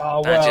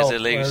Oh, badgers well, are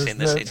loose in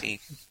the there's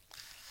city.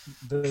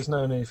 There's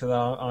no need for that.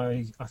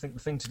 I think the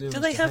thing to do is Do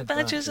they to have head back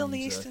badgers on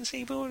the and, eastern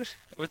seaboard? Or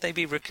would they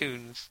be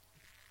raccoons?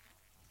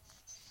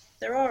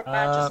 There are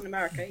badgers in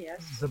America,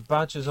 yes. The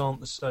badgers aren't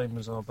the same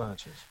as our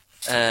badgers.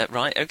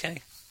 Right,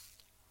 okay.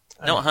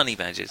 Not honey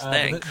badgers. They're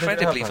They do have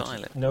incredibly badgers.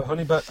 violent. No,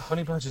 honey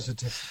badgers are a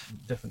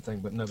different thing,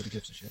 but nobody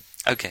gives a shit.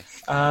 Okay.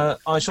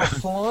 I shall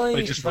fly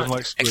They just back. run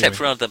like Except for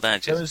screaming. other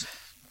badgers.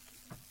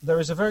 There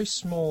is a very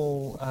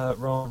small,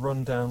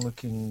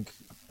 run-down-looking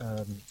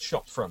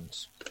shop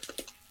front,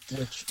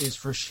 which is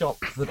for a shop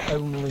that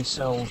only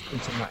sells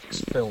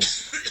Betamax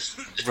films.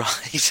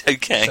 Right,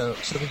 okay. So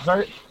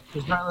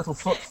there's very little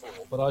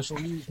footfall, but I shall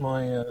use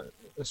my a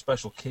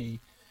special key,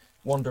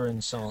 wander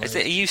inside. Are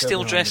you go still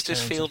behind dressed the as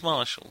counter. Field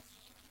Marshal?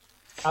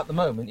 At the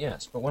moment,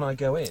 yes, but when I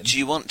go in... Do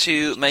you want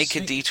to make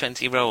a See-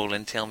 D20 roll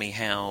and tell me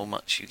how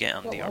much you get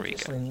under Well, your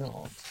obviously ego?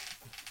 not.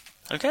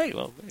 Okay,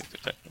 well...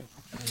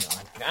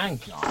 Hang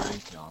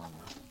on.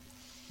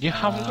 You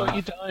haven't got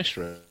your dice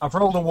roll. I've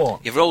rolled a 1.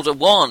 You've rolled a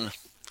 1.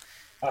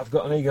 I've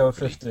got an ego of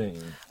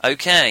 15.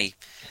 Okay.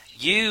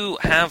 You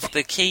have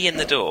the key in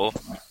the door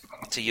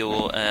to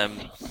your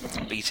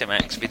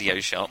Betamax video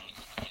shop,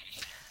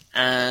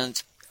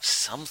 and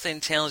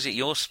something tells you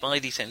your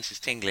spidey sense is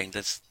tingling.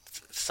 There's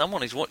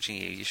someone is watching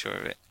you. You sure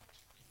of it?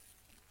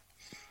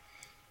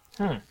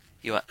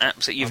 You are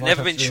absolutely. You've I might never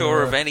have been to,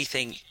 sure of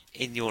anything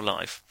in your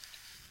life,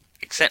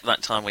 except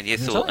that time when you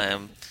Isn't thought it?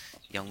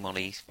 young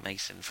Molly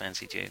Mason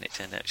fancied you, and it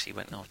turned out she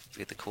went off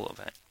with the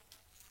quarterback.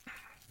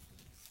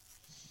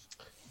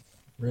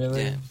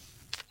 Really? Yeah.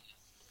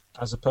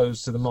 As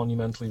opposed to the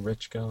monumentally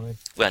rich guy.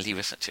 Well, you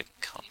were such a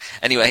con.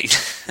 Anyway,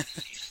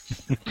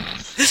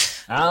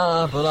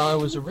 But I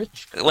was a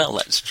rich guy. well,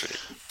 that's true.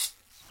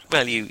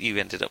 Well, you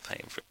ended up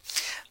paying for it.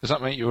 Does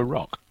that make you a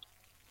rock?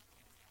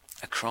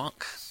 A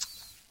croc.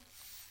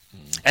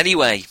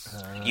 Anyway,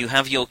 you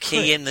have your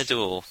key in the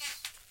door.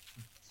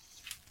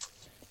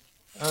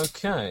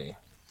 Okay.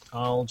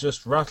 I'll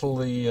just rattle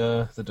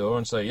the door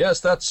and say, yes,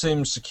 that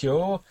seems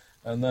secure,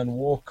 and then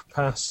walk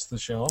past the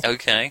shop.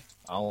 Okay.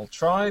 I'll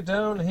try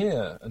down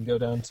here and go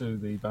down to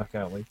the back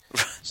alley,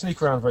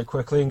 sneak around very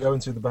quickly and go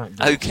into the back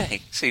door.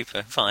 Okay,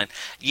 super, fine.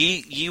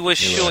 You were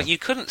sure you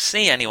couldn't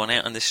see anyone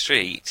out on the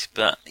street,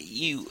 but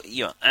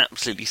you're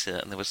absolutely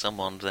certain there was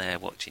someone there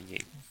watching you.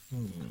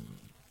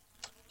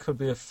 Could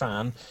be a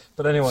fan,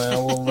 but anyway, I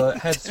will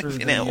head through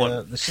You know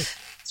what?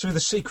 through the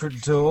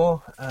secret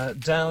door,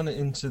 down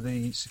into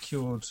the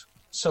secured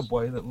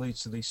subway that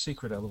leads to the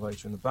secret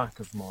elevator in the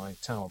back of my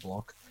tower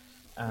block,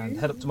 and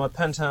head up to my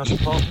penthouse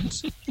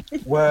apartment,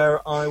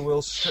 where I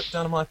will strip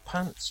down my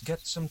pants, get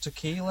some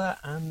tequila,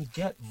 and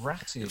get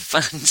ratted.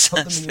 Put the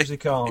Fantastic.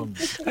 music on.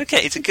 Okay,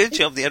 it's a good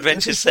job the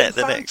adventure This set is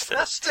the next day.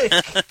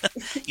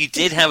 fantastic. You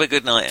did have a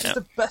good night It's out.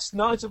 the best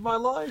night of my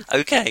life.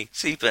 Okay,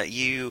 super.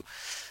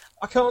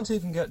 I can't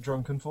even get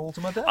drunk and fall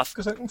to my death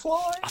because I can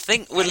fly. I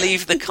think we'll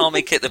leave the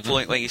comic at the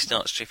point where you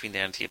start stripping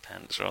down to your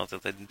pants rather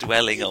than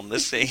dwelling on the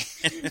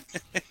scene.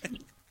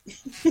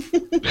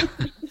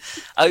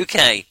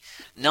 Okay,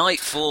 night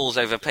falls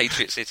over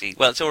Patriot City.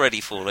 Well, it's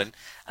already fallen.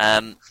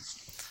 It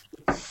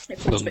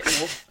feels a bit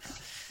more.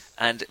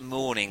 And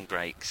morning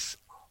breaks.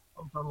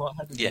 I'm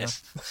lightheaded now.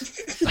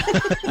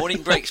 Yes.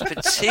 Morning breaks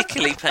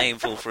particularly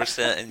painful for a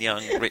certain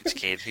young rich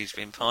kid who's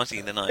been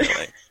partying the night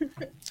away.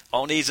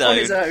 On his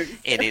own,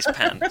 in his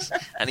pants.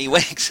 And he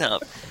wakes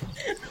up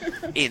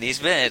in his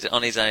bed,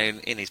 on his own,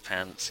 in his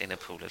pants, in a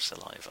pool of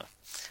saliva.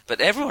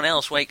 But everyone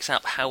else wakes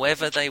up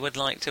however they would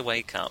like to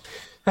wake up.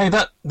 Hey,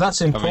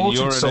 that's important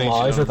urinating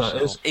saliva, on that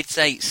is. yourself. It's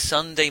a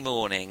Sunday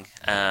morning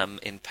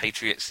in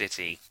Patriot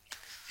City.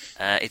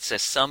 It's a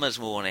summer's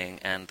morning,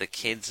 and the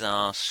kids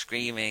are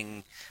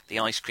screaming. The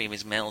ice cream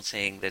is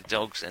melting. The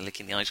dogs are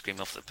licking the ice cream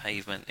off the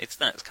pavement. It's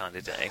that kind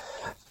of day.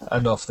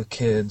 And off the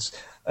kids.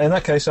 In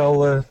that case,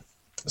 I'll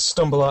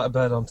stumble out of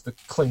bed onto the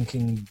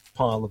clinking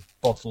pile of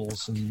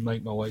bottles and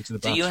make my way to the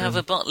Do bathroom. you have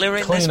a butler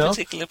in Clean this up.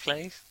 particular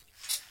place?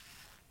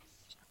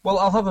 Well,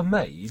 I'll have a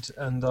maid,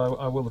 and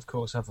I will, of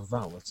course, have a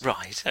valet.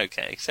 Right,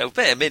 okay. So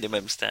bare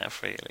minimum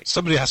staff, really.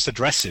 Somebody has to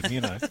dress him,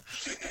 you know.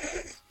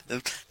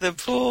 The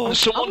poor...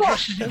 Someone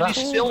dresses him and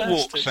he That's- still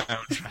bastard. walks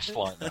out dressed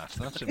like that.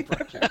 That's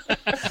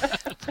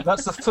impressive.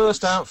 That's the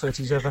first outfit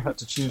he's ever had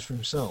to choose for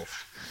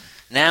himself.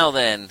 Now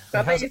then, So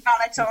I bet your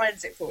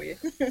Valentines it for you.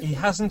 He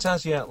hasn't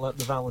as yet let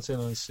the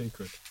Valentino's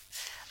secret.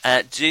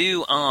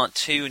 do our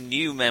two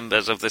new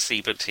members of the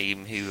SEBA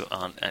team who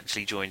aren't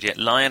actually joined yet,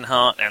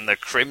 Lionheart and the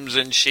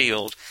Crimson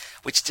Shield,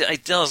 which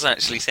it does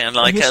actually sound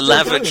like You're a still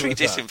going lavatory with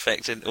that?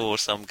 disinfectant or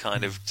some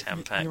kind of You're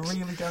Tampax.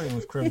 really going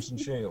with Crimson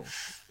Shield.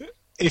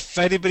 If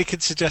anybody can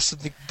suggest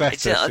something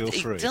better, feel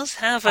free. It does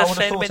have I a would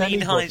have thought feminine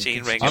anybody hygiene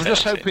could ring. I'm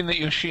just about it. hoping that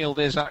your shield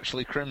is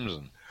actually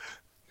crimson.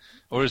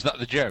 Or is that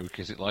the joke?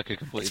 Is it like a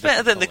completely It's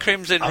better than the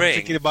different Crimson I'm Ring.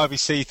 thinking it might be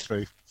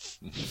see-through.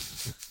 colour?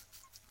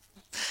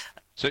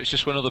 So it's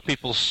just when other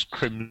people's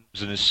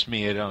crimson is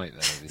smeared on it,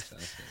 then. Is it?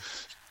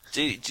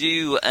 Okay.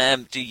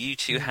 Do you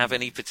two have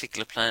any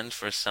particular plans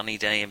for a sunny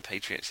day in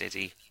Patriot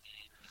City?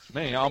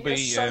 Me, I'll Your be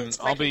son's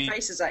I'll making be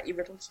faces at you,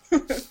 Riddles.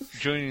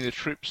 joining the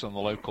troops on the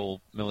local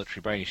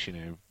military base,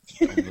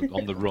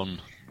 on the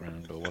run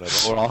round or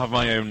whatever. Or I'll have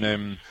my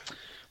own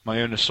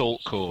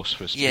assault course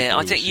for. Yeah, I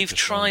people think who you've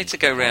just tried to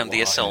go round the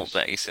what assault is.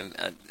 base,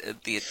 and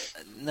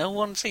no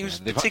one seems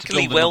They've had to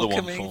particularly build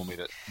another welcoming. one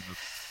for me.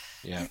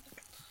 Yeah,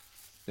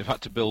 they've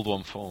had to build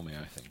one for me,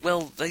 I think.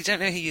 Well, they don't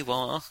know who you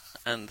are,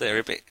 and they're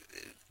a bit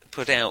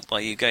put out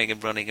by you going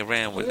and running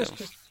around with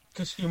them.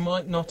 Because you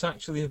might not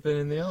actually have been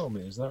in the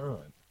army, is that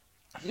right?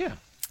 Yeah.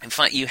 In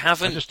fact, you I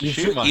haven't. just You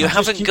assume should- I You have.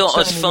 haven't keep got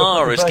as turning up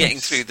far at as the getting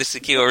base. through the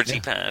security Yeah.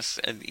 pass,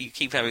 and you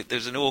keep having.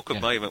 There's an awkward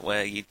Yeah. moment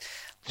where you.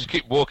 Just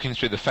keep walking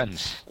through the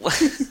fence.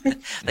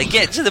 They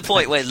get to the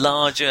point where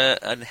larger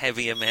and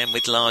heavier men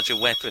with larger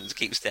weapons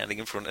keep standing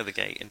in front of the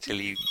gate until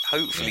you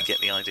hopefully Yeah. get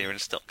the idea and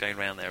stop going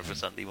round there for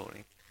Sunday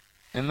morning.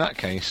 In that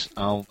case,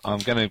 I'm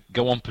going to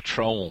go on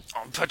patrol.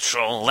 On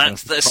patrol,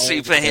 that's the Patrol.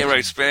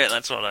 superhero spirit.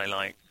 That's what I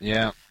like.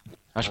 Yeah.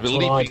 I should be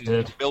That's what I leaping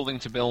did. building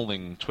to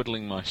building,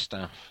 twiddling my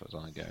staff as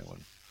I go,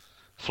 and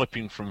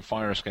flipping from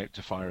fire escape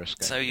to fire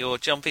escape. So you're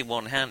jumping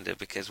one-handed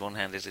because one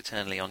hand is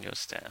eternally on your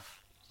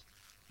staff.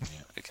 Yeah.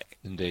 Okay.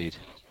 Indeed.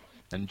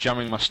 And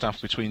jamming my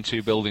staff between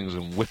two buildings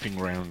and whipping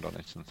round on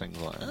it and things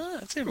like that. Ah,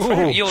 that's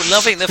impressive. You're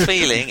loving the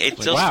feeling. It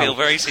does Wow. feel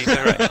very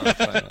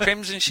superhero.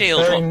 Crimson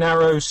Shield. Very What,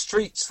 narrow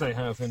streets they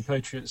have in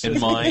Patriot City.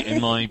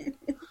 in my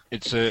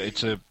it's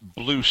a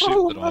blue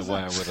suit that I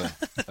wear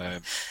with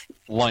a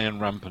lion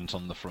rampant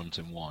on the front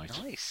in white.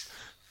 nice.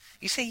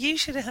 You see, you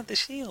should have had the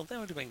shield. That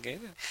would have been good.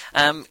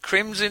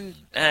 Crimson.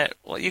 What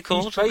are you He's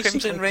called? basically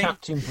Crimson Ring.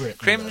 Captain Britain.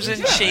 Crimson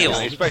though, isn't he? Shield.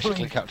 Yeah, it's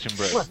basically Captain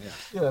Britain.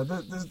 Well,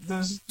 Yeah.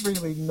 there's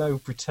really no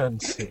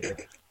pretense here.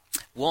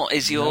 What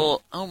is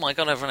your? Oh my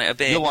God! I've run out of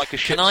beer. You're like a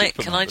shit Can I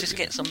Superman, just but,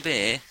 get some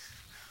beer?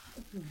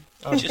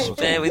 Of Just course.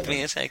 bear with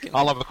me a second.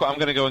 I'm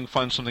going to go and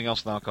find something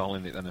else with alcohol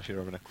in it then if you're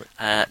having a quick...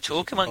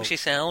 Talk amongst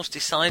yourselves.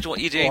 Decide what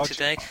you're doing Oh, I-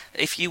 today.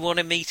 If you want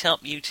to meet up,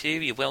 you two,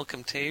 you're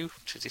welcome to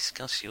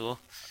discuss your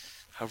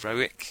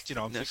heroic. You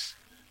know,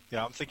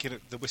 I'm thinking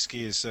the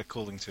whiskey is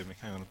calling to me.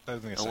 Hang on, bear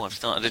with me a Oh, second. I've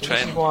started a This is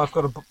trend. why I've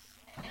got a.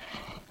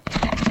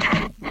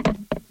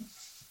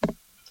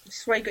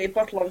 This is where you got your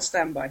bottle on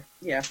standby.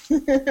 Yeah.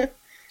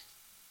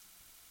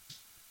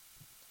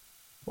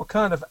 What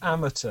kind of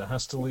amateur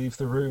has to leave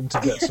the room to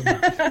get some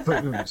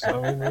booze?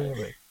 I mean,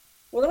 really.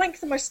 Well, the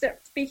length of my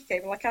speaker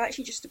cable, I can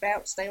actually just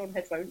about stay on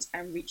headphones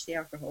and reach the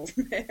alcohol.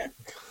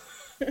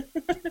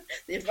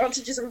 The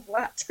advantages of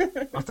that.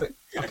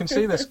 I can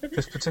see this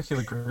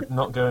particular group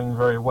not going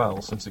very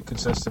well, since it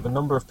consists of a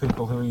number of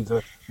people who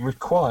either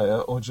require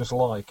or just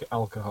like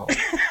alcohol.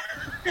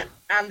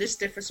 And this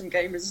differs from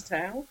Gamers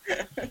Town.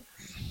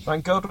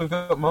 Thank God we've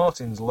got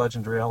Martin's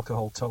legendary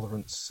alcohol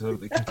tolerance, so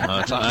that he can.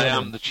 I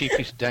am the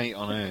cheapest date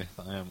on earth.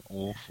 I am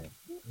awful.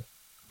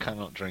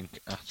 Cannot drink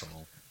at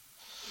all.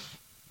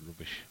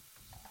 Rubbish.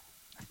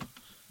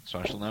 So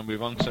I shall now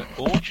move on to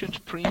Orchard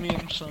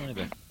Premium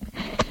Cider.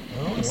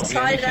 Oh, yeah.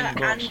 Cider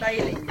anything and but-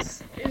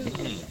 Baileys.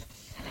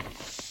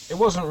 It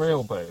wasn't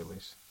real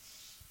Baileys.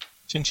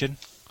 Chin chin.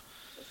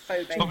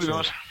 Faux Not Baileys.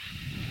 bad.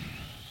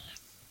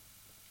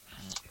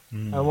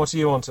 And what do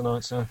you want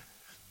tonight, sir?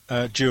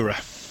 Jura.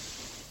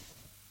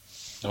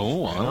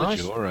 Oh, I like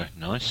Nice. Jura.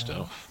 Nice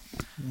stuff.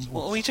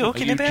 What are we Are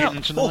talking you about?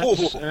 gin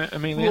tonight,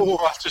 Amelia? Oh,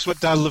 that just went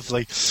down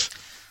lovely.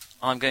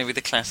 I'm going with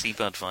the classy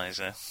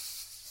Budweiser.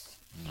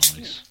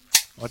 Nice.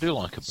 I do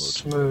like a bud.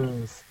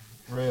 Smooth,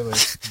 really.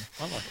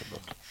 I like a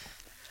bud.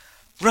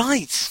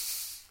 Right.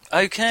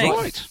 Okay.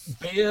 Right.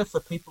 Beer for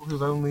people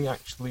who've only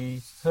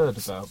actually heard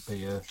about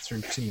beer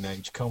through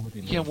teenage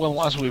comedy. Yeah,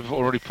 well, as we've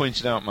already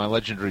pointed out, my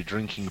legendary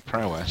drinking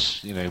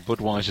prowess,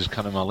 Budweiser's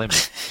kind of my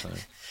limit.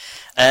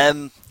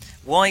 So.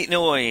 White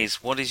Noise,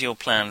 what is your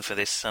plan for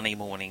this sunny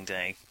morning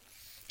day?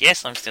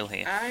 Yes, I'm still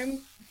here.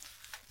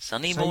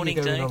 Sunny Say morning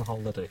you're going day. on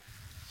holiday.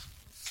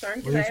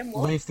 Sorry, today I'm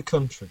what? Leave the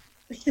country.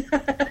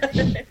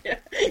 Yeah,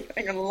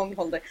 going on a long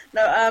holiday.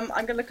 No, I'm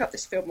going to look up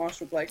this Field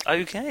Marshal bloke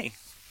Okay.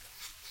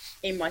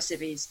 in my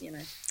civvies,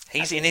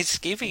 He's in his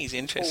skivvies,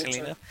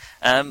 interestingly Awesome.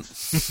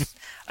 enough.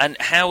 And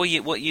how are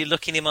you? What, you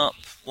looking him up?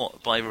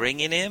 What, by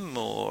ringing him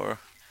or?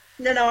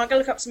 No, I'm gonna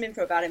look up some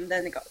info about him.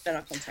 Then I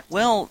contact him.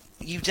 Well,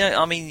 you don't.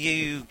 I mean,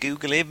 you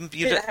Google him.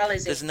 Who the hell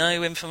is there's he?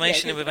 no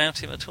information Yeah,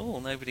 about him at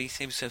all. Nobody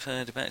seems to have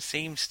heard about. It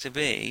seems to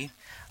be,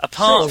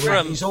 apart Sure,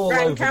 from. he's all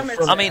Brian over the Cameron's-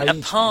 front I mean,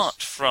 pages.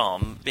 apart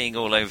from being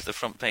all over the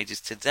front pages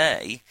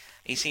today,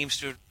 he seems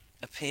to have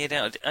appeared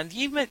out. And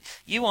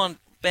you aren't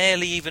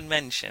barely even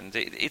mentioned.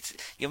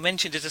 You're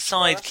mentioned as a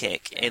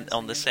sidekick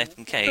on the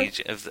second page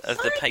of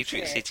the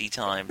Patriot Sidekick? City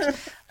Times.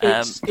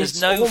 It's There's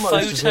no almost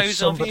as if photos of you.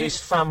 somebody's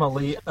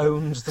family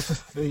owns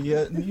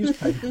the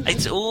newspaper.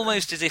 It's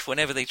almost as if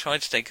whenever they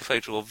tried to take a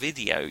photo or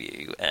video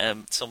you,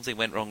 something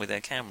went wrong with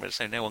their camera,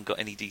 so no one got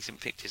any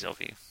decent pictures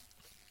of you.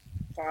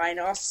 Fine,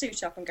 I'll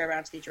suit up and go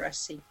round to the address.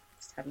 See,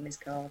 just having his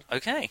card.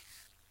 Okay.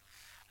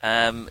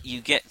 You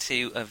get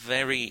to a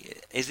very...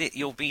 Is it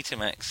your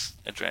Betamax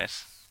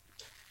address?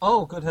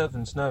 Oh, good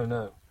heavens,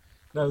 no.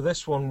 No,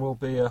 this one will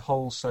be a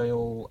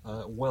wholesale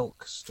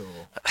Welk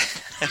store.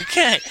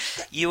 Okay.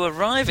 You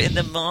arrive in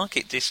the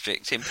Market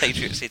District in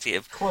Patriot City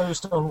of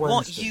Closed on what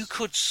Wednesdays. you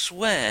could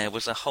swear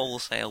was a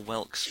wholesale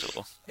Welk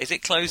store. Is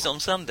it closed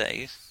on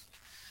Sundays?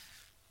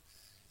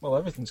 Well,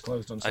 everything's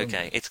closed on Sunday.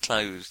 Okay, it's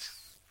closed.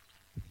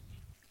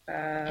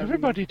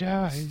 Everybody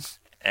dies.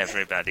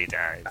 Everybody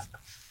dies.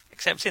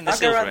 Except in the I'll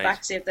go Silver around Age.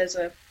 back see if there's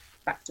a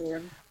back door.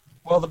 And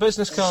Well, the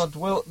business card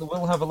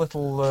will have a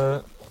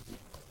little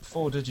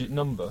 4-digit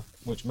number,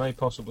 which may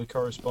possibly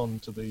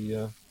correspond to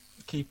the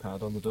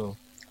keypad on the door.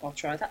 I'll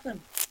try that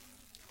then.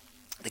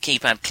 The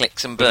keypad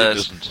clicks and But it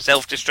burrs. doesn't.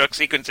 Self-destruct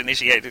sequence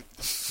initiated.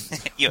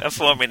 You have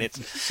 4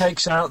 minutes.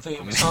 Takes out the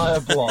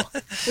entire block.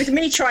 With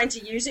me trying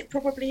to use it,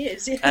 probably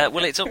is.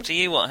 Well, it's up to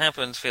you what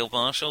happens, Field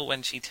Marshal,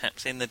 when she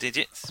taps in the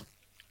digits.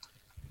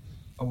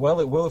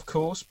 Well, it will, of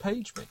course,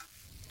 page me.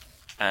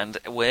 And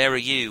where are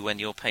you when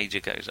your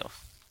pager goes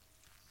off?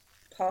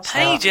 Pass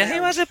Pager? that Who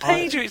down. has a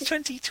pager? It's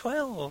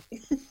 2012.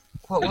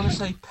 Well, when I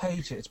say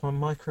page it, it's my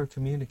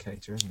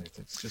micro-communicator, isn't it?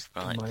 It's just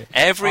Right. my...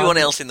 Everyone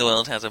else in the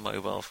world has a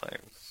mobile phone.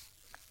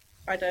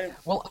 I don't.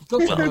 Well, I've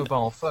got a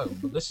mobile phone,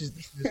 but this is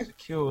a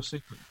secure,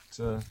 secret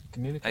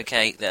communicator.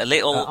 Okay, a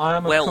little I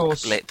am, of Welk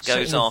course, blip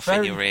sitting goes off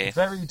very, in your ear.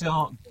 Very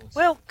dark.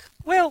 Welk.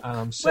 And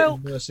I'm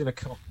sitting nursing a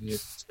coffee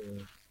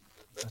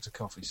at a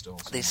coffee stall.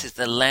 This somewhere. is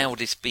the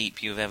loudest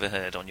beep you've ever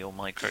heard on your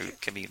micro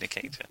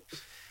communicator.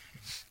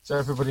 So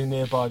everybody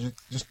nearby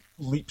just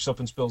leaps up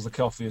and spills the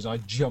coffee as I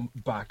jump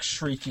back,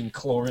 shrieking,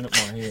 clawing at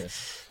my ear.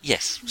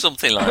 Yes,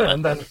 something like that.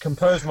 And then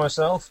compose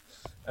myself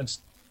and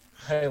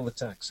hail the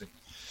taxi.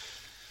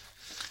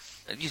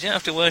 You don't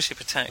have to worship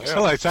a taxi.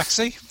 Hello,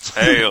 taxi.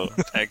 Hail,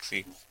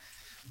 taxi.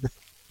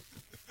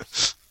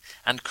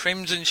 And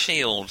Crimson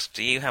Shield,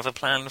 do you have a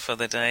plan for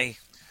the day?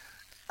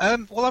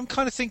 Well, I'm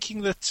kind of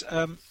thinking that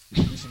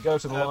You should go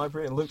to the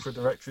library and look for a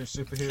directory of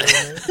superhero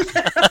names.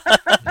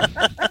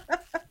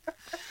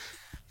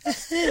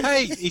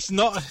 hey, he's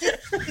not.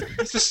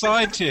 He's a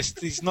scientist.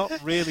 He's not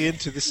really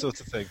into this sort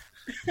of thing.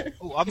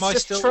 Oh, am I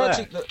It's still just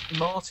tragic there? that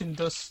Martin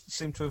does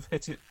seem to have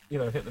hit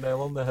the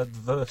nail on the head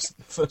the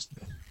first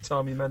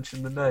time he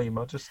mentioned the name.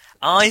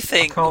 I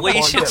think can't we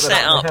quite should get that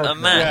set out up of my a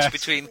head match now.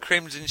 between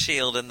Crimson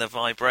Shield and the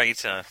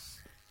Vibrator.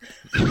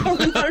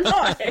 Oh, no,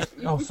 not him.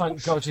 Oh,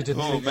 thank God you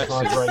didn't Oh, leave the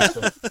messy.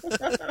 vibrator.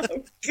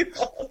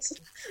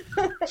 Oh,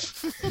 God.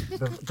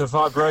 The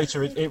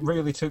vibrator, it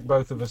really took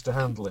both of us to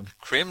handle him.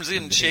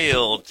 Crimson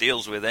Shield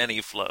deals with any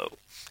flow.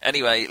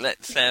 Anyway,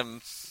 let's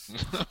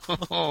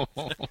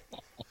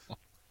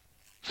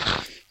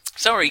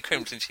Sorry,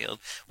 Crimson Shield.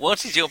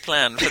 What is your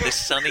plan for this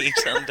sunny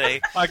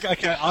Sunday?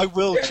 Okay, I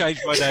will change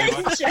my name.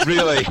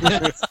 Really?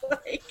 Like,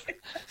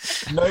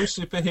 No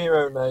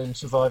superhero name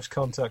survives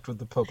contact with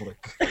the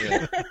public.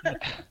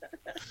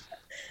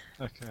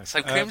 Okay.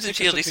 So Crimson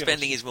Shield is something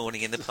spending else. his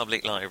morning in the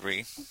public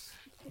library.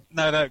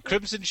 No.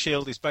 Crimson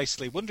Shield is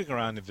basically wandering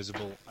around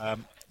invisible.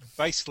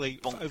 Basically,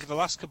 Bonk. over the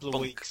last couple of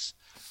Bonk. weeks,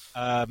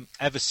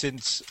 ever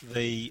since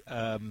the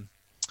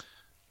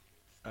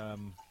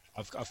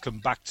I've come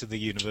back to the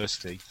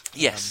university.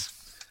 Yes.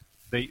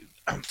 The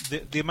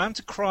amount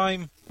of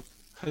crime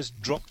has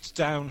dropped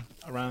down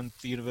around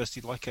the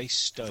university like a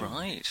stone.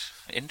 Right.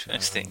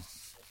 Interesting.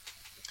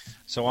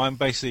 So I'm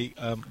basically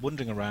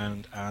wandering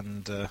around,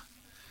 and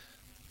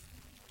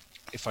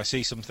if I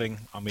see something,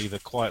 I'm either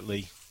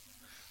quietly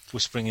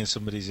whispering in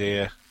somebody's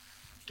ear,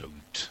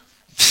 "Don't."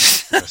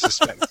 I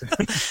suspect.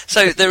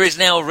 So there is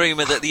now a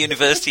rumour that the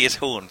university is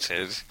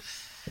haunted,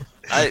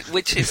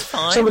 which is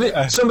fine.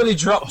 Somebody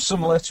drops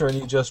some litter and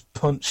you just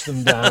punch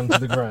them down to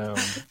the ground.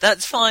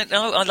 That's fine.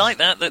 No, I like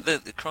that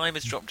the crime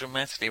has dropped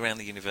dramatically around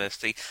the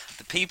university.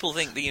 The people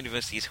think the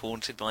university is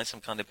haunted by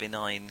some kind of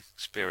benign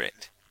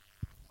spirit.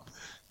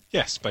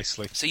 Yes,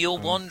 basically. So you're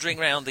wandering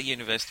around the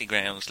university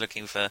grounds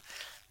looking for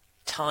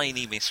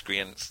tiny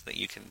miscreants that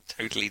you can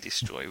totally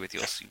destroy with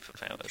your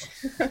superpowers.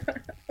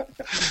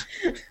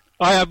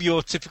 I am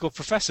your typical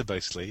professor,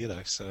 basically.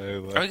 So.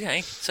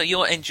 Okay, so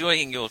you're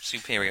enjoying your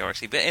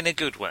superiority, but in a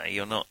good way.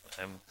 You're not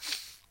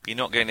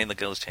going in the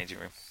girls' changing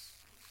room.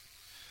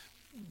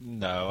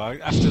 No,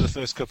 after the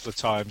first couple of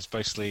times,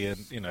 basically,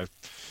 and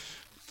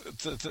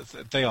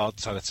they are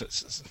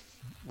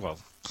well.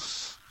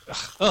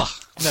 Oh,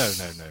 no.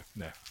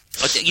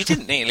 You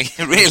didn't really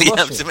have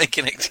Blushing. to make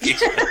an excuse.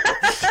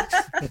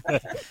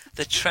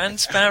 The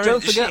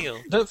transparent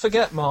shield. Don't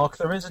forget, Mark,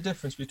 there is a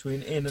difference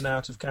between in and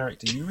out of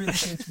character. You really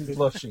seem to be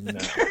blushing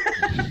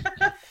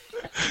now.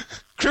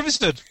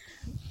 Crimson.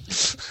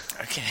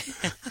 Okay.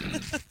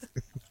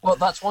 Well,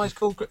 that's why he's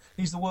called...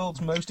 He's the world's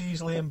most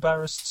easily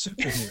embarrassed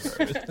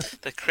superhero.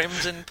 The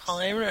Crimson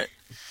Pirate.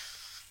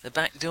 The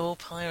Backdoor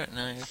Pirate,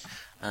 no.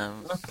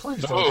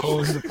 Please don't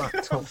call him the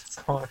backdoor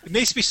pirate. It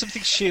needs to be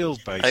something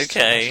shield-based.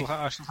 Okay.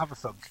 I shall have a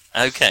thunk.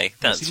 Okay,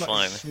 that's He might-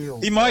 fine.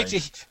 Shield, He might.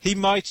 right. He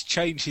might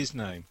change his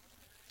name.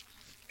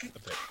 A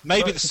bit.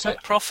 Maybe So- the. How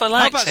about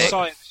Prophylactic.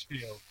 Science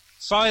Shield?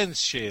 Science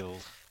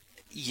Shield.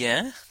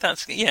 Yeah, that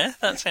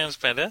sounds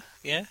better.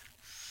 Yeah.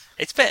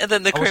 It's better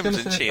than the I was gonna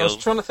Crimson think- I was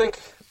Shield. trying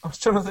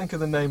to think of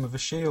the name of a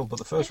shield, but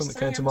the first one that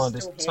came to mind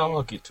is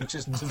Target, which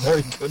isn't a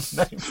very good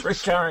name for a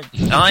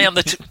character. I am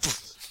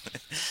the...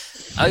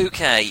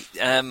 Okay,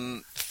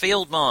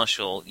 Field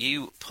Marshal,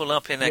 you pull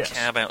up in a Yes.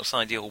 cab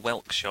outside your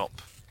Welk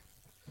shop,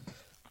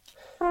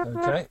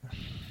 Okay.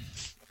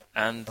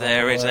 and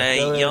there is a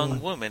go young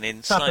in. woman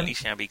in Tap in. slightly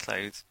shabby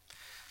clothes.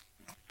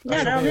 No,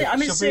 she'll I'm be- in she'll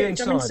be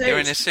suit. I'm in inside. suit. You're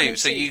in a I'm suit,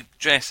 so you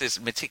dress as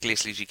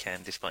meticulously as you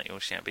can, despite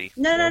your shabby.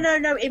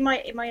 No. In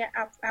my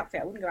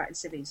outfit, I wouldn't go out in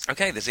civvies.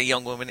 Okay, there's a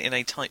young woman in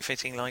a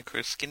tight-fitting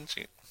lycra skin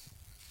suit.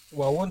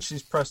 Well, once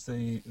she's pressed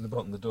the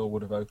button, the door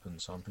would have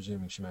opened, so I'm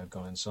presuming she may have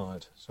gone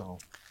inside. So I'll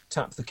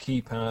tap the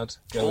keypad,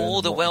 go in All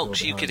and the lock door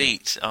whelks you behind could me.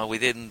 eat are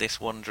within this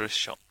wondrous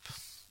shop.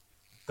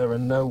 There are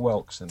no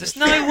whelks in There's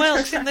this. no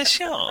whelks in the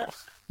shop.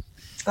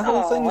 The whole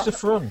Aw. thing's a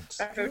front.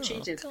 I feel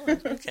cheated.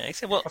 God, okay,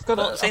 so I've got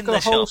what's a in the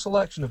whole shop?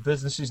 selection of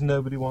businesses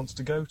nobody wants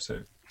to go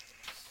to.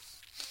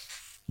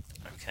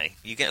 Okay,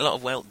 you get a lot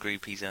of whelk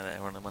groupies out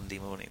there on a Monday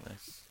morning,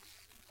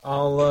 though.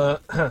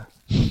 I'll.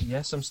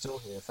 Yes, I'm still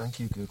here. Thank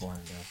you, Google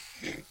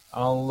Hangout.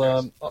 I'll.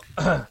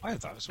 I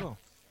have that as well.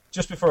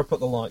 Just before I put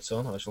the lights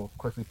on, I shall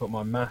quickly put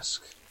my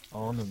mask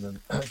on and then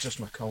adjust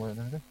my collar and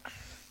everything.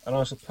 And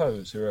I shall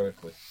pose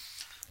heroically.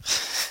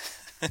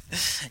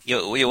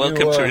 You're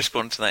welcome You, to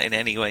respond to that in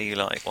any way you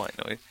like, White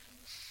Noise.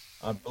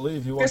 I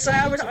believe you want.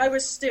 Because I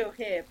was still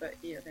here, but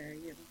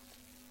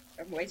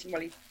I'm waiting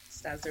while he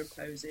stands there and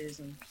poses,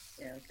 and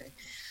okay.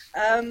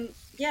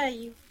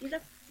 You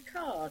left the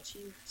card.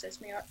 You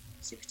says me up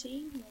super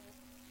team.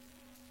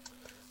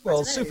 Well, I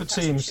don't know, super that's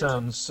team what she was-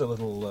 sounds a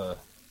little.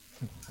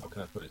 How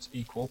can I put it?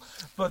 Equal,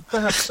 but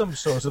perhaps some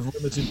sort of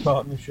limited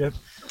partnership.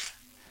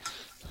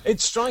 It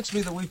strikes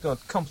me that we've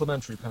got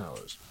complementary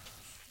powers.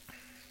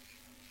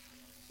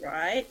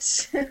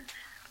 Right.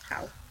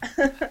 How?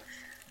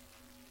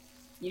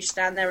 You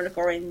stand there and look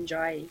orange.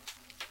 I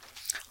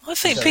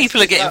think So-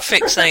 people are getting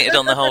fixated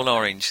on the whole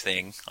orange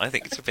thing. I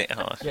think it's a bit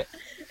hard. Yeah,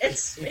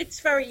 It's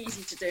very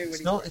easy to do. When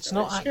it's not. It's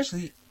not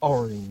actually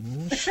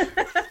orange.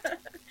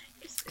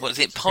 What is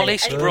it?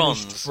 Polished Burnished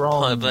bronze.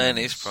 bronze.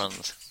 Burnished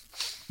bronze.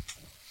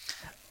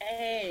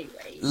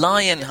 Anyway.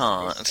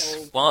 Lionheart. this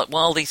whole-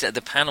 While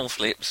the panel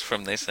flips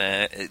from this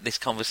this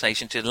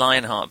conversation to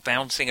Lionheart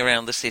bouncing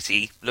around the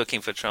city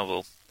looking for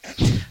trouble.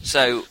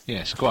 So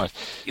Yes, quite.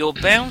 you're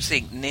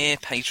bouncing near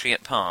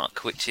Patriot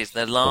Park, which is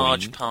the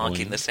large Boing, park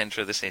in boing. the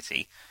centre of the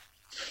city.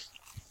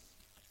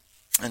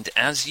 And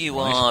as you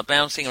Right. are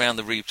bouncing around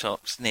the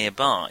rooftops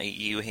nearby,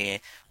 you hear...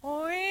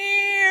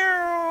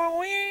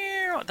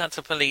 That's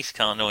a police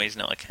car noise,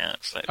 not a cat.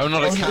 So Oh,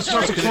 not a cat. It's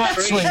not a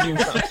cat swinging.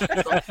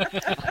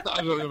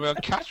 I don't know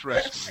about cat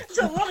rescue. There's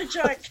a lot of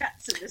giant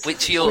cats in this.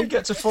 which We you're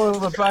get to foil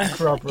the bank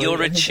robbery.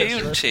 you're and he gets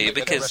attuned arrested. to,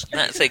 because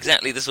that's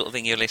exactly the sort of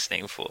thing you're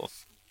listening for.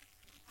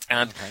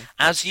 And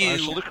as I shall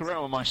you look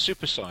around with my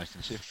super sight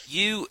and see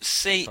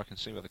if I can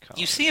see where the car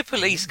You is. see a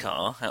police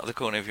car out of the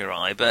corner of your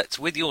eye, but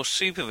with your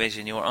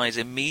supervision, your eye is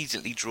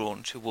immediately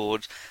drawn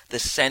towards the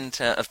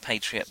centre of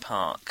Patriot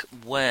Park,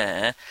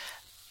 where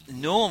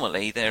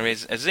normally there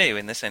is a zoo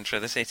in the centre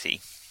of the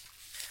city.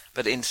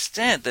 But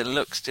instead there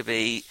looks to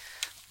be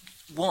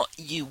what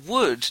you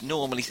would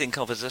normally think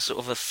of as a sort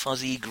of a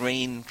fuzzy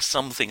green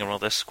something or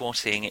other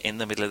squatting in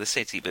the middle of the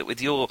city. But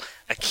with your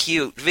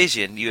acute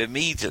vision, you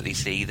immediately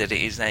see that it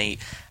is a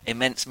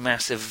immense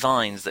mass of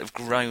vines that have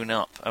grown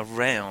up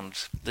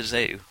around the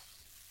zoo.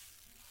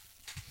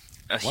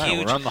 A Wow,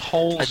 huge, around the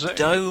whole zoo.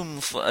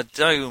 a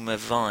dome of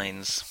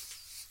vines.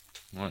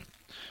 Right.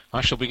 I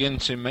shall begin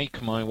to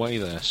make my way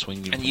there,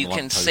 swinging. And from you the can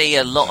lamppost see a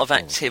to the lot of door.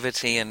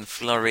 activity and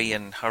flurry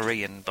and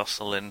hurry and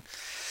bustle and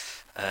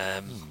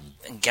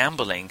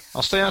gambling.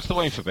 I'll stay out of the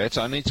way for a bit.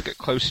 I need to get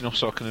close enough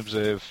so I can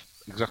observe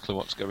exactly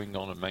what's going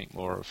on and make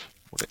more of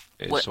what it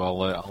is. What- So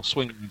I'll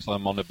swing until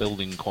I'm on a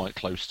building quite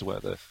close to where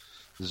the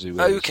zoo is.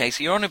 Okay,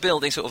 so you're on a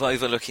building sort of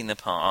overlooking the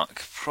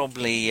park,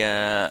 probably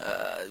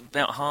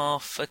about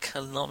half a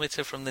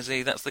kilometre from the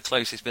zoo. That's the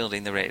closest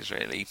building there is,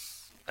 really,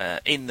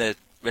 in the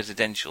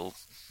residential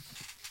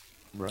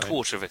Right.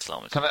 quarter of a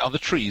kilometre. Are there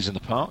trees in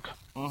the park?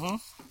 Mm-hmm.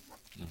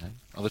 Okay.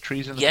 Are there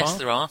trees in the Yes, park?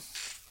 there are.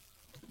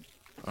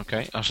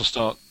 Okay, I shall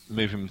start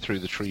moving through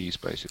the trees,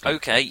 basically.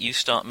 Okay, you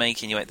start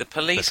making your way. The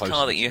police They're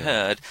car close that you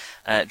enough,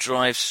 heard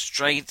drives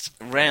straight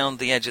round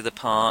the edge of the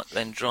park,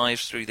 then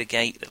drives through the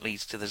gate that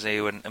leads to the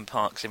zoo and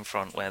parks in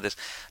front, where there's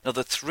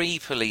another 3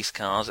 police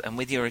cars, and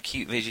with your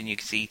acute vision you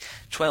can see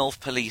 12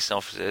 police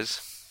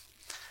officers,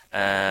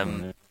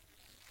 and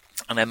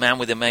a man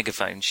with a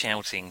megaphone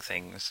shouting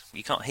things.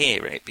 You can't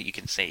hear it, but you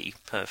can see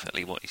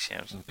perfectly what he's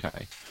shouting.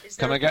 Okay. Is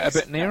there Can I get a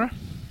police- bit nearer?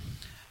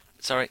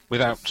 Sorry.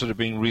 Without sort of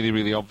being really,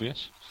 really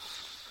obvious?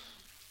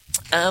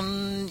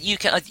 You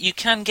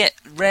can get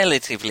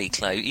relatively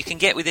close. You can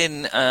get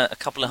within a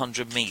couple of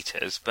 100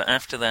 metres, but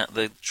after that,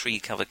 the tree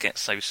cover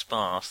gets so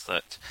sparse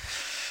that,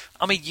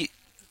 I mean,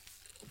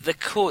 the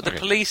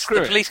police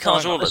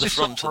cars are all at the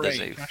front of the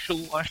zoo.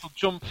 I shall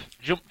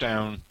jump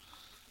down,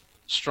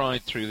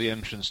 stride through the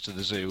entrance to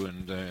the zoo,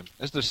 and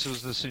there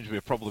seems to be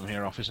a problem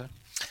here, officer.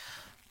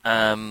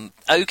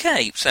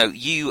 Okay, so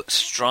you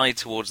stride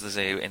towards the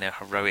zoo in a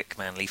heroic,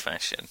 manly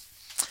fashion.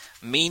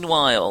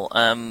 Meanwhile,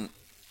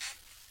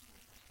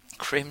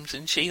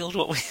 Crimson Shield,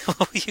 what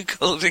were you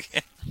called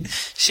again?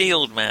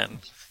 Shield Man.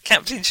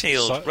 Captain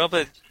Shield.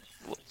 Robert...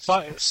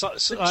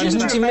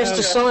 Isn't he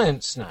Mr.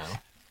 Science now?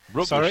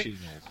 Rubber Sorry? shield.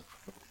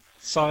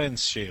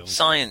 Science Shield.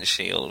 Science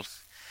Shield.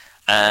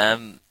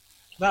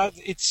 No,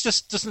 it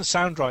just doesn't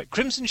sound right.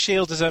 Crimson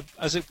Shield as a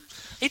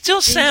It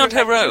does sound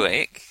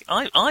heroic.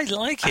 I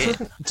like it.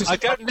 I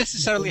don't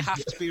necessarily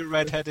have to be a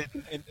redhead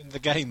in the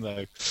game,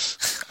 though.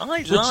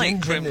 I The like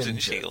Ginger Crimson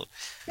Ninja. Shield.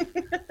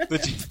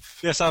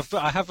 Yes,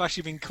 I have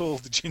actually been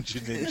called the Ginger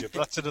Ninja, but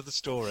that's another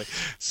story.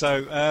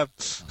 So,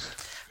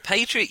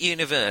 Patriot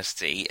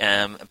University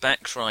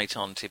backs right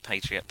onto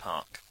Patriot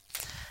Park.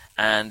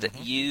 And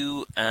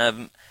you,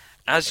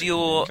 as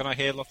you're... can I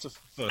hear lots of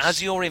fuss?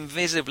 As you're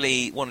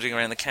invisibly wandering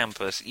around the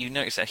campus, you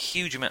notice a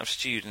huge amount of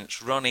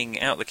students running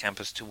out the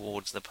campus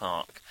towards the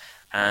park.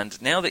 And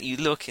now that you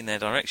look in their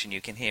direction, you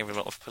can hear a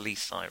lot of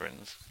police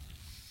sirens.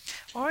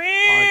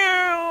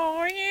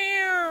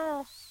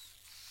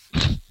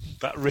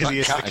 That really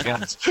is That the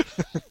cat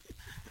cat.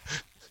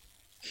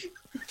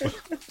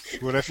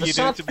 Whatever you do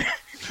sad- to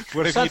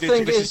whatever sad you do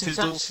to thing is, Mrs. it's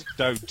Tizzles,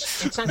 don't.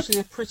 It's actually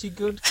a pretty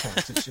good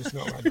cat. It's just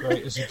not that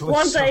great as a police.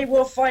 One day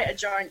we'll fight a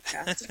giant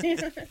cat.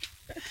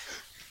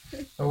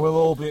 And we'll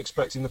all be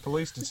expecting the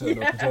police to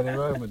turn up at any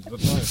moment,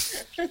 but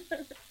no.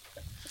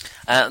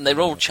 And they're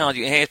all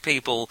charging. You hear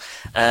people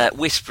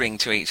whispering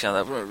to each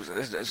other,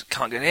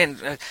 "Can't get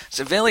in,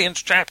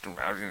 civilians trapped,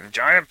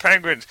 giant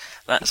penguins,"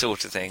 that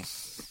sort of thing.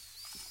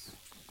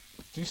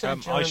 Do you say I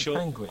giant shall-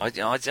 penguin?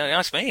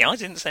 Ask me, I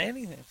didn't say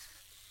anything.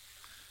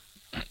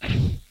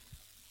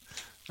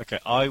 Okay,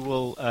 I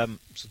will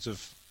sort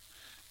of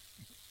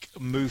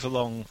move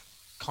along,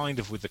 kind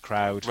of with the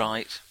crowd.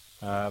 Right.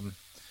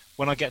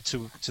 When I get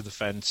to the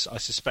fence, I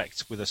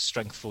suspect with a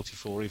strength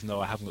 44, even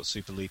though I haven't got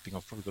super leaping,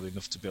 I've probably got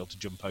enough to be able to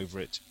jump over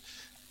it.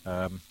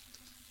 And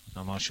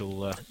I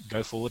shall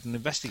go forward and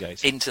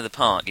investigate. Into the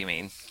park, you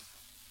mean?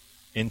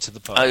 Into the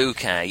park.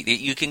 Okay.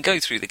 You can go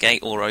through the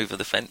gate or over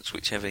the fence,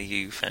 whichever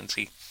you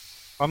fancy.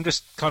 I'm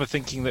just kind of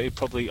thinking that I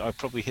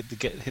probably hit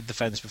the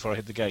fence before I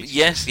hit the gate.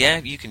 Yes, yeah,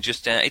 you can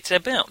just... it's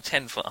about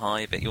 10 foot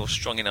high, but you're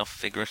strong enough,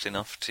 vigorous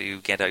enough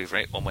to get over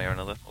it one way or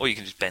another. Or you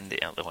can just bend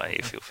it out of the way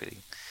if you're feeling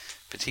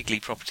particularly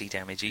property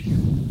damagey.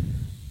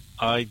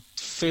 I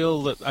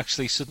feel that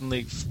actually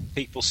suddenly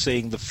people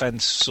seeing the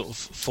fence sort of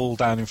fall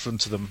down in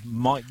front of them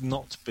might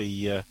not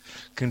be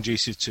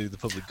conducive to the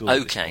public good.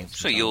 Okay,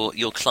 so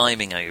you're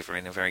climbing over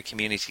in a very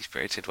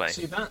community-spirited way.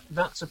 See,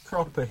 that's a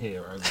proper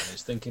hero that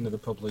is thinking of the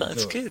public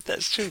That's good. good,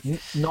 that's true.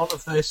 None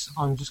of this,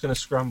 I'm just going to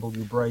scramble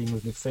your brain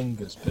with my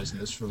fingers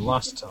business from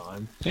last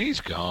time. He's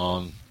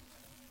gone.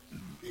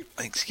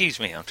 Excuse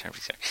me, I'm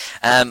terribly sorry.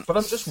 But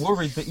I'm just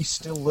worried that he's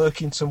still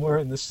lurking somewhere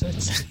in the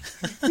city.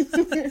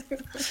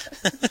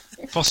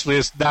 Possibly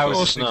as now Of as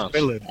course a not.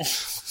 villain.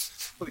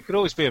 Well, it could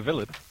always be a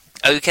villain.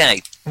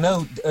 Okay,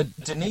 No,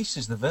 Denise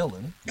is the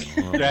villain.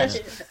 Yes.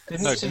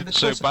 Didn't No, you see the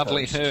so Twitter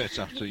badly post? hurt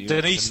after you.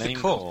 Denise the name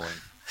cook.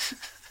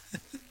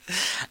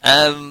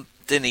 calling.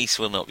 Denise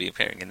will not be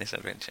appearing in this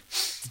adventure.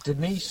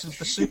 Denise of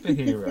the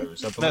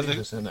superheroes, I believe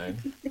the- is her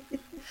name.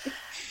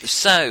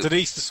 So,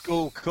 Denise the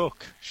school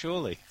cook,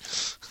 surely.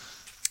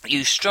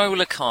 you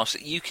stroll across.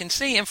 You can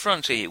see in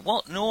front of you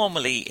what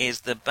normally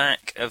is the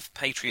back of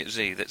Patriot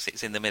Zoo that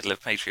sits in the middle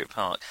of Patriot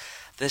Park.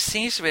 There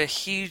seems to be a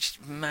huge,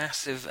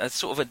 massive,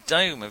 sort of a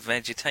dome of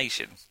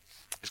vegetation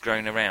has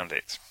grown around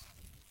it.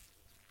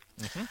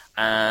 Mm-hmm.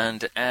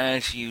 And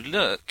as you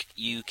look,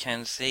 you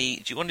can see...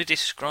 Do you want to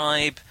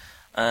describe,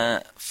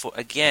 for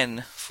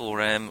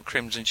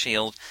Crimson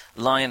Shield,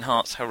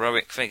 Lionheart's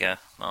heroic figure,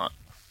 Mark?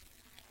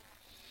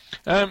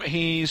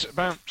 He's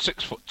about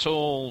 6 foot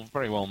tall,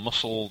 very well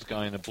muscled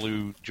guy in a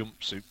blue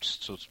jumpsuit,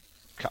 sort of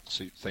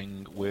catsuit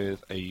thing,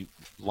 with a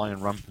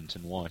lion rampant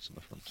in white on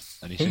the front.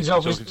 And he's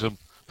talking to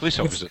police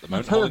officers at the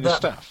moment, heard holding his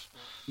that. staff.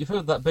 You've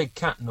heard that big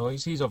cat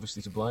noise, he's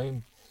obviously to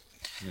blame.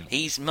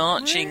 He's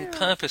marching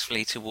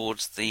purposefully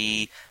towards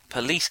the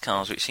police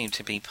cars, which seem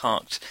to be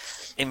parked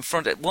in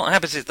front. What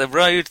happens is the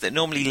road that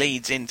normally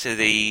leads into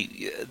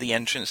the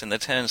entrance and the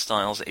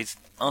turnstiles is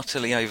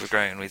utterly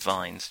overgrown with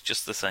vines,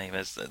 just the same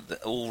as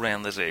all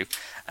round the zoo.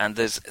 And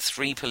there's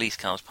 3 police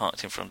cars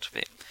parked in front of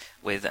it,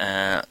 with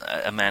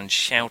a man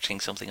shouting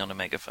something on a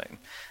megaphone.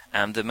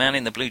 And the man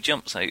in the blue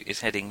jumpsuit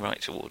is heading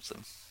right towards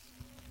them.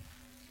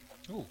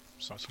 Oh,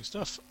 exciting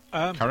stuff.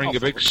 Carrying a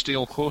big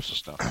steel quarter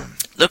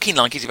staff. Looking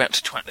like he's about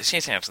to twat the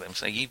shit out of them,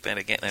 so you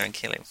better get there and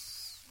kill him.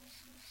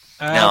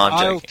 No,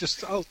 I'm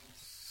joking.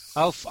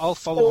 I'll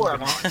follow on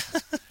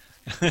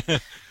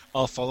behind.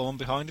 I'll follow on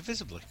behind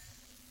invisibly.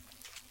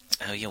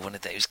 Oh, you're one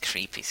of those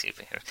creepy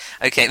superheroes.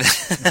 Okay,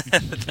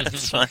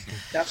 that's fine.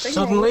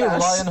 Suddenly,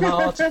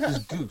 Lionheart is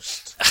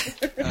goosed.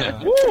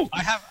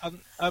 I have.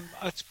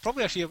 It's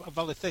probably actually a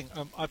valid thing.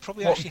 I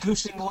probably What, actually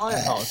goosing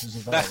Lionheart is a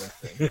valid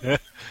thing?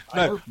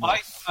 no.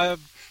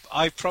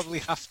 I probably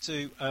have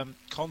to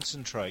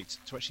concentrate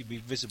to actually be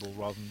visible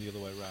rather than the other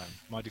way around.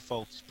 My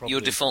default is probably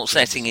Your default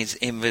setting is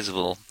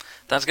invisible.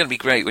 That's going to be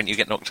great when you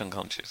get knocked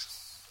unconscious.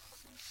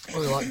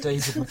 Well, like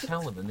David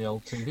McCallum in the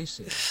old TV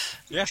series.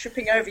 Yeah.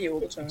 Tripping over you all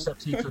the time.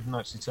 Except he couldn't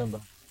actually turn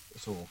back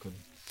at all, could he?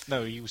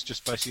 No, he was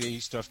just basically he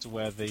used to have to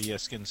wear the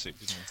skin suit,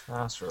 didn't he?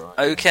 That's right.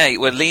 Okay,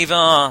 we'll leave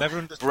our Never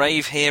understood.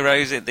 brave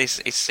heroes in this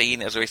is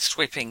seen as we're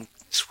swipping,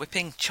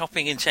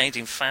 chopping and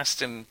changing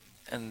fast and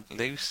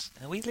loose.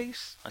 Are we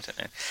loose? I don't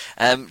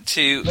know.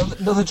 To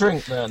Another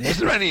drink, then. Is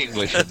there any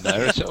English in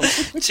there at all?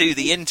 to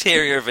the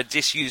interior of a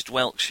disused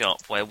whelk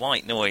shop where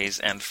White Noise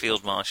and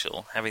Field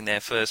Marshal having their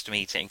first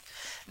meeting.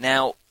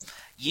 Now,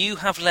 you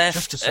have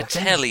left Just a a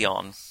second. telly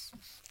on,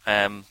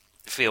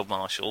 Field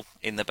Marshal,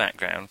 in the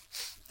background.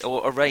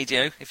 Or a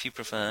radio, if you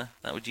prefer.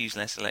 That would use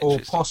less Or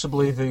electricity.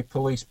 possibly the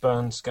police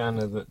band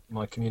scanner that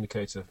my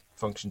communicator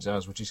functions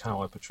as, which is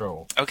how I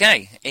patrol.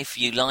 Okay, if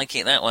you like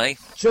it that way.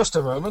 Just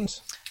a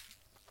moment.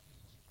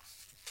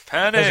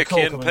 There's a Panic call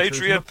in coming through from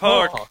Patriot the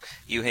Park.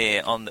 You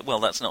hear on the, well,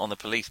 that's not on the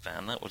police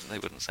band. They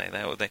wouldn't say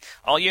that, would they?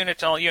 All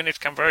units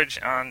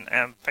converge on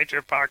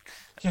Patriot Park.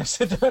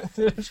 Yes, it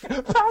does.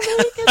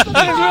 Panic!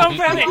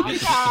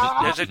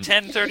 There's a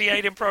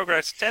 10:38 in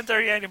progress.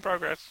 10:38 in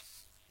progress.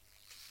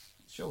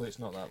 Surely it's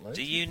not that late.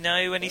 Do you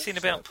know anything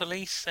about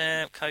police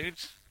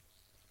codes?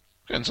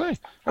 Can say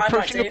might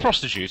approaching a do.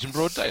 prostitute in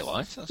broad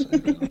daylight. That's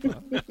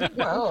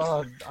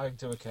Well, I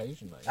do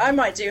occasionally. I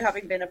might do,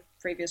 having been a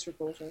previous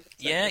reporter.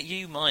 Yeah,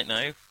 you might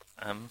know,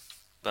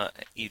 but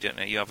you don't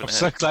know. You haven't I'm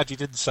heard. so glad you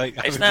didn't say.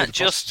 Is that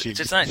just?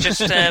 Does that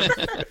just,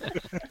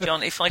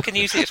 John? If I can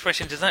use the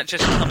expression, does that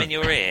just come in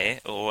your ear,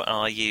 or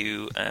are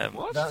you?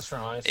 That's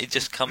right. It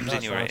just comes That's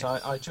in your right.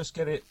 ear. I just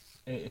get it.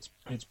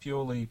 It's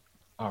purely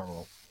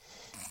oral.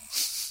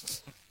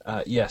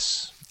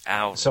 Yes.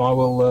 Ow. So I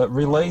will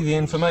relay the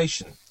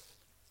information.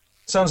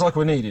 Sounds like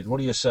we're needed. What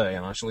do you say?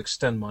 And I shall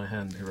extend my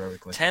hand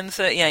heroically.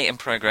 10:38 in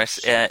progress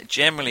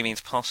generally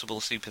means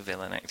possible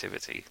supervillain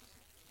activity.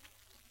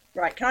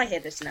 Right, can I hear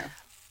this now?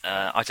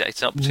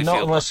 It's up to Not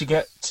Field. unless you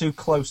get too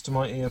close to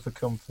my ear for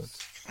comfort.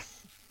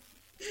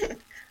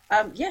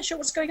 Yeah, sure,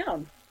 what's going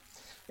on?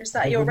 Is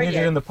that We're your needed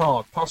radio? in the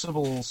park.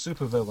 Possible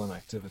supervillain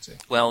activity.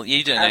 Well,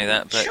 you don't know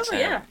that, but sure,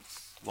 yeah.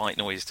 White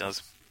Noise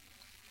does.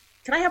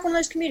 Can I have one of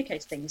those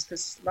communicator things?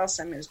 Because last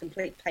time it was a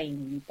complete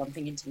pain, you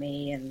bumping into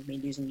me and me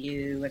losing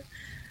you. And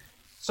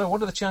So,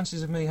 what are the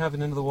chances of me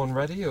having another one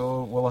ready,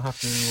 or will I have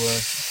to?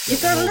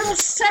 you've got a little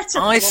set of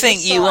them I on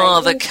think the you side.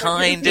 are the Ooh,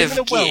 kind Even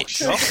a of Welsh git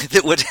shop.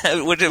 that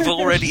would have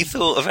already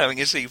thought of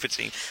having a super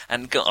team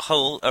and got a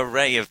whole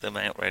array of them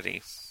out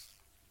ready.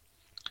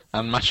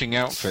 and matching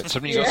outfits.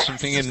 Haven't you got Yes.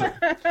 something in No,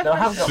 I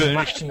haven't got burnished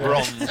matching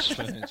bronze?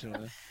 For it, you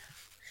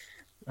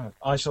know?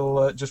 I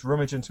shall just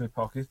rummage into my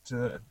pocket.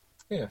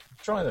 Here,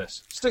 try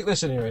this. Stick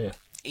this in your ear.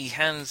 He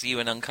hands you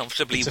an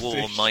uncomfortably It's a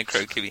warm fish.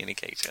 micro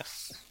communicator.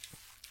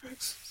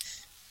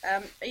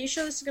 Are you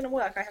sure this is going to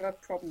work? I have a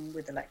problem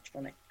with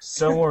electronics.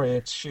 Don't worry,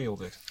 it's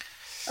shielded.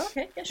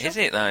 Okay, yeah, sure. Is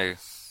it though?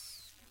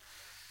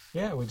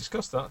 Yeah, we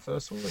discussed that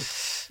first week.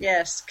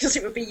 Yes, because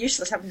it would be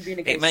useless having to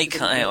communicate. It may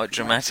cut out at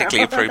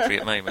dramatically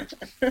appropriate moments.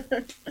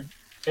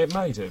 It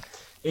may do.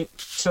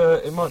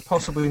 It might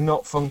possibly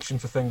not function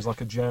for things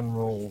like a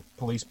general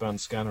police band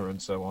scanner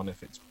and so on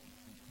if it's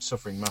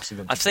suffering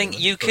massive I think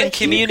interference. you But can But you can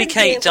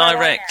communicate hear where I am.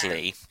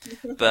 directly,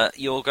 but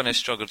you're going to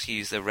struggle to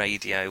use the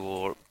radio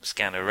or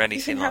scanner or You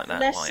anything can like have that.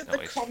 less White of the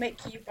Noise.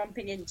 comic you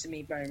bumping into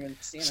me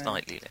moments, you know.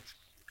 Slightly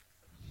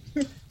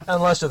less.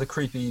 And less of the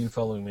creepy you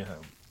following me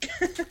home.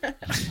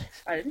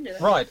 I didn't do that.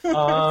 Right.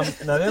 Now,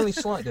 the only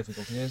slight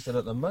difficulty is that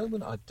at the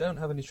moment I don't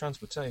have any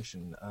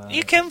transportation.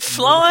 You can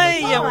fly,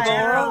 Oh, you Right,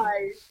 moron!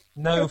 right.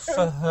 No,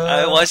 for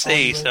her. Oh, I see, I'm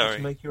ready sorry.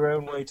 To make your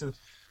own way to.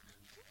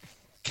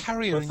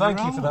 Carrier Well, in thank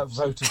your you for that arms.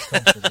 vote of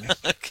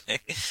confidence. Okay.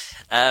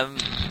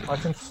 I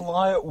can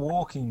fly at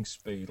walking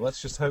speed.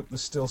 Let's just hope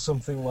there's still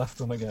something left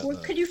when I get Well,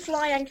 there. could you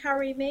fly and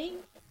carry me?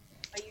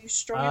 Are you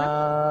strong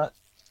enough?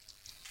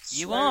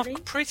 You are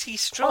Slowly? pretty I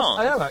strong.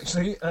 am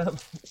actually.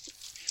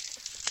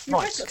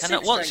 Right.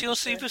 What's your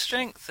super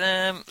strength?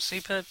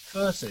 Super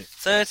 30.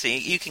 30.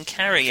 You can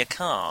carry a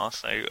car,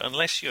 so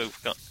unless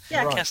you've got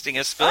Yeah, casting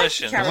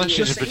aspersion. carry Unless she's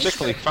a Just-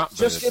 particularly fat bird,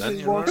 Just give then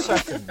me you're 1 right.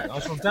 second. I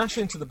shall dash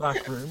into the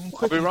back room. I'll be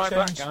quickly right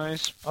back, change-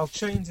 guys. I'll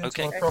change into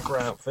Okay. my proper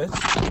outfit,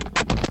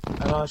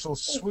 and I shall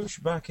swoosh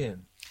back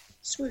in.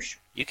 Swoosh.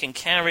 You can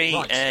carry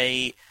Right.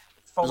 a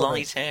Follow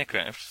light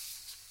aircraft.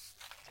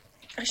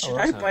 I should Oh,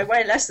 that's hope by handy.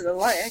 way less than a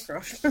light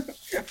aircraft. me,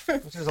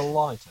 which is a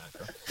light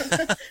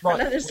aircraft. I Right.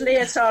 know this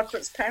leotard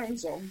puts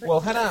pounds on. But Well,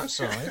 head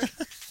outside.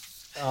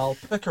 I'll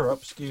pick her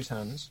up, excuse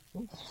hands,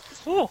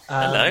 Oh,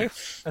 hello.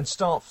 and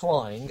start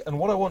flying. And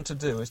what I want to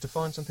do is to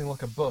find something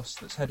like a bus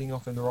that's heading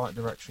off in the right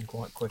direction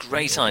quite quickly.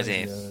 Great Or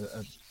idea.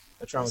 maybe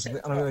a tram or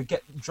something, and I'm going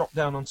to drop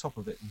down on top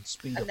of it and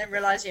speed up. and then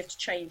realise you have to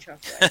change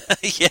halfway.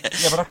 Yeah.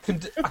 Yeah, but I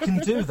can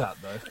do that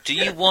though. Do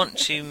you want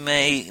to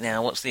make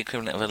now? What's the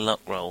equivalent of a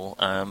luck roll?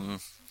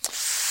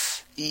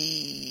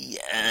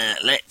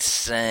 Let's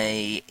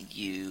say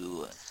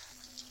you.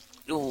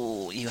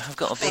 Oh, you have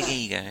got a big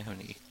ego,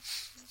 haven't you?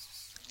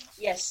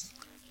 Yes,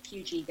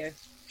 huge ego.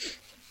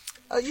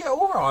 Yeah,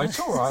 all right.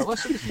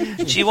 Let's see.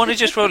 Do you want to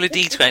just roll a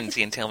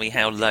d20 and tell me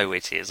how low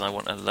it is? I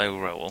want a low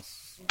roll.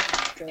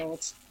 God,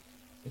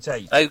 It's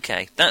 8.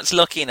 Okay, that's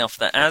lucky enough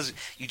that as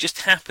you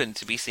just happen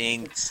to be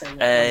seeing it's so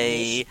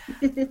a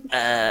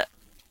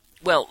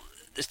well,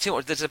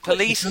 there's a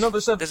police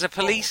another seven. there's a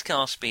police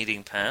car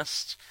speeding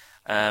past,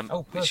 which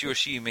perfect. you're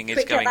assuming is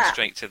Quick, get going that.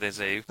 straight to the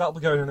zoo. That'll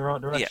be going in the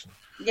right direction.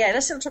 Yeah,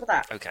 let's sit on top of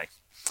that. Okay.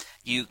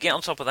 You get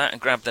on top of that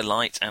and grab the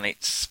light, and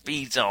it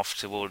speeds off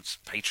towards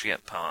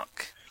Patriot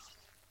Park.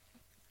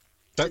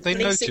 Don't they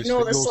Please notice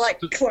ignore that the you're slight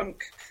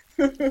clunk.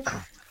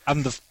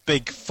 and the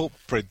big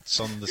footprints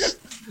on the?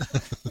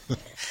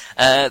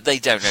 They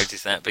don't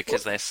notice that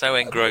because they're so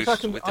engrossed If I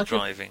can- with the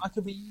driving. I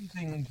could be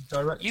using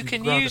directed You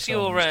can use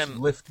your, gravitons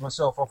to lift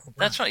myself off the ground.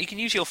 That's right, you can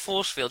use your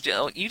force field.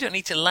 You don't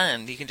need to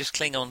land, you can just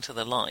cling on to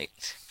the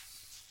light.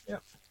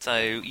 Yep. So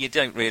you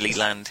don't really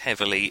land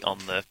heavily on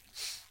the...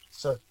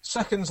 So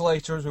seconds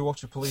later, as we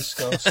watch a police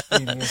car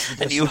speeding into the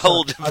distance, And you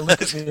hold I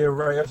look at the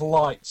array of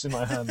lights in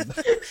my hand.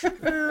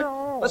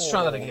 Let's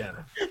try that again.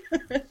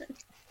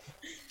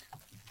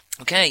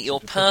 Okay, your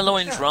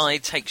purloined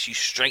ride takes you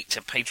straight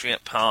to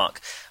Patriot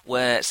Park,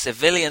 where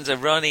civilians are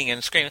running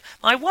and screaming,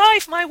 my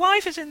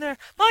wife is in there!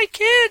 My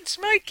kids!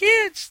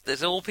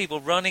 There's all people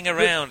running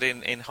around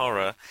in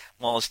horror,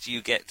 whilst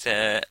you get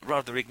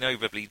rather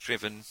ignobly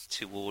driven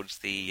towards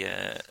the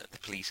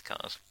police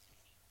cars.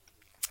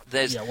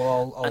 There's Yeah,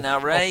 well, I'll an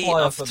array I'll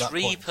fly of up at that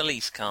 3 point.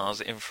 police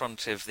cars in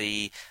front of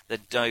the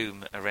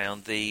dome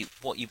around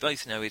what you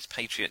both know is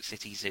Patriot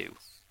City Zoo.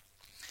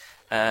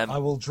 I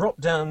will drop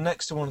down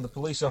next to one of the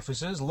police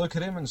officers, look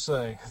at him and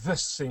say,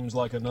 this seems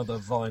like another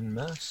Vine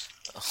mess.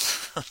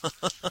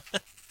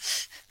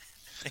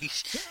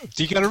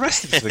 Do you get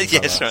arrested for things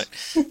Yes, like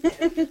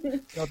that?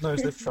 right. God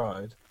knows they've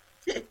tried.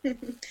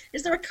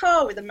 Is there a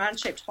car with a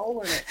man-shaped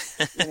hole in it?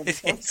 One of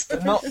the ones.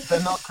 They're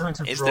not going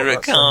to Is draw there a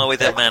that car same-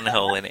 with a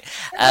manhole in it?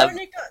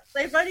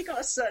 They've only got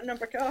a certain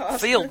number of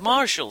cars. Field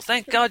Marshal,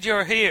 thank God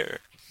you're here.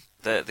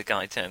 The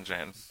guy turns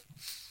around.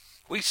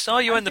 We saw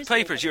you in the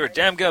papers. You're a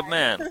damn good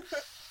man.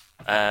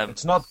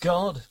 It's not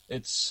God,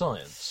 it's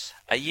science.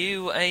 Are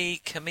you a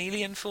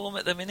chameleon form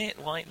at the minute,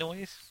 White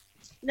Noise?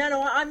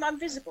 No, I'm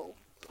visible.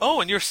 Oh,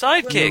 and your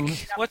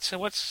sidekick.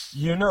 What's?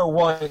 You know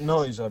white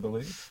noise, I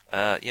believe.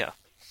 Yeah.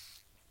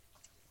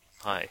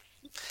 Hi.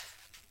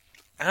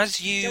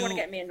 As You don't want to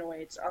you get me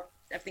annoyed.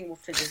 Everything will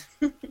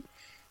fizzle.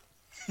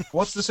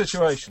 What's the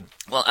situation?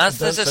 well, as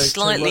there's a Don't say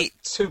slightly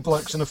two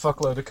blokes and a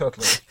fuckload of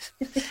cutlery.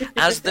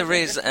 as there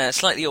is a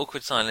slightly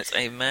awkward silence,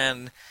 a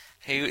man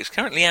who is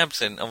currently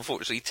absent,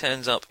 unfortunately,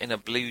 turns up in a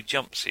blue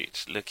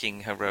jumpsuit,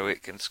 looking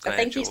heroic and I square-jawed.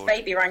 think he's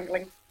baby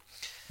wrangling.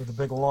 With a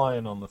big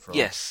lion on the front.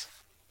 Yes,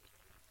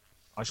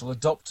 I shall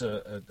adopt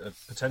a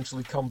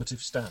potentially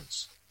combative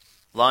stance.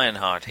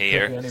 Lionheart Could be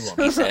here. anyone.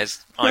 He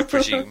says, I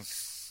presume.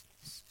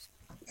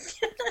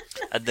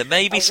 And there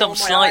may be I'll some roll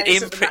my slight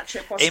eyes at the macho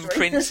posturing.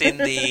 imprints in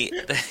the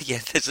yeah.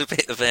 There's a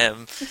bit of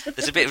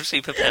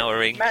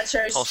superpowering Macho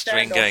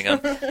posturing standoff. going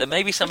on. There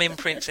may be some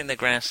imprints in the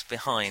grass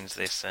behind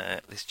this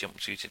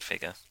jumpsuited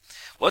figure.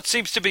 What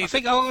seems to be I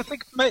think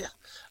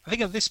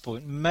at this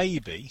point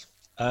maybe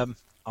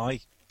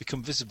I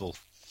become visible.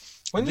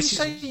 When you This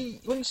say you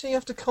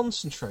have to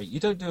concentrate, you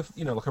don't do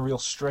like a real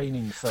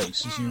straining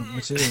face as you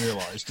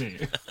materialise, do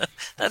you?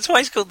 that's why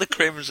it's called the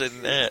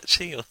Crimson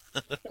Shield.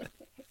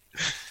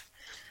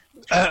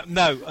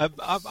 No,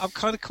 I'm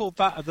kind of called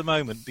that at the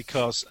moment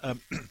because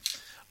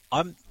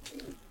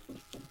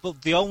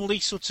the only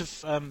sort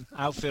of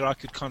outfit I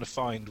could kind of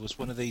find was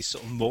one of these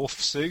sort of morph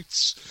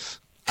suits,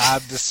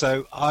 and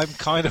so I'm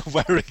kind of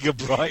wearing a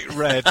bright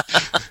red.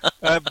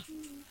 A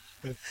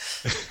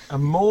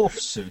morph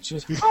suit.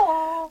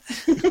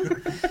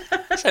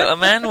 So a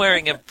man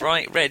wearing a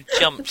bright red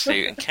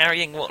jumpsuit and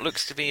carrying what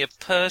looks to be a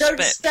Don't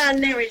perspex stand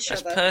near each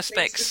other.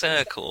 perspex please.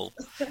 circle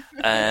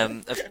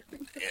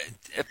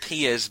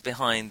appears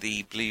behind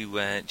the blue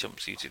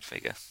jumpsuited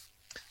figure.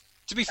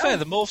 To be fair,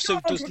 the morph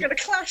suit God, does. we're going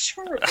to clash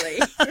horribly.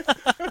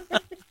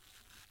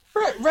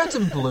 Red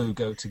and blue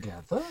go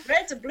together.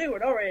 Red and blue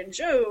and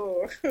orange.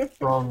 Oh.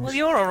 Bronze. Well,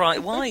 you're all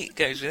right. White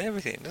goes with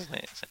everything, doesn't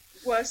it?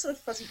 Well, sort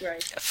of fuzzy grey.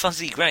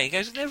 Fuzzy grey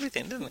goes with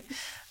everything, doesn't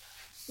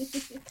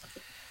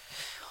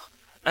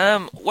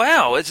it?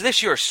 Wow, is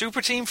this your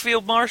super team,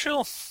 Field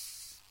Marshal?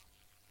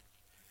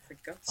 For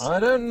God's I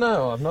don't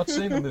know. I've not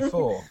seen them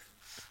before.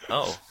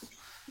 Oh.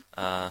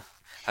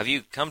 Have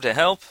you come to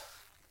help?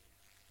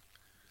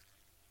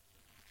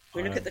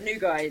 We look at the new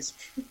guys.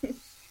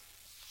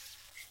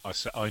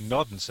 I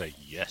nod and say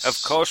yes.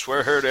 Of course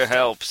we're here to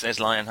help, says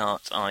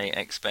Lionheart, I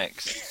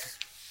expect.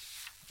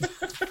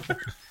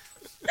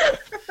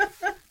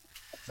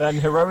 Then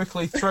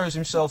heroically throws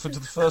himself into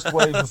the first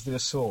wave of the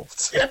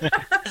assault.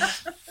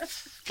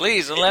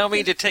 Please allow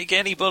me to take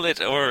any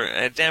bullet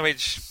or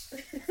damage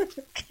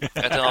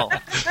at all.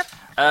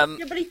 Yeah,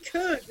 but he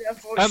could,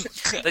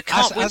 unfortunately. The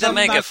cop with as the I'm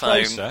now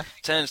megaphone closer-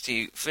 turns to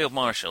you, Field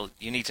Marshal,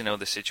 you need to know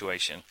the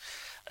situation.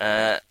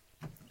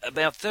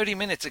 About 30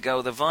 minutes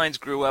ago, the vines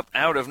grew up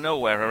out of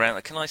nowhere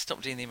around... Can I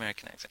stop doing the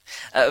American accent?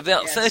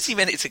 About Yes. 30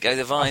 minutes ago,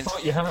 the I vines...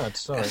 thought you had,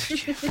 sorry.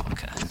 You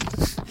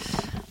fucker.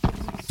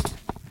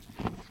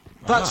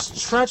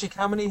 That's tragic.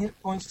 How many hit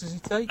points does he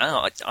take?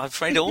 Oh, I'm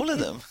afraid all of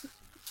them.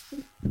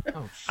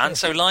 Oh, shit. And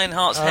so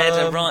Lionheart's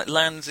head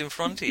lands in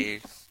front of you.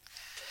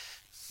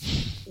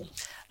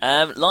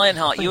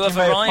 Lionheart, you have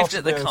may have arrived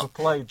at the possibly cop.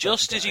 overplayed that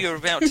Just as guy. you were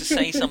about to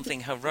say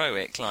something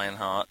heroic,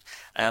 Lionheart,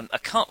 a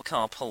cop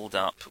car pulled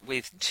up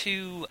with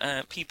two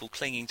people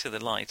clinging to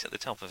the light at the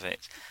top of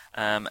it,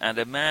 and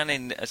a man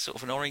in a sort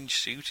of an orange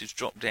suit has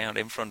dropped down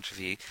in front of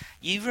you.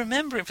 You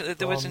remember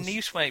there was a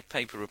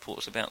newspaper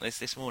reports about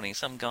this morning.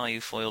 Some guy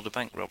who foiled a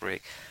bank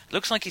robbery.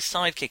 Looks like his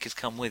sidekick has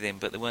come with him,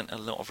 but there weren't a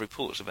lot of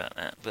reports about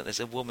that. But there's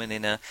a woman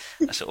in a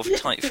sort of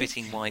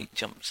tight-fitting white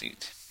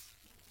jumpsuit.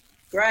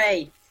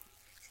 Grey.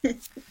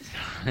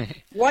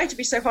 Why to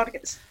be so hard to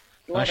get this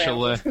I blood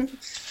shall out?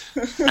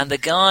 And the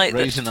guy...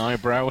 raise an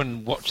eyebrow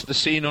and watch the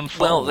scene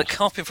unfold. Well, the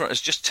cop in front has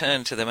just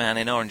turned to the man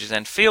in orange and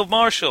said, Field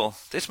Marshal,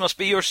 this must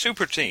be your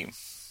super team.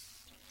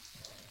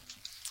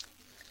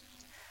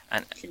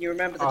 And Can you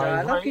remember the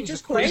I dialogue you raise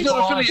just a played? He's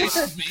not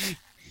affiliated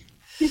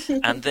with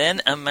me. and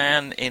then a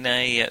man in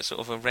a sort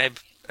of a red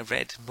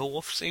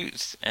morph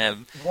suit,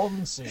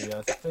 Onesie,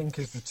 I think,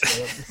 is the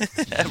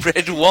term. a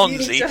red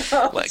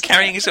onesie, well,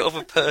 carrying a sort of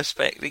a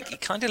perspex. He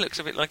kind of looks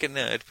a bit like a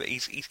nerd, but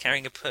he's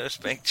carrying a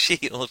perspex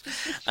shield.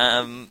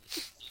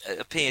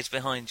 Appears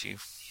behind you.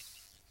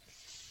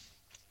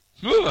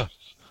 Ugh.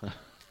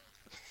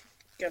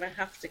 Gonna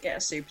have to get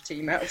a super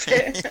team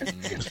outfit.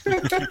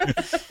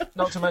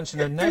 Not to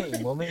mention a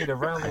name. We'll need a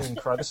rallying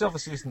cry. This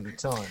obviously isn't the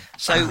time.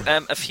 So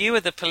a few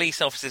of the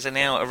police officers are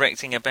now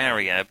erecting a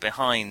barrier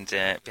behind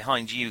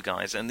you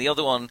guys, and the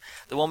other one,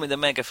 the one with the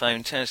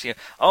megaphone, turns to you.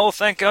 Oh,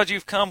 thank God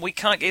you've come. We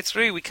can't get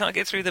through. We can't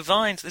get through the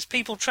vines. There's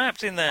people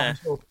trapped in there.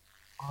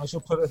 I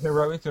shall put a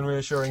heroic and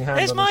reassuring hand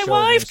There's on my his shoulder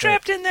wife and say,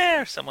 trapped in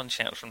there. Someone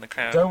shouts from the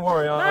crowd. Don't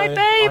worry, My I know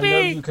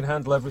baby! you can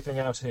handle everything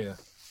out here.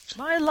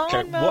 My Okay,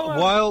 lawnmower.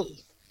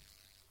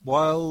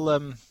 while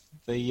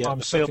the I'm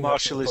field setting up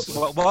marshal the is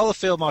public. while the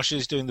field marshal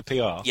is doing the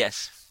PR,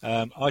 Yes.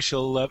 I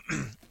shall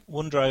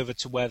wander over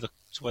to where the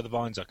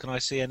vines are. Can I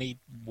see any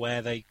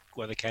where they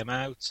came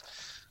out?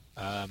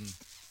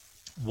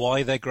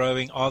 Why they're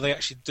growing?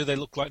 Do they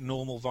look like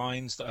normal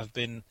vines that have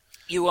been?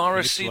 You are a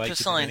manipulated super in any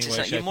scientist. way,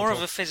 You're shape, more or of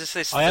form? a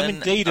physicist I am than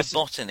indeed a a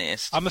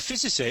botanist. I'm a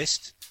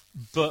physicist,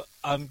 but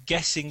I'm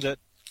guessing that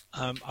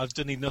I've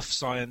done enough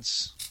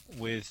science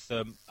with.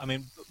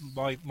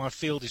 My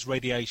field is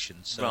radiation,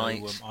 so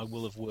Right. I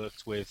will have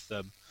worked with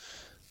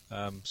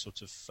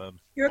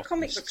You're a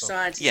comic book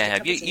scientist. Yeah, that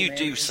covers you all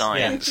do areas.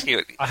 science.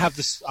 I have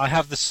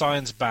the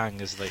science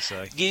bang, as they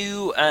say.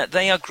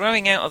 They are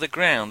growing out of the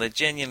ground. They're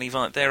genuinely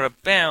vine. They're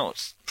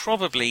about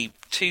probably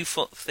 2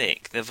 foot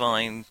thick, the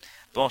vine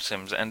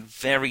bottoms, and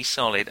very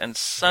solid, and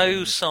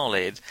so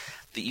solid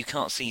that you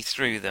can't see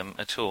through them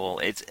at all.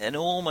 It's an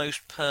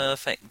almost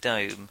perfect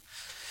dome.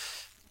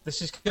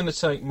 This is going to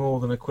take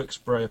more than a quick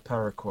spray of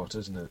paraquat,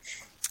 isn't it?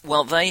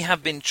 Well, they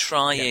have been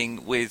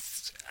trying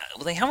with...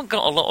 Well, they haven't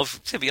got a lot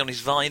of, to be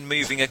honest,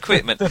 vine-moving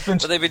equipment, but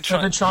they've been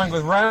trying... They've been trying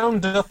with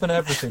Roundup and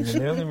everything,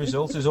 and the only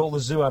result is all the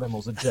zoo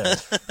animals are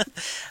dead.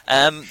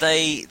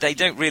 They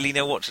don't really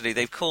know what to do.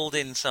 They've called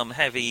in some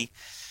heavy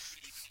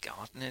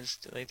gardeners.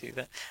 Do they do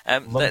that?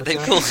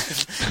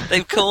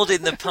 They've called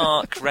in the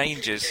park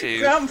rangers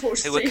who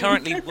are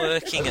currently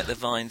working at the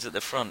vines at the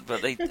front.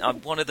 But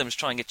one of them's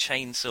trying a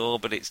chainsaw,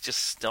 but it's just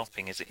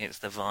stopping as it hits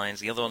the vines.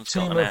 The other one's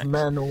got Team an of axe.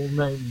 men all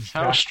named.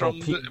 How Jack,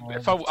 strong? Pete,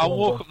 If I'll walk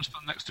Timber. up and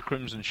stand next to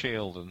Crimson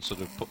Shield and sort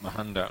of put my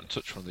hand out and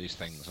touch one of these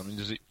things, I mean,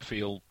 does it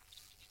feel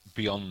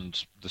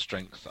beyond the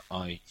strength that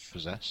I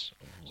possess?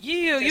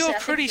 You're I a think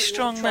pretty we all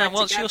strong tried man.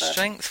 What's your together.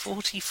 strength?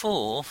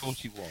 44.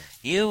 41.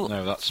 You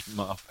No, that's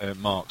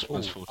Mark's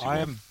plus 41. I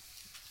am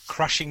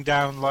crashing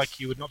down like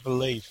you would not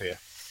believe here.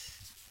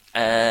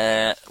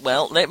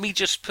 well, let me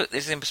just put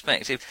this in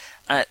perspective.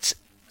 At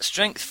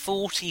strength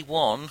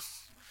 41,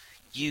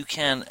 you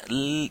can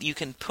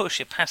push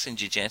a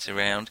passenger jet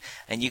around,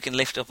 and you can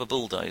lift up a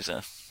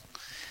bulldozer.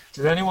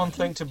 Did anyone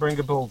think to bring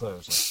a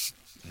bulldozer?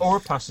 Or a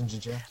passenger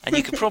jet. And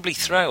you could probably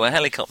throw a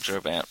helicopter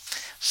about.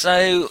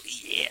 So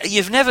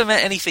you've never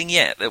met anything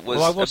yet that was,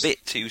 a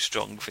bit too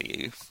strong for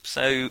you.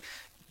 So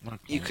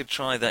you could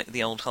try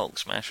the old Hulk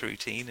smash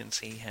routine and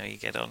see how you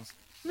get on.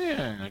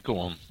 Yeah, go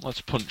on. Let's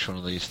punch one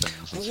of these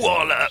things.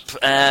 Wallop!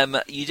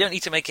 You don't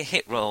need to make a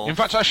hit roll. In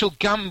fact, I shall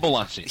gamble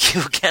at it.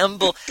 You'll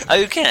gamble.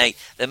 Okay,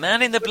 the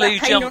man in the blue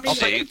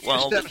jumpsuit.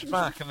 Well, steps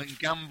back and then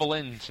gamble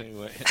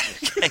into it.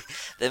 Okay,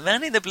 the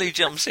man in the blue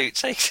jumpsuit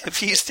takes a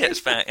few steps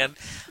back and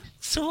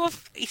sort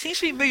of, he seems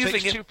to be moving.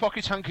 Takes two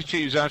pocket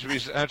handkerchiefs out of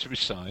his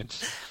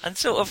sides and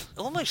sort of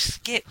almost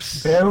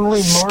skips. The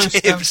only Morris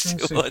skips Johnson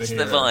towards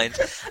the vine,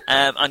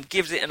 and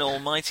gives it an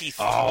almighty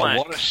thwack. Oh,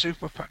 what a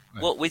super pack!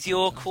 What, with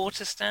your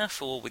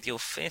quarterstaff or with your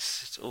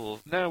fist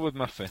or? No, with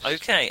my fist.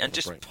 Okay, and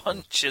just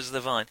punches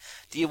the vine.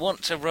 Do you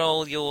want to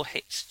roll your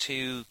hits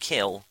to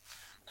kill,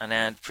 and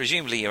add?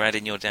 Presumably, you're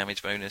adding your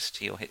damage bonus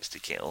to your hits to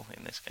kill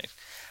in this case.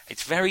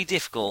 It's very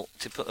difficult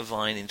to put a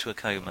vine into a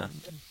coma.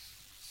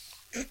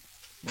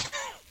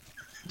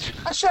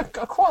 Actually,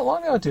 I quite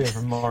like the idea of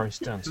a Morris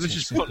Johnson This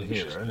is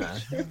superhero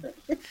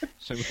now.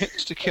 So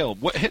hits to kill.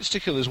 What hits to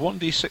kill is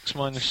 1d6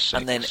 minus 6.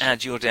 And then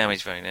add your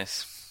damage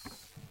bonus.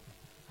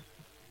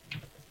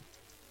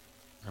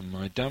 And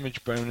my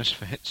damage bonus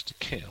for hits to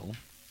kill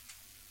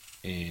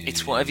is...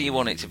 It's whatever you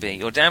want it to be.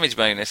 Your damage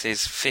bonus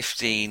is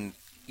 15...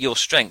 Your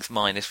strength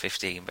minus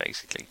 15,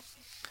 basically.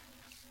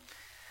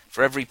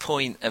 For every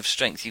point of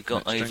strength you've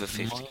got over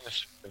 50.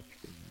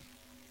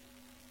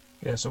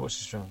 Yeah, so what's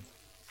your strength?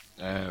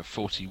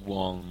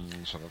 41,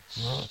 so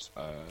that's...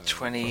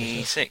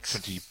 26.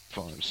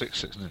 25,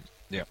 6, isn't it?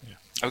 Yeah.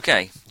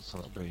 Okay. So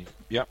that'll be...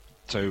 Yep.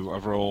 So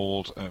I've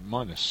rolled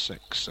minus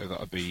 6, so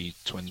that'll be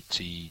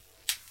 20...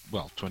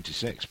 Well,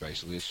 26,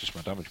 basically. It's just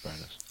my damage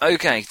bonus.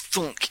 Okay,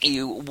 thunk,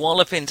 you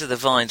wallop into the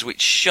vines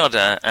which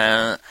shudder.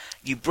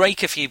 You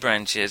break a few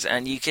branches,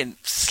 and you can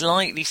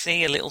slightly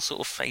see a little sort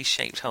of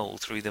face-shaped hole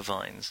through the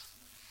vines.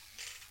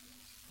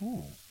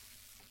 Ooh.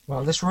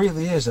 Well, this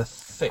really is a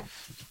thick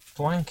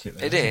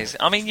blanket. It is.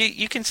 I mean,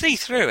 you can see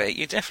through it.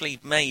 You definitely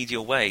made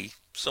your way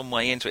some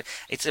way into it.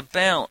 It's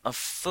about a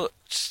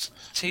foot,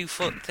 2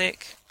 foot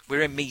thick.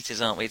 We're in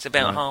meters, aren't we? It's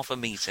about half a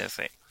metre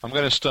thick. I'm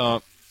going to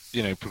start,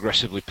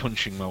 progressively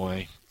punching my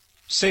way.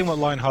 Seeing what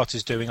Lionheart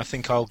is doing, I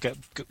think I'll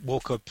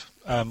walk up,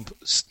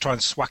 try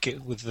and swack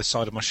it with the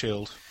side of my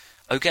shield.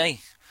 Okay.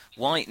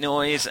 White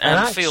Noise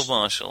and Field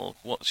Marshal,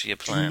 what's your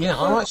plan? Yeah,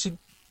 I'm actually...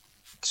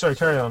 Sorry,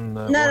 carry on.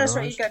 No, that's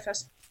right, you go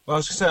first. Well, I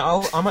was going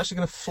to say, I'm actually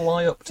going to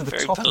fly up to the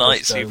top of the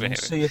stone and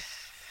see if...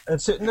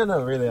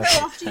 No, really. No,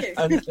 after you.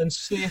 And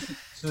see if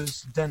it's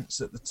as dense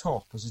at the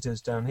top as it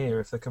is down here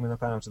if they're coming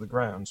up out of the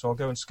ground. So I'll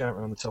go and scout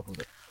around the top of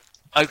it.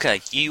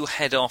 Okay, you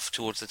head off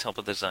towards the top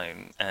of the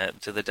zone,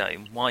 to the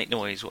dome. White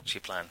Noise, what's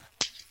your plan?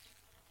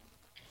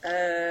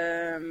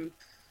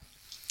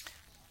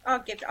 I'll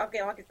give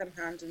them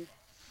a hand, and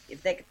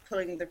if they're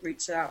pulling the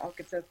roots out, I'll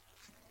give them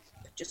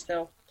just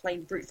a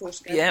plain brute force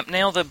go. Yeah,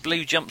 now the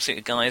blue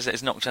jumpsuit guys that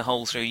has knocked a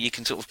hole through, you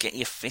can sort of get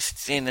your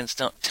fists in and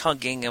start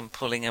tugging and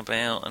pulling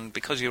about, and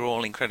because you're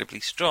all incredibly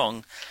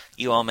strong,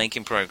 you are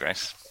making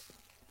progress.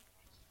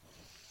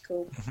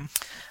 Cool. Mm-hmm.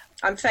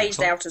 I'm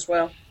phased out as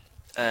well.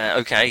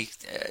 Okay,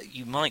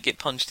 you might get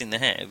punched in the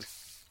head.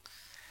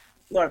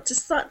 Well,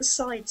 just like the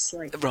side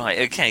slightly. Right,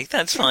 okay,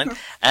 that's fine.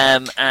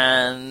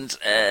 And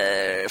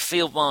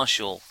Field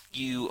Marshal,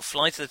 you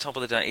fly to the top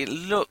of the dome. It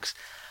looks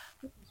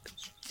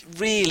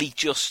really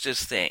just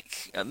as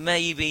thick.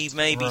 Maybe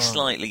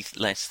slightly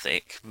less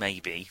thick,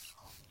 maybe,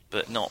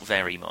 but not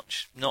very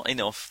much. Not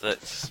enough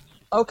that...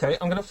 Okay,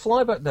 I'm going to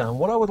fly back down.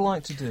 What I would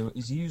like to do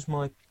is use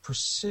my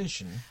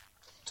precision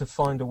to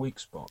find a weak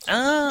spot.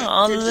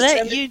 I'll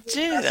let you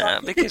do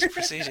that, because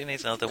precision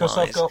is otherwise. Because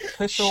I've got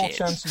piss-all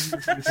chances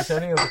of it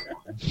any other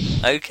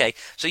time. Okay,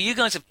 so you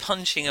guys are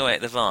punching away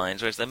at the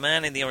vines, whereas the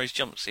man in the orange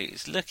jumpsuit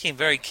is looking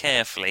very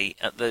carefully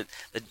at the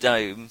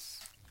dome,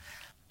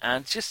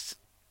 and just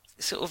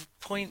sort of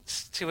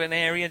points to an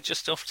area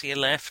just off to your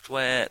left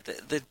where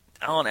there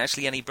aren't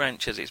actually any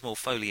branches, it's more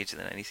foliage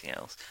than anything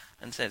else,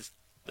 and says,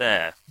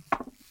 there.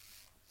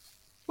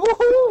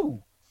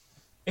 Woohoo!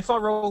 If I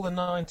roll a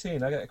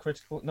 19, I get a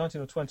critical...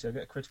 19 or 20, I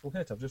get a critical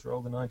hit. I've just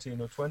rolled a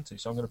 19 or 20,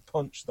 so I'm going to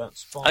punch that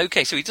spot.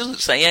 Okay, so he doesn't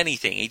say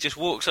anything. He just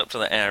walks up to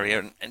that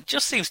area and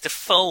just seems to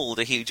fold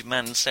a huge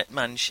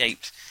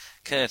man-shaped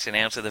curtain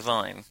out of the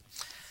vine.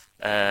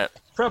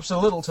 Perhaps a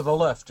little to the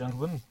left,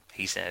 gentlemen.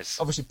 He says.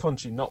 Obviously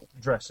punching, not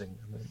dressing.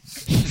 I mean,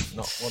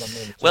 not what I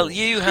mean. Well,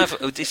 you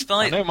have,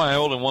 despite... I know my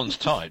all-in-one's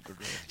tied.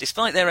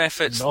 Despite their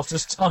efforts... Not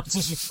as tight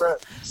as your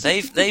friends.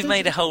 They've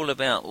made a hole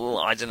about,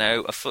 I don't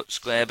know, a foot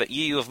square, but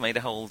you have made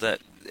a hole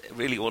that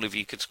really all of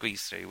you could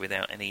squeeze through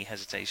without any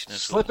hesitation at all.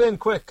 Slip in,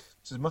 quick.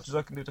 It's as much as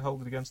I can do to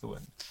hold it against the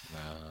wind.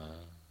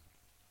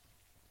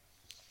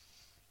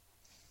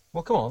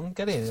 Well, come on,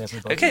 get in,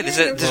 everybody. Okay,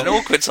 there's an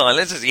awkward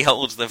silence as he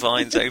holds the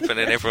vines open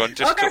and everyone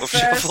just sort of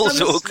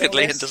shuffles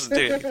awkwardly and doesn't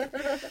do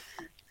it.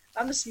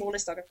 I'm the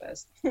smallest, I'll go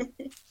first.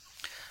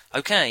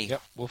 Okay.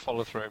 Yep, we'll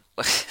follow through,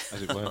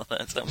 as it were. Oh,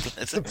 that's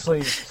unpleasant.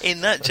 Please.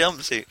 In that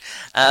jumpsuit.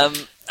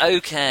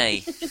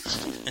 Okay.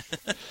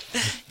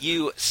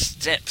 You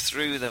step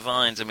through the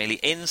vines, Amelia.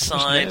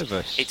 Inside,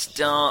 nervous. it's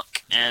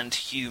dark and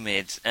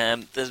humid.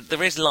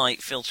 There is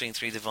light filtering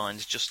through the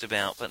vines just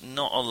about, but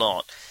not a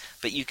lot.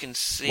 But you can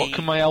see... What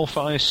can my elf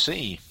eyes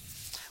see?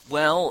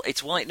 Well,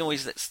 it's White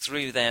Noise that's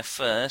through there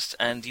first,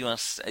 and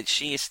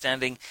she is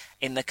standing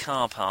in the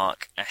car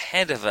park.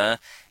 Ahead of her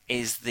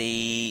is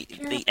the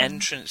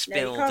entrance No,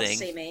 you building. can't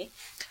see me.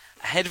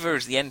 Ahead of her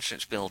is the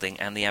entrance building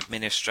and the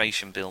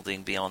administration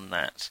building beyond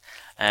that.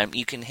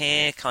 You can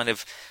hear kind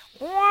of...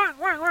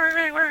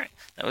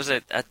 That was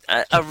a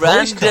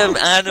random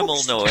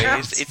animal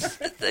noise. It's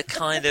the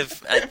kind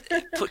of...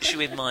 it puts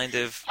you in mind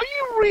of... Are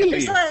you really?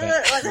 Is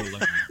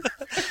that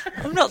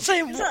I'm not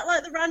saying... is that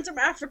like the random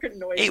African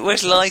noise? It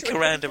was like a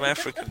random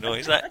African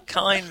noise. That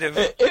kind of...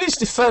 In his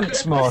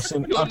defence,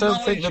 Martin, I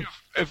don't think that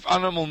of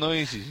animal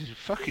noises is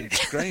fucking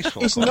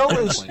disgraceful. his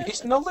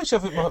knowledge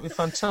of it might be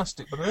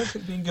fantastic, but I don't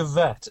think being a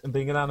vet and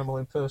being an animal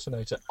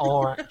impersonator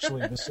are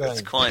actually the same.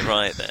 That's quite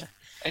right there.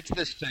 It's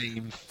the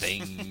same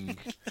thing.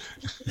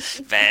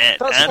 That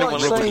That's animal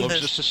like Rubber saying-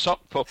 love's just a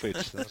sock puppet.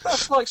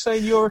 That's like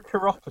saying you're a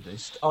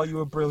chiropodist. Are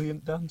you a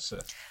brilliant dancer?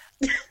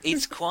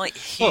 It's quite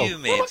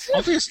humid.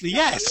 Obviously,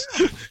 yes.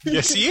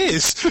 Yes, he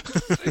is.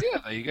 Yeah,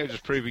 there you go,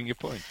 just proving your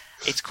point.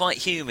 It's quite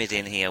humid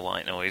in here,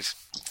 White Noise.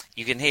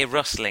 You can hear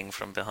rustling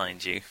from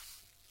behind you.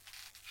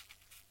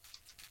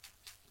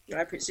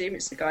 I presume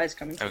it's the guys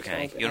coming from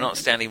Okay, the you're not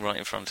standing right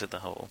in front of the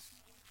hole.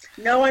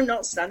 No, I'm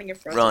not standing in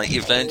front Right, of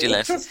you've learned your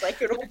lesson. They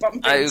could all bump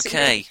into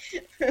Okay. me.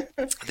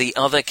 The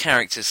other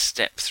characters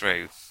step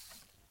through.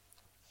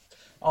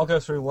 I'll go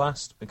through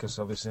last because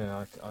obviously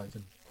I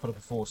can put up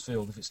a force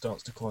field if it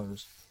starts to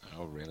close.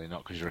 Oh, really?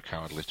 Not because you're a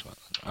cowardly twat.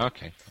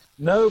 Okay.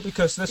 No,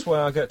 because this way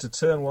I get to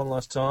turn one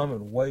last time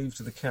and wave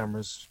to the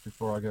cameras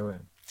before I go in.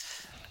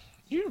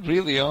 You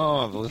really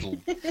are the little...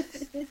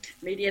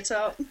 Media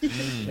top.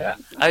 Yeah.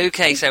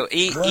 Okay, so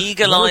Eagle Eyes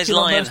Working on those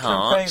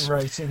Lionheart campaign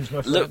ratings, my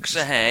looks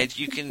friends. ahead.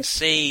 You can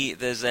see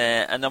there's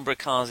a number of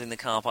cars in the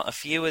car park. A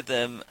few of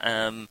them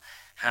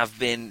have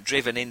been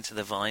driven into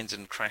the vines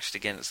and crashed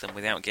against them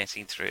without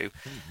getting through.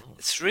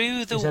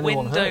 Through the Is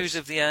anyone windows hurt?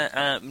 of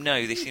the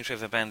no, they seem to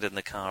have abandoned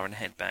the car and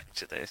head back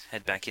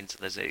into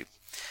the zoo.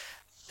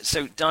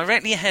 So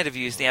directly ahead of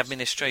you is the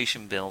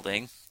administration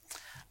building.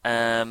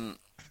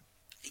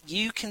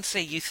 You can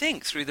see, you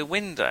think, through the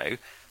window,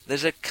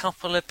 there's a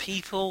couple of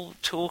people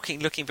talking,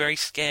 looking very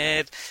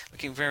scared,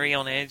 looking very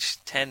on edge,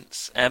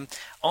 tense.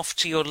 Off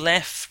to your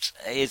left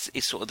is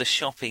sort of the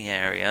shopping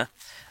area,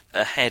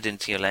 ahead and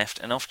to your left,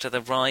 and off to the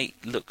right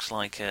looks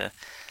like a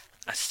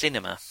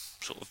cinema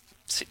sort of Well,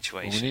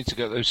 situation. we need to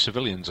get those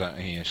civilians out of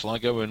here. Shall I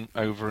go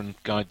over and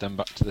guide them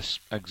back to this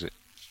exit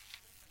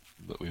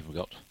that we've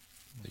got,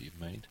 that you've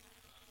made?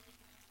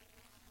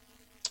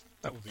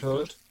 That would be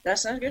good. Good. That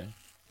sounds good.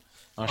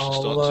 I shall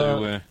I'll, start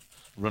to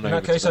run In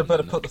over that case, to I'd them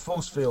better and- put the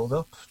force field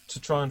up to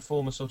try and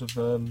form a sort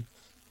of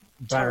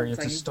barrier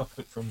to thing. stop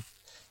it from.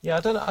 Yeah, I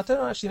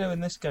don't actually know in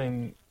this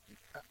game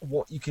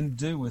what you can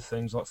do with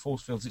things like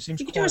force fields. It seems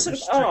You could quite do a sort of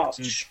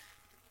restricted. arch.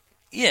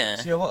 Yeah.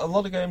 See, a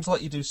lot of games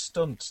let you do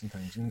stunts and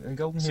things, and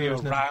Golden Is it a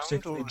Heroes never round or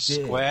particularly a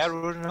did. square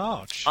or an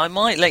arch? I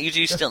might let you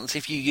do stunts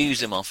if you use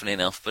them often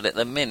enough, but at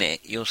the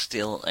minute you're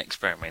still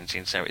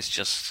experimenting, so it's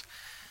just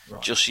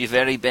Right. your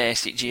very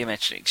basic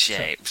geometric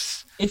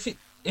shapes.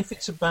 If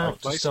it's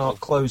about to Right, start place.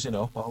 closing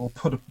up, I will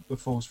put a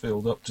force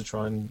field up to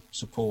try and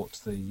support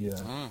the.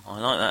 I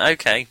like that.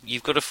 Okay,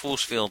 you've got a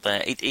force field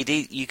there.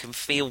 You can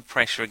feel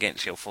pressure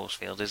against your force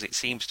field as it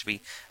seems to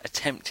be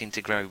attempting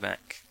to grow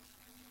back.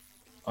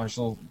 I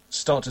shall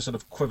start to sort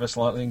of quiver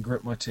slightly and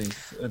grip my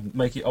teeth and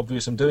make it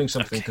obvious I'm doing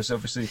something because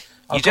obviously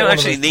I've don't got one of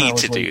actually those need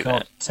powers to where do you can't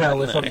that.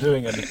 tell if No. I'm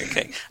doing anything.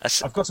 Okay,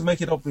 I've got to make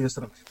it obvious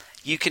that I'm.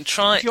 you can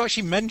try. If you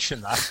actually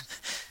mention that,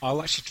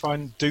 I'll actually try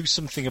and do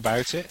something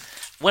about it.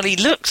 Well, he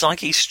looks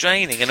like he's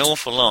straining an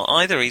awful lot.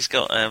 Either he's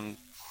got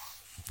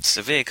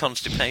severe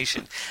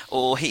constipation,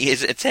 or he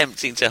is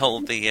attempting to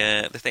hold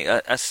the thing.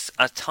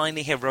 A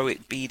tiny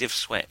heroic bead of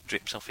sweat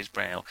drips off his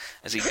brow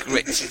as he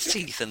grits his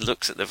teeth and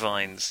looks at the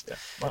vines.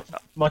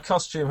 My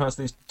costume has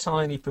these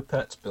tiny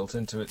pipettes built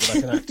into it that I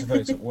can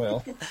activate at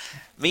will.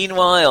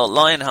 Meanwhile,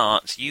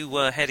 Lionheart, you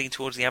were heading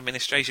towards the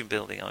administration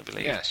building, I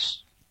believe. Yes,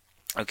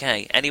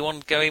 Okay,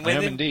 anyone going I with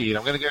am him? indeed.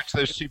 I'm going to go to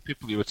those two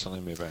people you were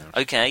telling me about.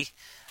 Okay,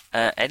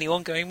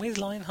 anyone going with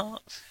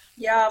Lionheart?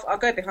 Yeah, I'll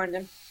go behind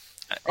him.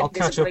 I'll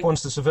catch up Invisibly.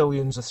 once the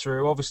civilians are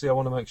through. Obviously, I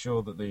want to make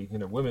sure that the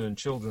women and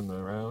children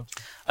are around.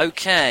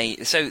 Okay,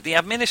 so the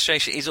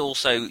administration is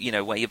also,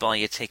 where you buy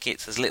your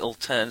tickets. There's a little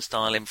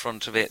turnstile in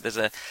front of it. There's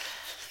a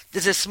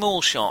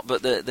small shop,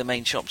 but the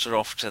main shops are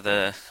off to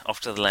the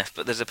left.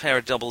 But there's a pair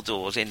of double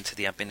doors into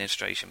the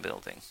administration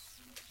building.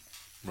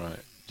 Right.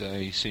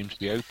 They seem to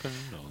be open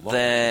or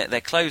locked.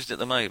 They're closed at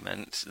the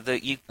moment.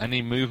 You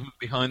Any movement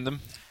behind them?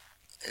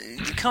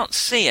 can't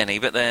see any,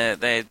 but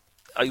they're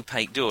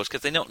opaque doors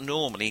because they're not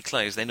normally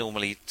closed. They're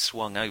normally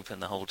swung open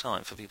the whole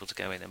time for people to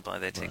go in and buy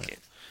their ticket.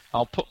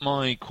 I'll put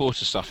my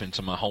quarterstaff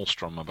into my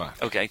holster on my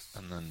back. Okay.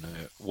 And then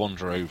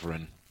wander over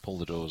and pull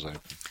the doors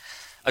open.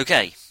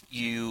 Okay.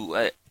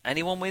 You.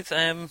 Anyone with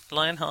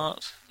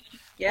Lionheart?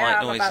 Yeah, White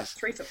I'm about noises.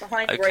 3 foot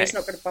behind where Okay. he's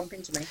not going to bump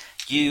into me.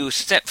 You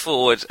step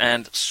forward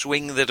and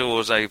swing the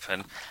doors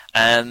open,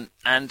 and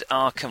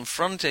are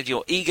confronted.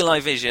 Your eagle-eye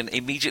vision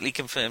immediately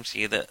confirms to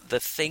you that the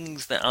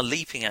things that are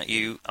leaping at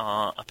you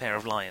are a pair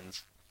of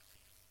lions.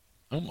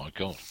 Oh my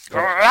god.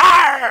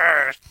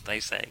 They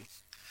say.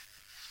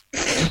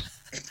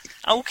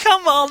 Oh,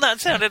 come on, that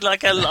sounded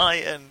like a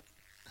lion.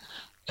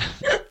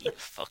 You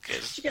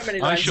fuckers. Did you get many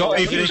I lines shall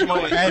away?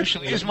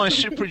 use my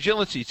super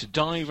agility to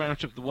dive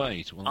out of the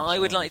way. To one I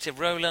would side. like to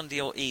roll under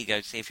your ego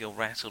to see if you're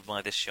rattled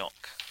by the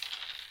shock.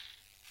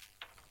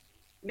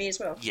 Me as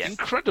well. Yes.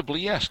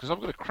 Incredibly, yes, because I've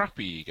got a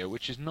crappy ego,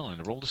 which is 9.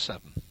 I rolled a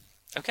 7.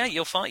 Okay,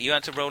 you're fine. You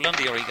had to roll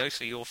under your ego,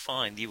 so you're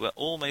fine. You were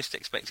almost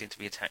expecting to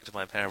be attacked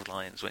by a pair of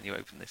lions when you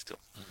opened this door.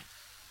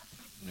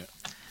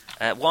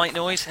 Yeah. White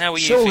Noise, how are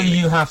you Surely feeling?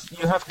 you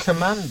have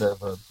command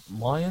over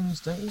lions,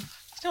 don't you?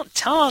 It's not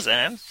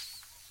Tarzan.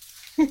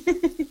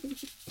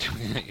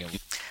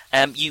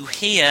 You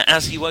hear,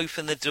 as you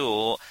open the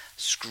door,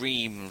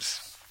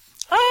 screams.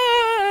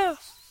 Ah!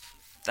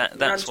 That's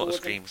Run what a towards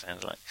scream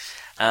sounds like.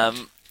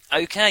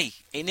 Okay,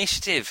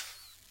 initiative.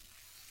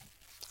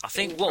 I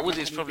think what would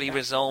is probably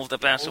resolve the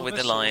battle with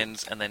the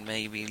lions and then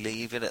maybe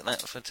leave it at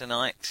that for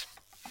tonight.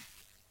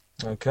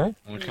 Okay.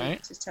 Okay.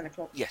 It's 10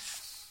 o'clock.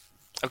 Yes.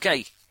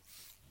 Okay.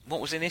 What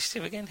was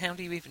initiative again? How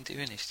do you even do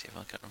initiative?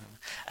 I can't remember.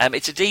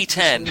 It's a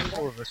D10.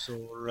 More of us,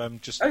 or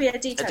just Oh, yeah,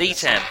 D10. A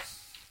D10.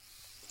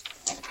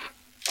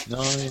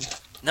 9.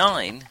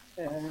 9.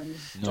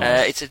 No.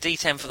 It's a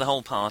D10 for the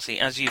whole party.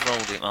 As you've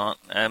rolled it, Mark.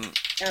 Oh,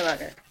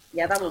 okay.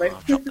 Yeah, that'll do.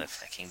 I've dropped the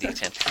fucking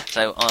D10.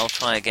 So I'll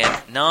try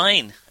again.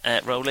 9.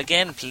 Roll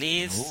again,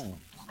 please. Ooh.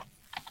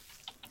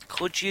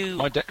 Could you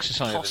My dex is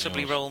higher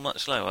possibly than yours. roll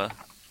much lower?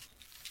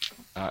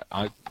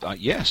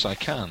 Yes, I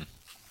can.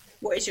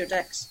 What is your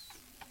dex?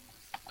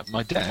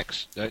 My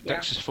dex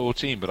is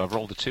 14, but I've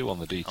rolled a 2 on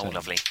the D10. Oh,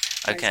 lovely.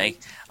 Okay.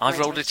 Amazing. I've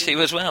rolled a 2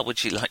 as well.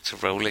 Would you like to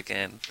roll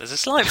again? There's a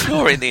slight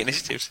flaw in the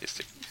initiative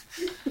system.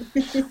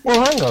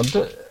 Well, hang on.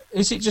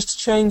 Is it just a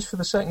change for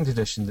the second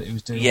edition that he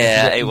was doing?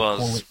 Yeah, Did it you was.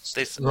 call it-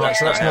 This- Right,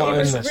 so that's Yeah, not it in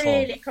was this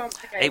really one.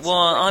 complicated. It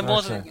was. I Okay.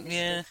 wasn't.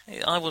 Yeah,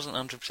 I wasn't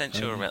 100%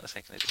 sure about the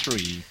second edition.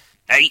 3.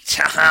 8,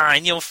 haha,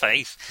 in your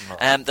face.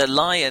 Right. The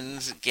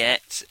lions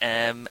get,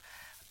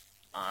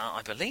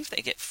 I believe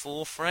they get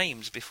 4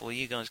 frames before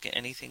you guys get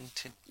anything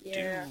to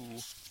Yeah. do.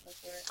 That's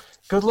right.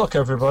 Good luck,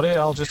 everybody.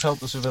 I'll just help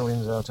the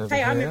civilians out over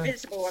Hey, here. I'm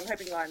invincible. I'm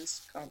hoping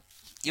lions can't.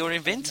 You're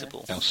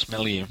invincible. I'll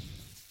smell you.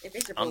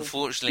 Invisible.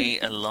 Unfortunately,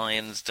 a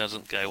lion's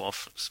doesn't go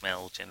off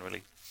smell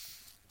generally.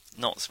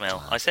 Not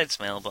smell. I said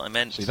smell, but I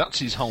meant... See, that's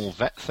his whole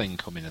vet thing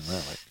coming in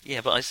there. Like.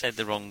 Yeah, but I said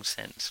the wrong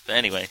sense. But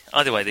anyway,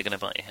 either way, they're going to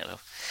bite your head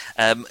off.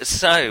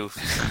 So,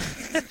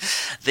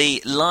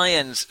 the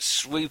lions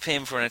swoop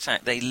in for an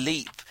attack. They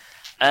leap.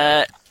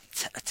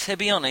 To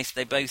be honest,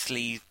 they both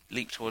leap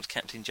towards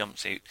Captain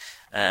Jumpsuit.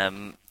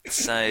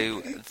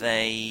 So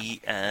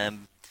they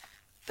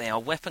are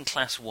weapon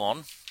class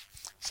 1.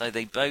 So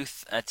they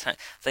both attack.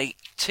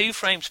 2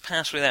 frames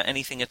pass without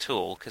anything at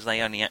all because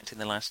they only act in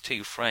the last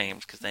 2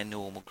 frames because they're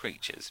normal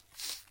creatures.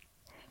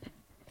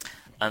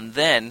 And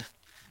then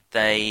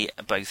they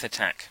both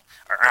attack.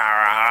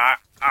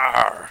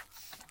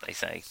 They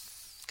say,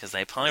 because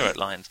they're pirate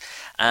lions.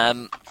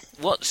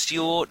 What's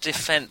your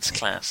defense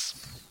class?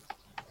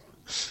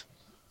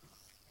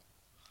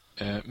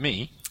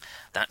 Me?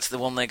 That's the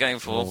one they're going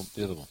for. Or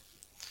the other one?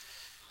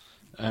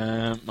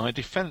 My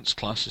defence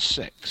class is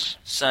 6.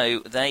 So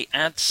they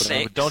add But I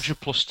have a 6. dodger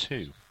plus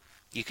 2.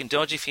 You can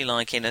dodge if you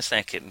like in a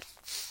second.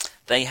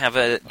 They have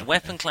a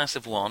weapon class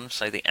of 1,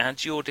 so they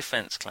add your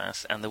defense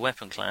class and the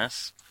weapon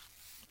class.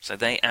 So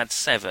they add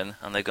 7,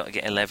 and they've got to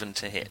get 11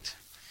 to hit.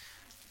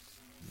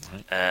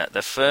 Right.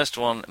 The first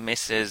one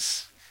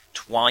misses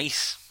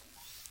twice.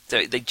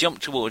 So they jump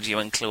towards you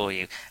and claw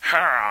you.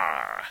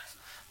 Harr!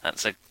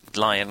 That's a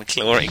lion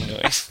clawing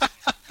noise.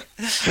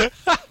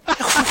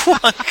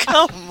 What?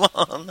 Come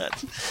on.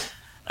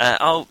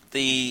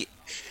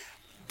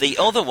 The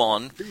other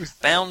one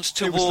bounds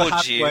it was the towards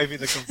hat you. waving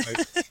the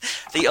compass.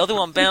 The other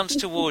one bounds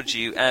towards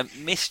you,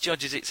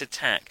 misjudges its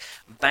attack,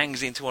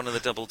 bangs into one of the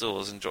double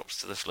doors and drops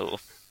to the floor.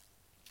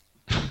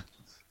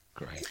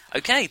 Great.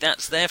 Okay,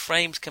 that's their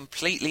frames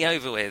completely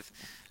over with.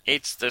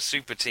 It's the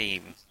super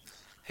team.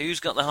 Who's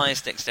got the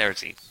highest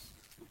dexterity?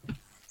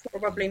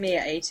 Probably me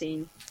at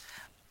 18.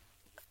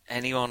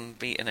 Anyone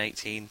beat an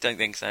 18? Don't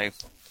think so.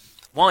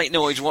 White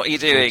Noise, what are you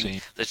doing?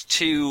 14. There's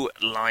 2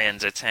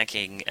 lions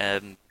attacking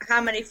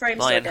How many frames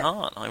do I get?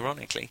 Lionheart,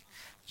 ironically.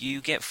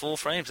 You get 4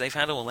 frames. They've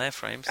had all their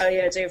frames. Oh,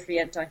 yeah, I do for the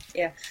end time.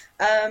 Yeah.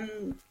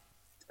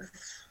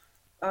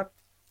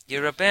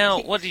 You're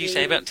about, what did you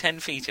say, about 10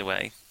 feet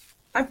away?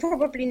 I'm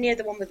probably near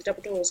the one with the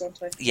double doors,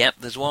 aren't I? Yep,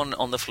 there's one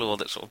on the floor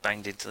that sort of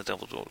banged into the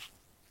double doors.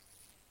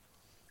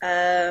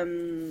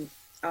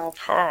 I'll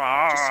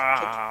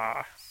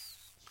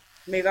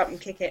move up and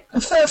kick it.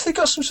 Have they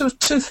got some sort of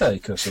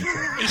toothache or something?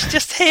 He's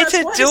just hit That's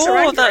a why he's so door.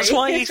 angry. That's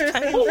why he's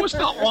paying. What was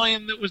that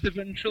lion that was the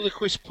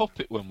ventriloquist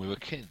puppet when we were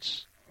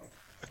kids?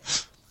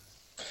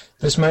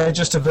 This may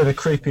just have been a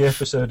creepy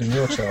episode in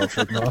your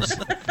childhood,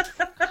 Martin.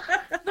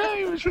 No,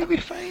 he was really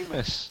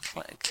famous.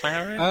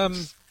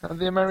 Clarence? And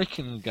the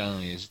American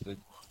guy is the...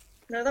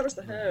 No, that was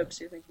the herbs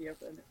you're thinking of.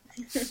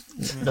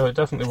 Then. No, it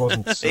definitely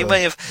wasn't. He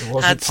may have it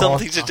wasn't had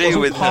something to do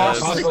with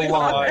parsley. herbs. Parsley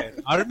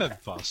lion. I remember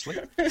parsley.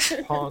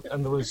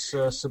 And there was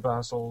Sir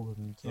Basil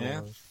and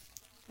Yeah.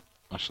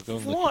 I shall go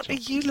and What are look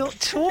it up. you lot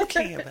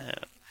talking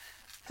about?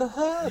 the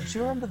herbs.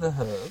 You remember the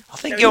herbs? I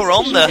think you're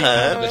on the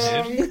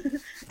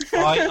herbs.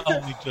 I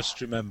only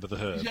just remember the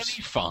He's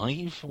herbs.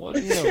 only 5. What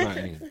do you know about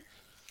him?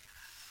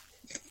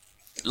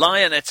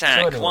 Lion So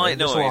attack. anyway, White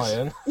this noise.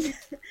 lion.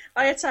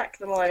 I attack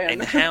the lion.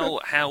 And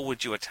how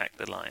would you attack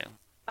the lion?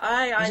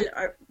 I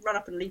run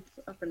up and leap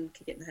up and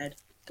kick it in the head.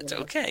 It's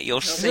okay. Your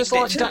Is this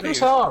like signature move.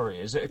 Daktari?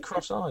 Is it a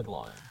cross-eyed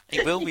lion?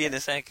 It will be in a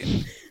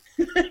second.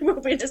 We'll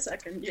be in a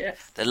second. Yeah.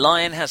 The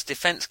lion has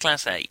defense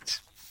class 8.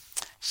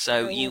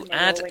 So Oh, you no,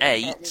 add I can't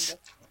 8 remember.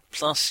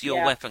 plus your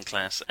Yeah. weapon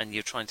class, and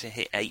you're trying to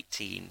hit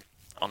 18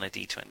 on a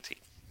d20.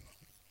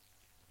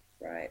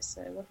 Right.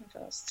 So weapon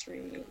class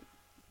 3,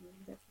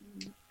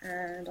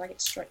 and I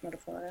get strike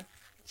modifier.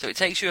 So it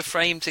takes you a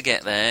frame to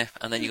get there,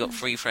 and then you've got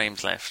 3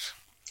 frames left.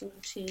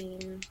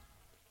 14.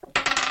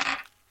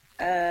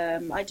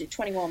 I do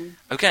 21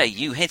 Okay,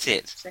 you hit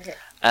it. to hit.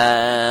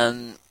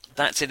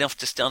 That's enough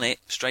to stun it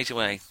straight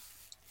away.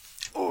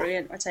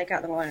 Brilliant. I take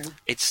out the lion.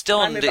 It's I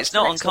stunned, move up it's to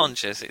the not next one.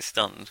 unconscious, it's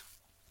stunned.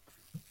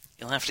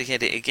 You'll have to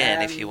hit it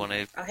again if you want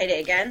to. I'll hit it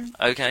again.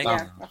 Okay.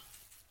 Yeah.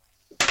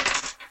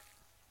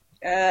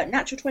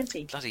 Natural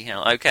 20. Bloody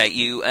hell. Okay,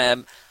 you.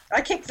 I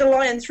kicked the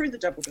lion through the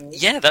double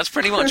doors. Yeah, that's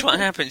pretty much what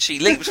happened. She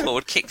leaps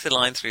forward, kicks the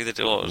line through the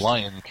doors.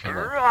 Lion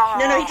killer.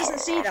 No, he doesn't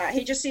see that.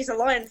 He just sees a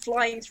lion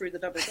flying through the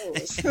double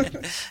doors.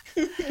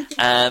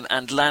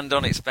 And land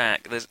on its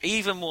back. There's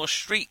even more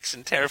shrieks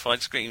and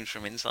terrified screams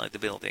from inside the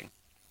building.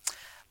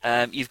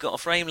 You've got a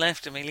frame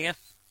left, Amelia.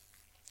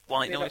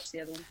 White Move up noise. to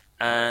the other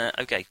one.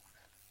 Okay.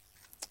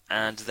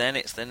 And then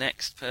it's the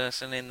next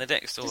person in the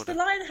dex Does order. the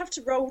lion have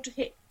to roll to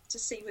hit to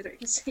see whether it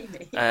can see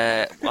me?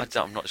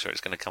 I'm not sure it's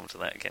going to come to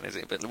that again, is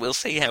it? But we'll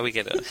see how we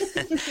get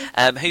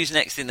on. Who's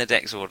next in the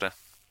dex order?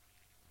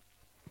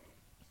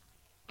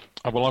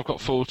 Oh, well, I've got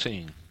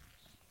 14.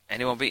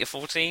 Anyone beat a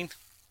 14?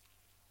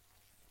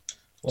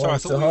 Well, Sorry, I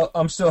thought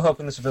I'm still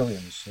helping the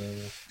civilians. So.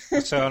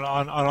 So and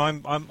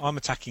I'm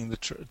attacking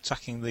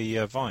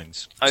the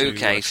vines. to,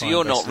 Okay, so try you're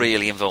and not basically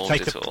really involved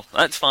take at a- all.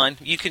 That's fine.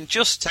 You can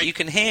you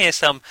can hear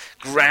some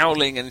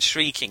growling and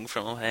shrieking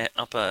from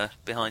up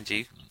behind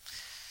you,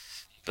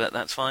 but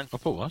that's fine. I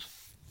put what?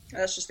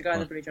 That's just the guy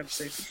in the blue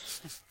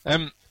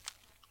jumpsuit.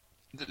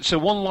 So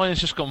one lion's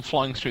just gone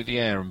flying through the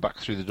air and back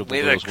through the double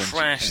With a doors. once it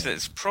crash came.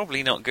 that's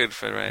probably not good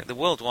for the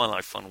World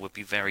Wildlife Fund would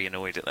be very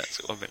annoyed at that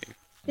sort of move.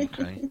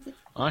 Okay.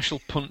 I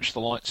shall punch the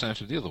lights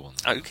out of the other one.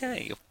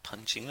 Okay, you're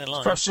punching the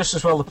line. Perhaps just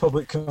as well the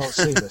public cannot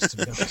see this, to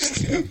be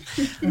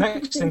honest.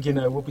 Next thing you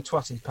know, we'll be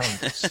twatting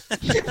pandas.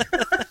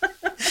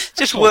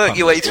 Just work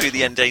your way through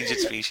the endangered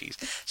species.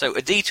 So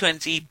a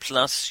D20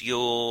 plus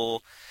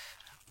your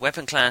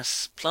weapon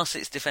class plus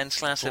its defense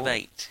class of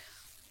 8.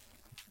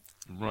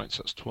 Right,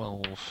 so that's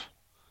 12.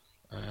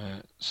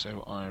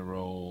 So I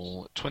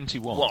roll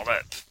 21.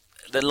 Wallop.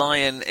 The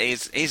lion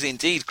is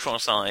indeed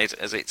cross-eyed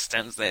as it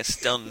stands there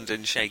stunned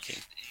and shaking.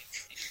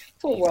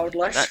 Poor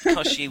wildlife. That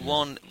cost you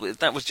 1.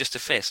 That was just a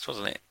fist,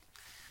 wasn't it?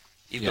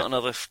 You've Yeah. got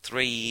another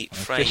 3 I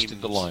frames.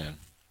 fisted the lion.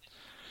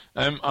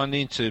 I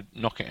need to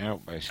knock it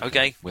out, basically.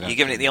 Okay, without you're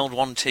giving it the killing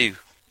old 1-2.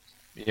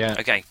 Yeah.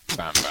 Okay.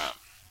 Bam,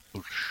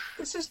 bam.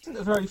 This isn't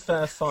a very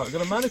fair fight. We've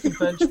got a man who can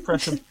bench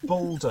press a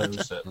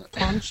bulldozer,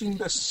 punching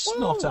the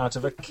snot out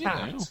of a You know,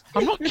 cat.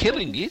 I'm not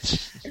killing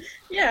it.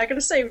 Yeah, I'm going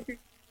to say,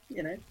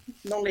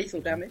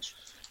 non-lethal damage.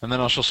 And then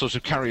I shall sort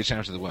of carry it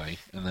out of the way,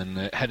 and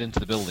then head into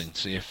the building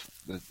to see if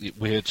the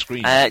weird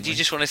scream. Do you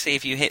just want to see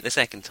if you hit the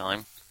second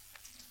time?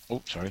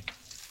 Oh, sorry.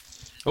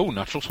 Oh,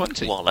 natural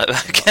 20. Wallow.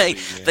 Okay.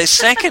 The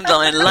second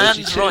lion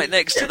lands 32. right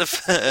next to the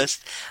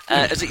first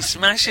as it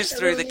smashes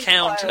through the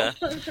counter,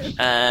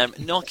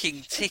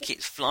 knocking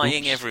tickets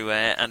flying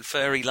everywhere, and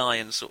furry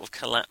lions sort of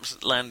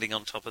collapse, landing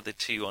on top of the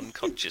 2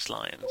 unconscious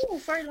lions. Oh,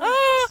 very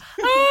nice.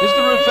 Is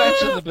there a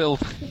vet in the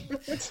building?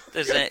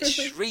 There's a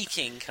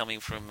shrieking coming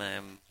from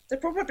There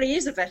probably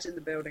is a vet in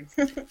the building.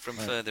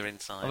 further Are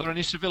inside. there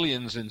any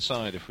civilians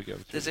inside if we go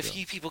to There's a the-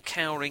 few people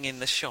cowering in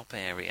the shop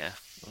area.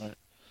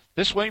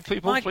 This way,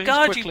 people, My please,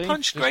 God, quickly. you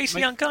punched Just Gracie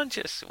make-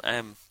 unconscious.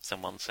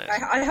 Someone says.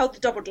 I held the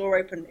double door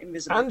open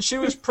invisible. And she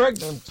was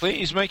pregnant.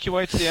 Please make your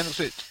way to the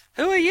exit.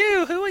 Who are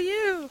you? Who are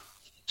you?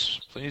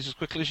 Please, as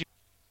quickly as you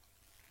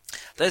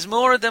There's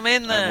more of them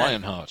in can. there.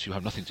 Lionheart, you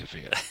have nothing to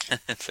fear.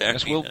 Fair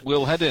Yes, enough.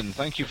 we'll head in.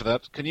 Thank you for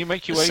that. Can you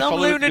make your way, Some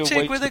follow your lunatic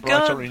way with to a the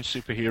bright gun. orange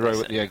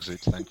superhero at the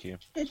exit? Thank you.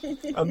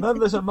 And then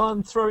there's a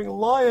man throwing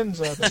lions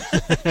at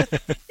her.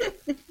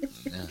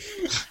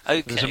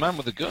 Okay. There's a man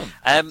with a gun.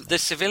 The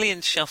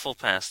civilians shuffle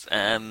past.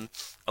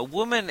 A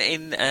woman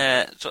in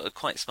sort of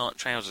quite smart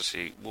trouser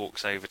suit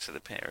walks over to the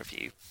pair of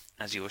you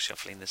as you're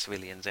shuffling the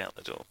civilians out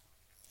the door.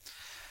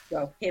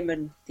 Well, him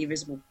and the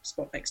invisible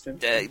spot next to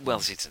him. Well,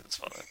 she didn't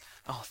spot them.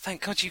 Oh,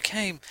 thank God you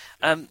came.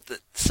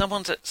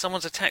 Someone's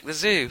attacked the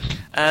zoo.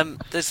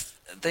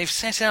 They've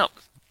set up.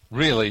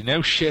 Really?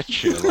 No shit,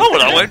 Sherlock. Oh,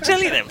 well, I won't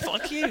tell you then.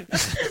 Fuck you.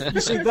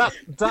 You see,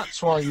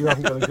 that's why you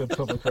haven't got a good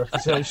public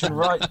reputation,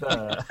 right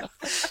there.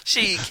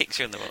 She kicks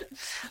you in the butt.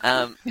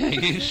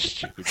 You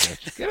stupid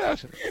bitch. Get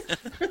out of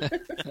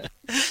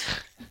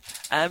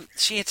it.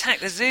 She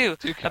attacked the zoo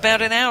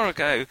about an hour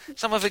ago.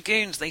 Some of her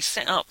goons, they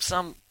set up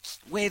some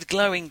weird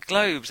glowing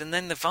globes, and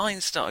then the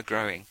vines started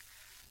growing.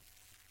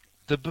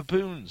 The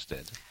baboons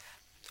did.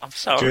 I'm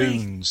sorry.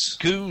 Goons.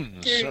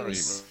 Goons, sorry.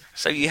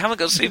 So you haven't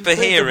got super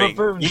hearing.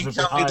 Baboons You are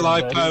sounded behind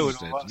like there. Poe and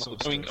Did. all that sort of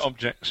Glowing stuff.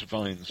 objects,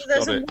 vines. So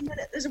Got it.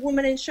 there's a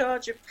woman in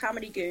charge of how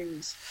many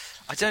goons?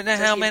 I don't know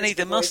So how she many. was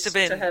There the must have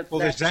voice to been. her Well,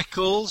 there's left.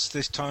 Eccles,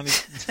 there's tiny...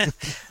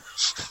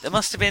 There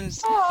must have been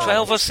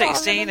 12 or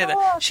 16 of them.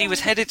 She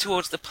was headed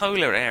towards the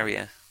polar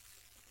area.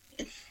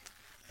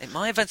 It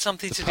might have had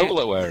something The to do.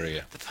 polo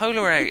area. The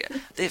polar area.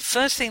 The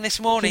first thing this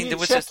Can morning, you there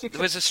was check a your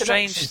connection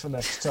strange. for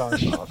next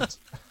time, Mark?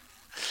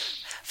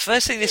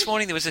 First thing this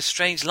morning, there was a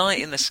strange light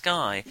in the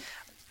sky,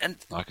 and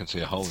I can see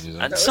a hole in his and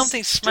head. was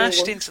something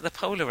smashed Dawn. into the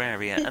polar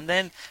area. And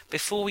then,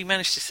 before we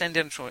managed to send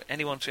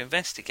anyone to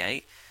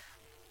investigate,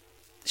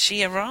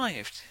 she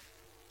arrived.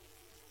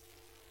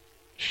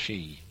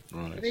 She.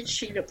 Right. What did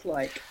she look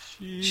like?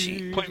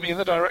 She. Point me in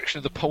the direction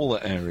of the polar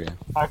area.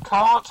 I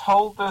can't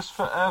hold this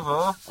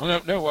forever.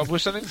 Oh, no, we're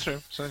sending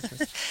through.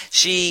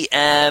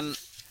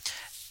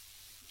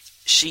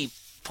 She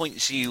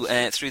points you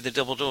through the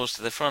double doors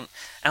to the front,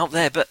 out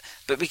there. But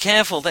be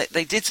careful.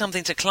 They did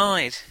something to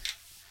Clyde.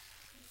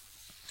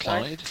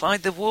 Clyde?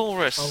 Clyde the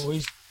walrus. Oh,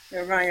 he's...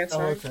 The orangutan.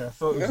 oh okay. I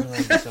thought it was an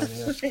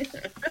orangutan,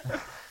 yeah.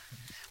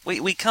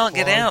 We can't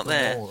get Clyde out the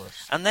there.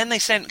 walrus. And then they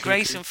sent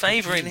Grace and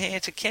Favour in here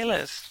to kill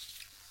us.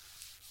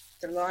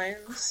 The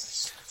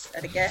lions.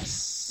 At a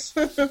guess.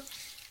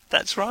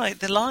 That's right,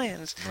 the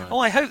lions. Right. Oh,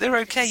 I hope they're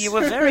okay. You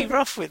were very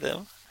rough with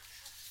them.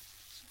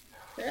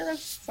 Yeah,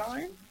 that's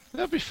fine.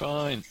 That'll be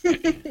fine.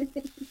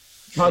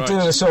 I do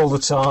this all the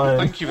time.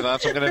 Thank you for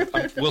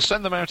that. We'll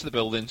send them out of the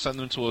building, send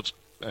them towards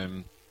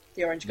The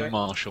orange the guy.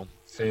 marshal.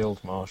 Field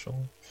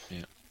Marshal.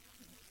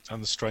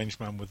 and the strange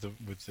man with the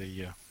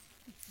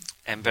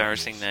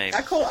Embarrassing name.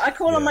 I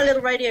call on my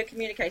little radio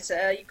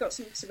communicator. You've got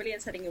some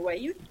civilians heading your way. Are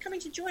you coming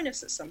to join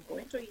us at some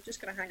point, or are you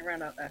just going to hang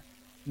around out there?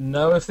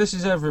 No, if this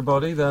is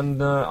everybody,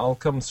 then I'll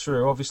come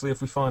through. Obviously,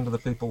 if we find other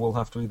people, we'll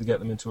have to either get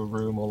them into a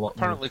room or lock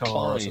them Apparently in a car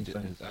or Clyde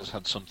something. has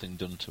had something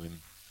done to him.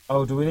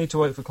 Oh, do we need to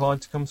wait for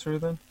Clyde to come through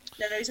then?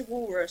 No, he's a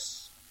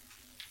walrus.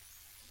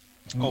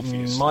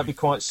 Obviously. Might be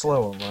quite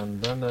slow on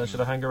land then.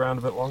 Should I hang around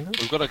a bit longer?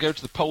 We've got to go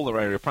to the polar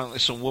area. Apparently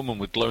some woman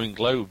with glowing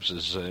globes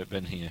has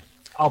been here.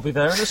 I'll be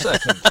there in a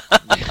second.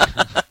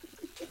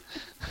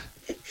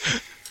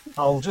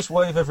 I'll just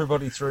wave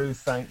everybody through,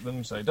 thank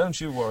them, say, don't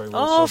you worry.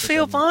 We'll Oh, sort it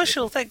Field out."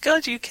 Marshal, thank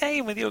God you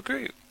came with your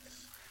group.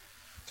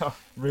 Oh,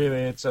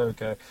 really, it's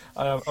okay.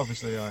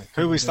 Obviously, I.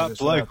 Who is do that this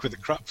bloke without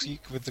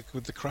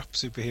with the crap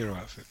superhero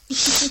outfit?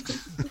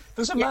 them.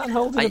 There's a man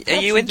holding. Are a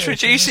you Pepsi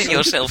introducing dish.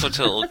 yourself at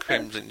all,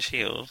 Crimson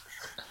Shield?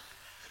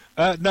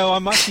 No,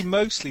 I'm actually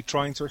mostly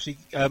trying to actually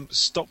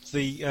stop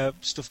the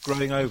stuff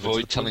growing over. to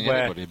Avoid the telling point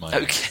where- anybody, mate.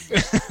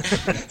 Okay.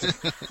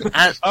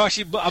 Oh,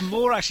 actually, but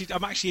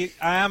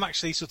I am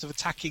actually sort of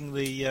attacking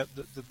the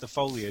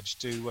foliage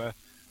to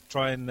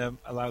try and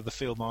allow the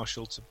field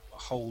marshal to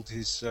hold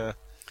his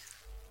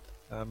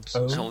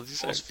Hold his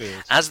force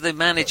field. As the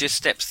manager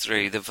steps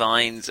through, the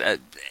vines,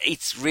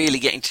 it's really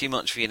getting too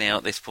much for you now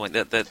at this point.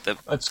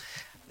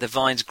 The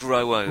vines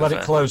grow over. Let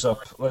it close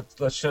up.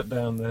 Let's shut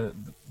down the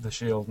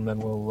shield, and then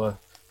we'll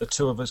the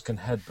two of us can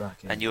head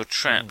back in. And you're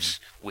trapped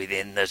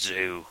within the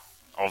zoo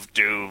of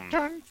doom.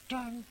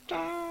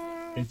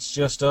 It's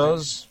just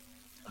us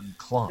and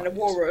Clyde. And a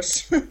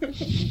walrus.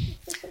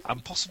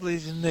 And possibly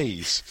the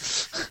knees.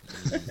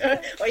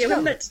 Oh, you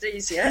haven't met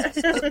these yet.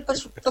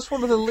 That's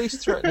one of the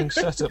least threatening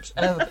setups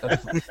ever.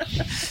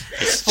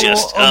 It's Four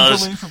just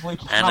us unbelievably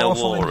and a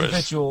powerful walrus.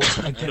 individuals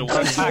against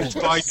a Attacked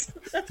by walrus.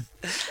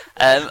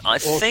 I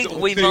think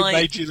we two might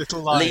major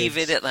little lions. leave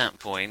it at that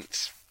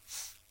point.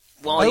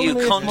 While Only you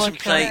if my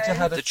contemplate character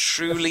had a the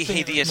truly thing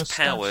of hideous moustaches.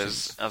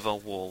 powers of a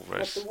What,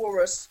 walrus. the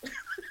walrus?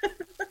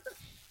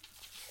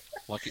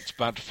 Like it's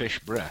bad fish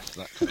breath.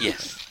 That kind of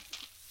Yes.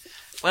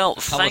 Well,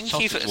 thank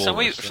you for. halitotic Sorry,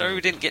 walrus, sorry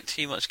we didn't get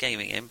too much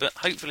gaming in, but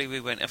hopefully we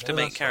won't have to No,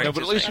 make that's thing. characters.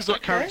 No, but at least we've got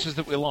okay. characters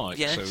that we like,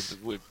 Yes. so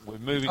we're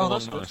moving Oh, along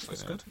that's good. nicely.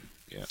 That's now. good.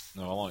 Yeah,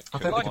 no, I like. I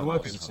think we can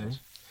work as a team.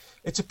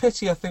 It's a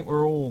pity. I think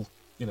we're all,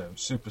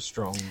 super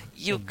strong.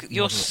 You're and moderately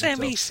tough.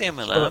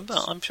 semi-similar,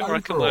 but I'm sure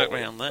I can work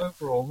around that.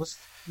 Overall, there's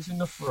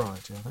enough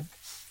variety, I think.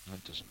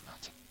 That doesn't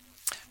matter.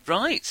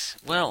 Right.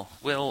 Well,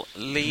 we'll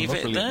leave Not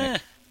it brilliant, there,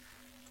 Nick.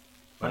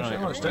 Thanks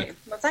very much, Nick.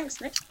 Well, thanks,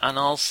 Nick. and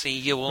I'll see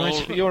you all.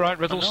 Right, you all right,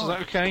 Riddles? Is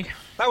that okay?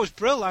 That was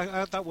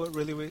brilliant. That worked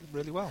really,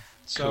 really well.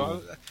 So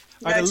Cool.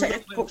 I had No a little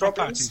technical bit of drop out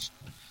problems.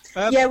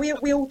 Yeah,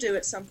 we all do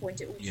at some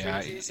point. It all Yeah,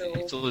 freezes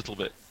it's a or... little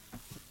bit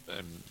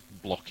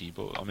blocky,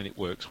 but I mean it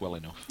works well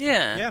enough.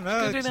 Yeah, Yeah,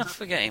 no, good it's enough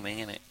for gaming,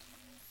 isn't it?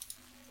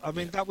 I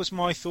mean, that was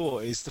my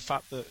thought, is the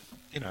fact that,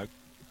 I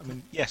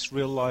mean, yes,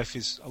 real life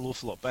is an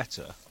awful lot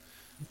better.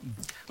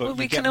 But Well,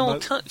 we you get can all mo-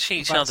 touch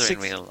each about other in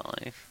six- real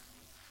life.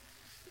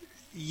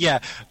 Yeah,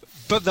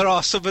 but there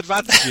are some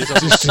advantages.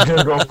 Just to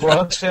go on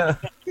glass, yeah.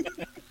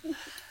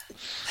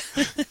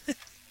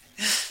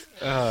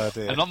 And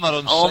dear. on that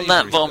On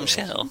that unsavoury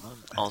bombshell, thought-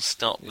 I'll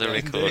stop the Yeah,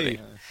 recording. indeed.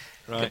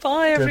 Right.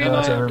 Goodbye, Good everyone.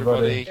 night,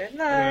 everybody. Good Yeah,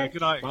 night.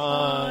 good night.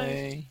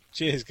 Bye.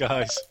 Cheers,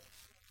 guys.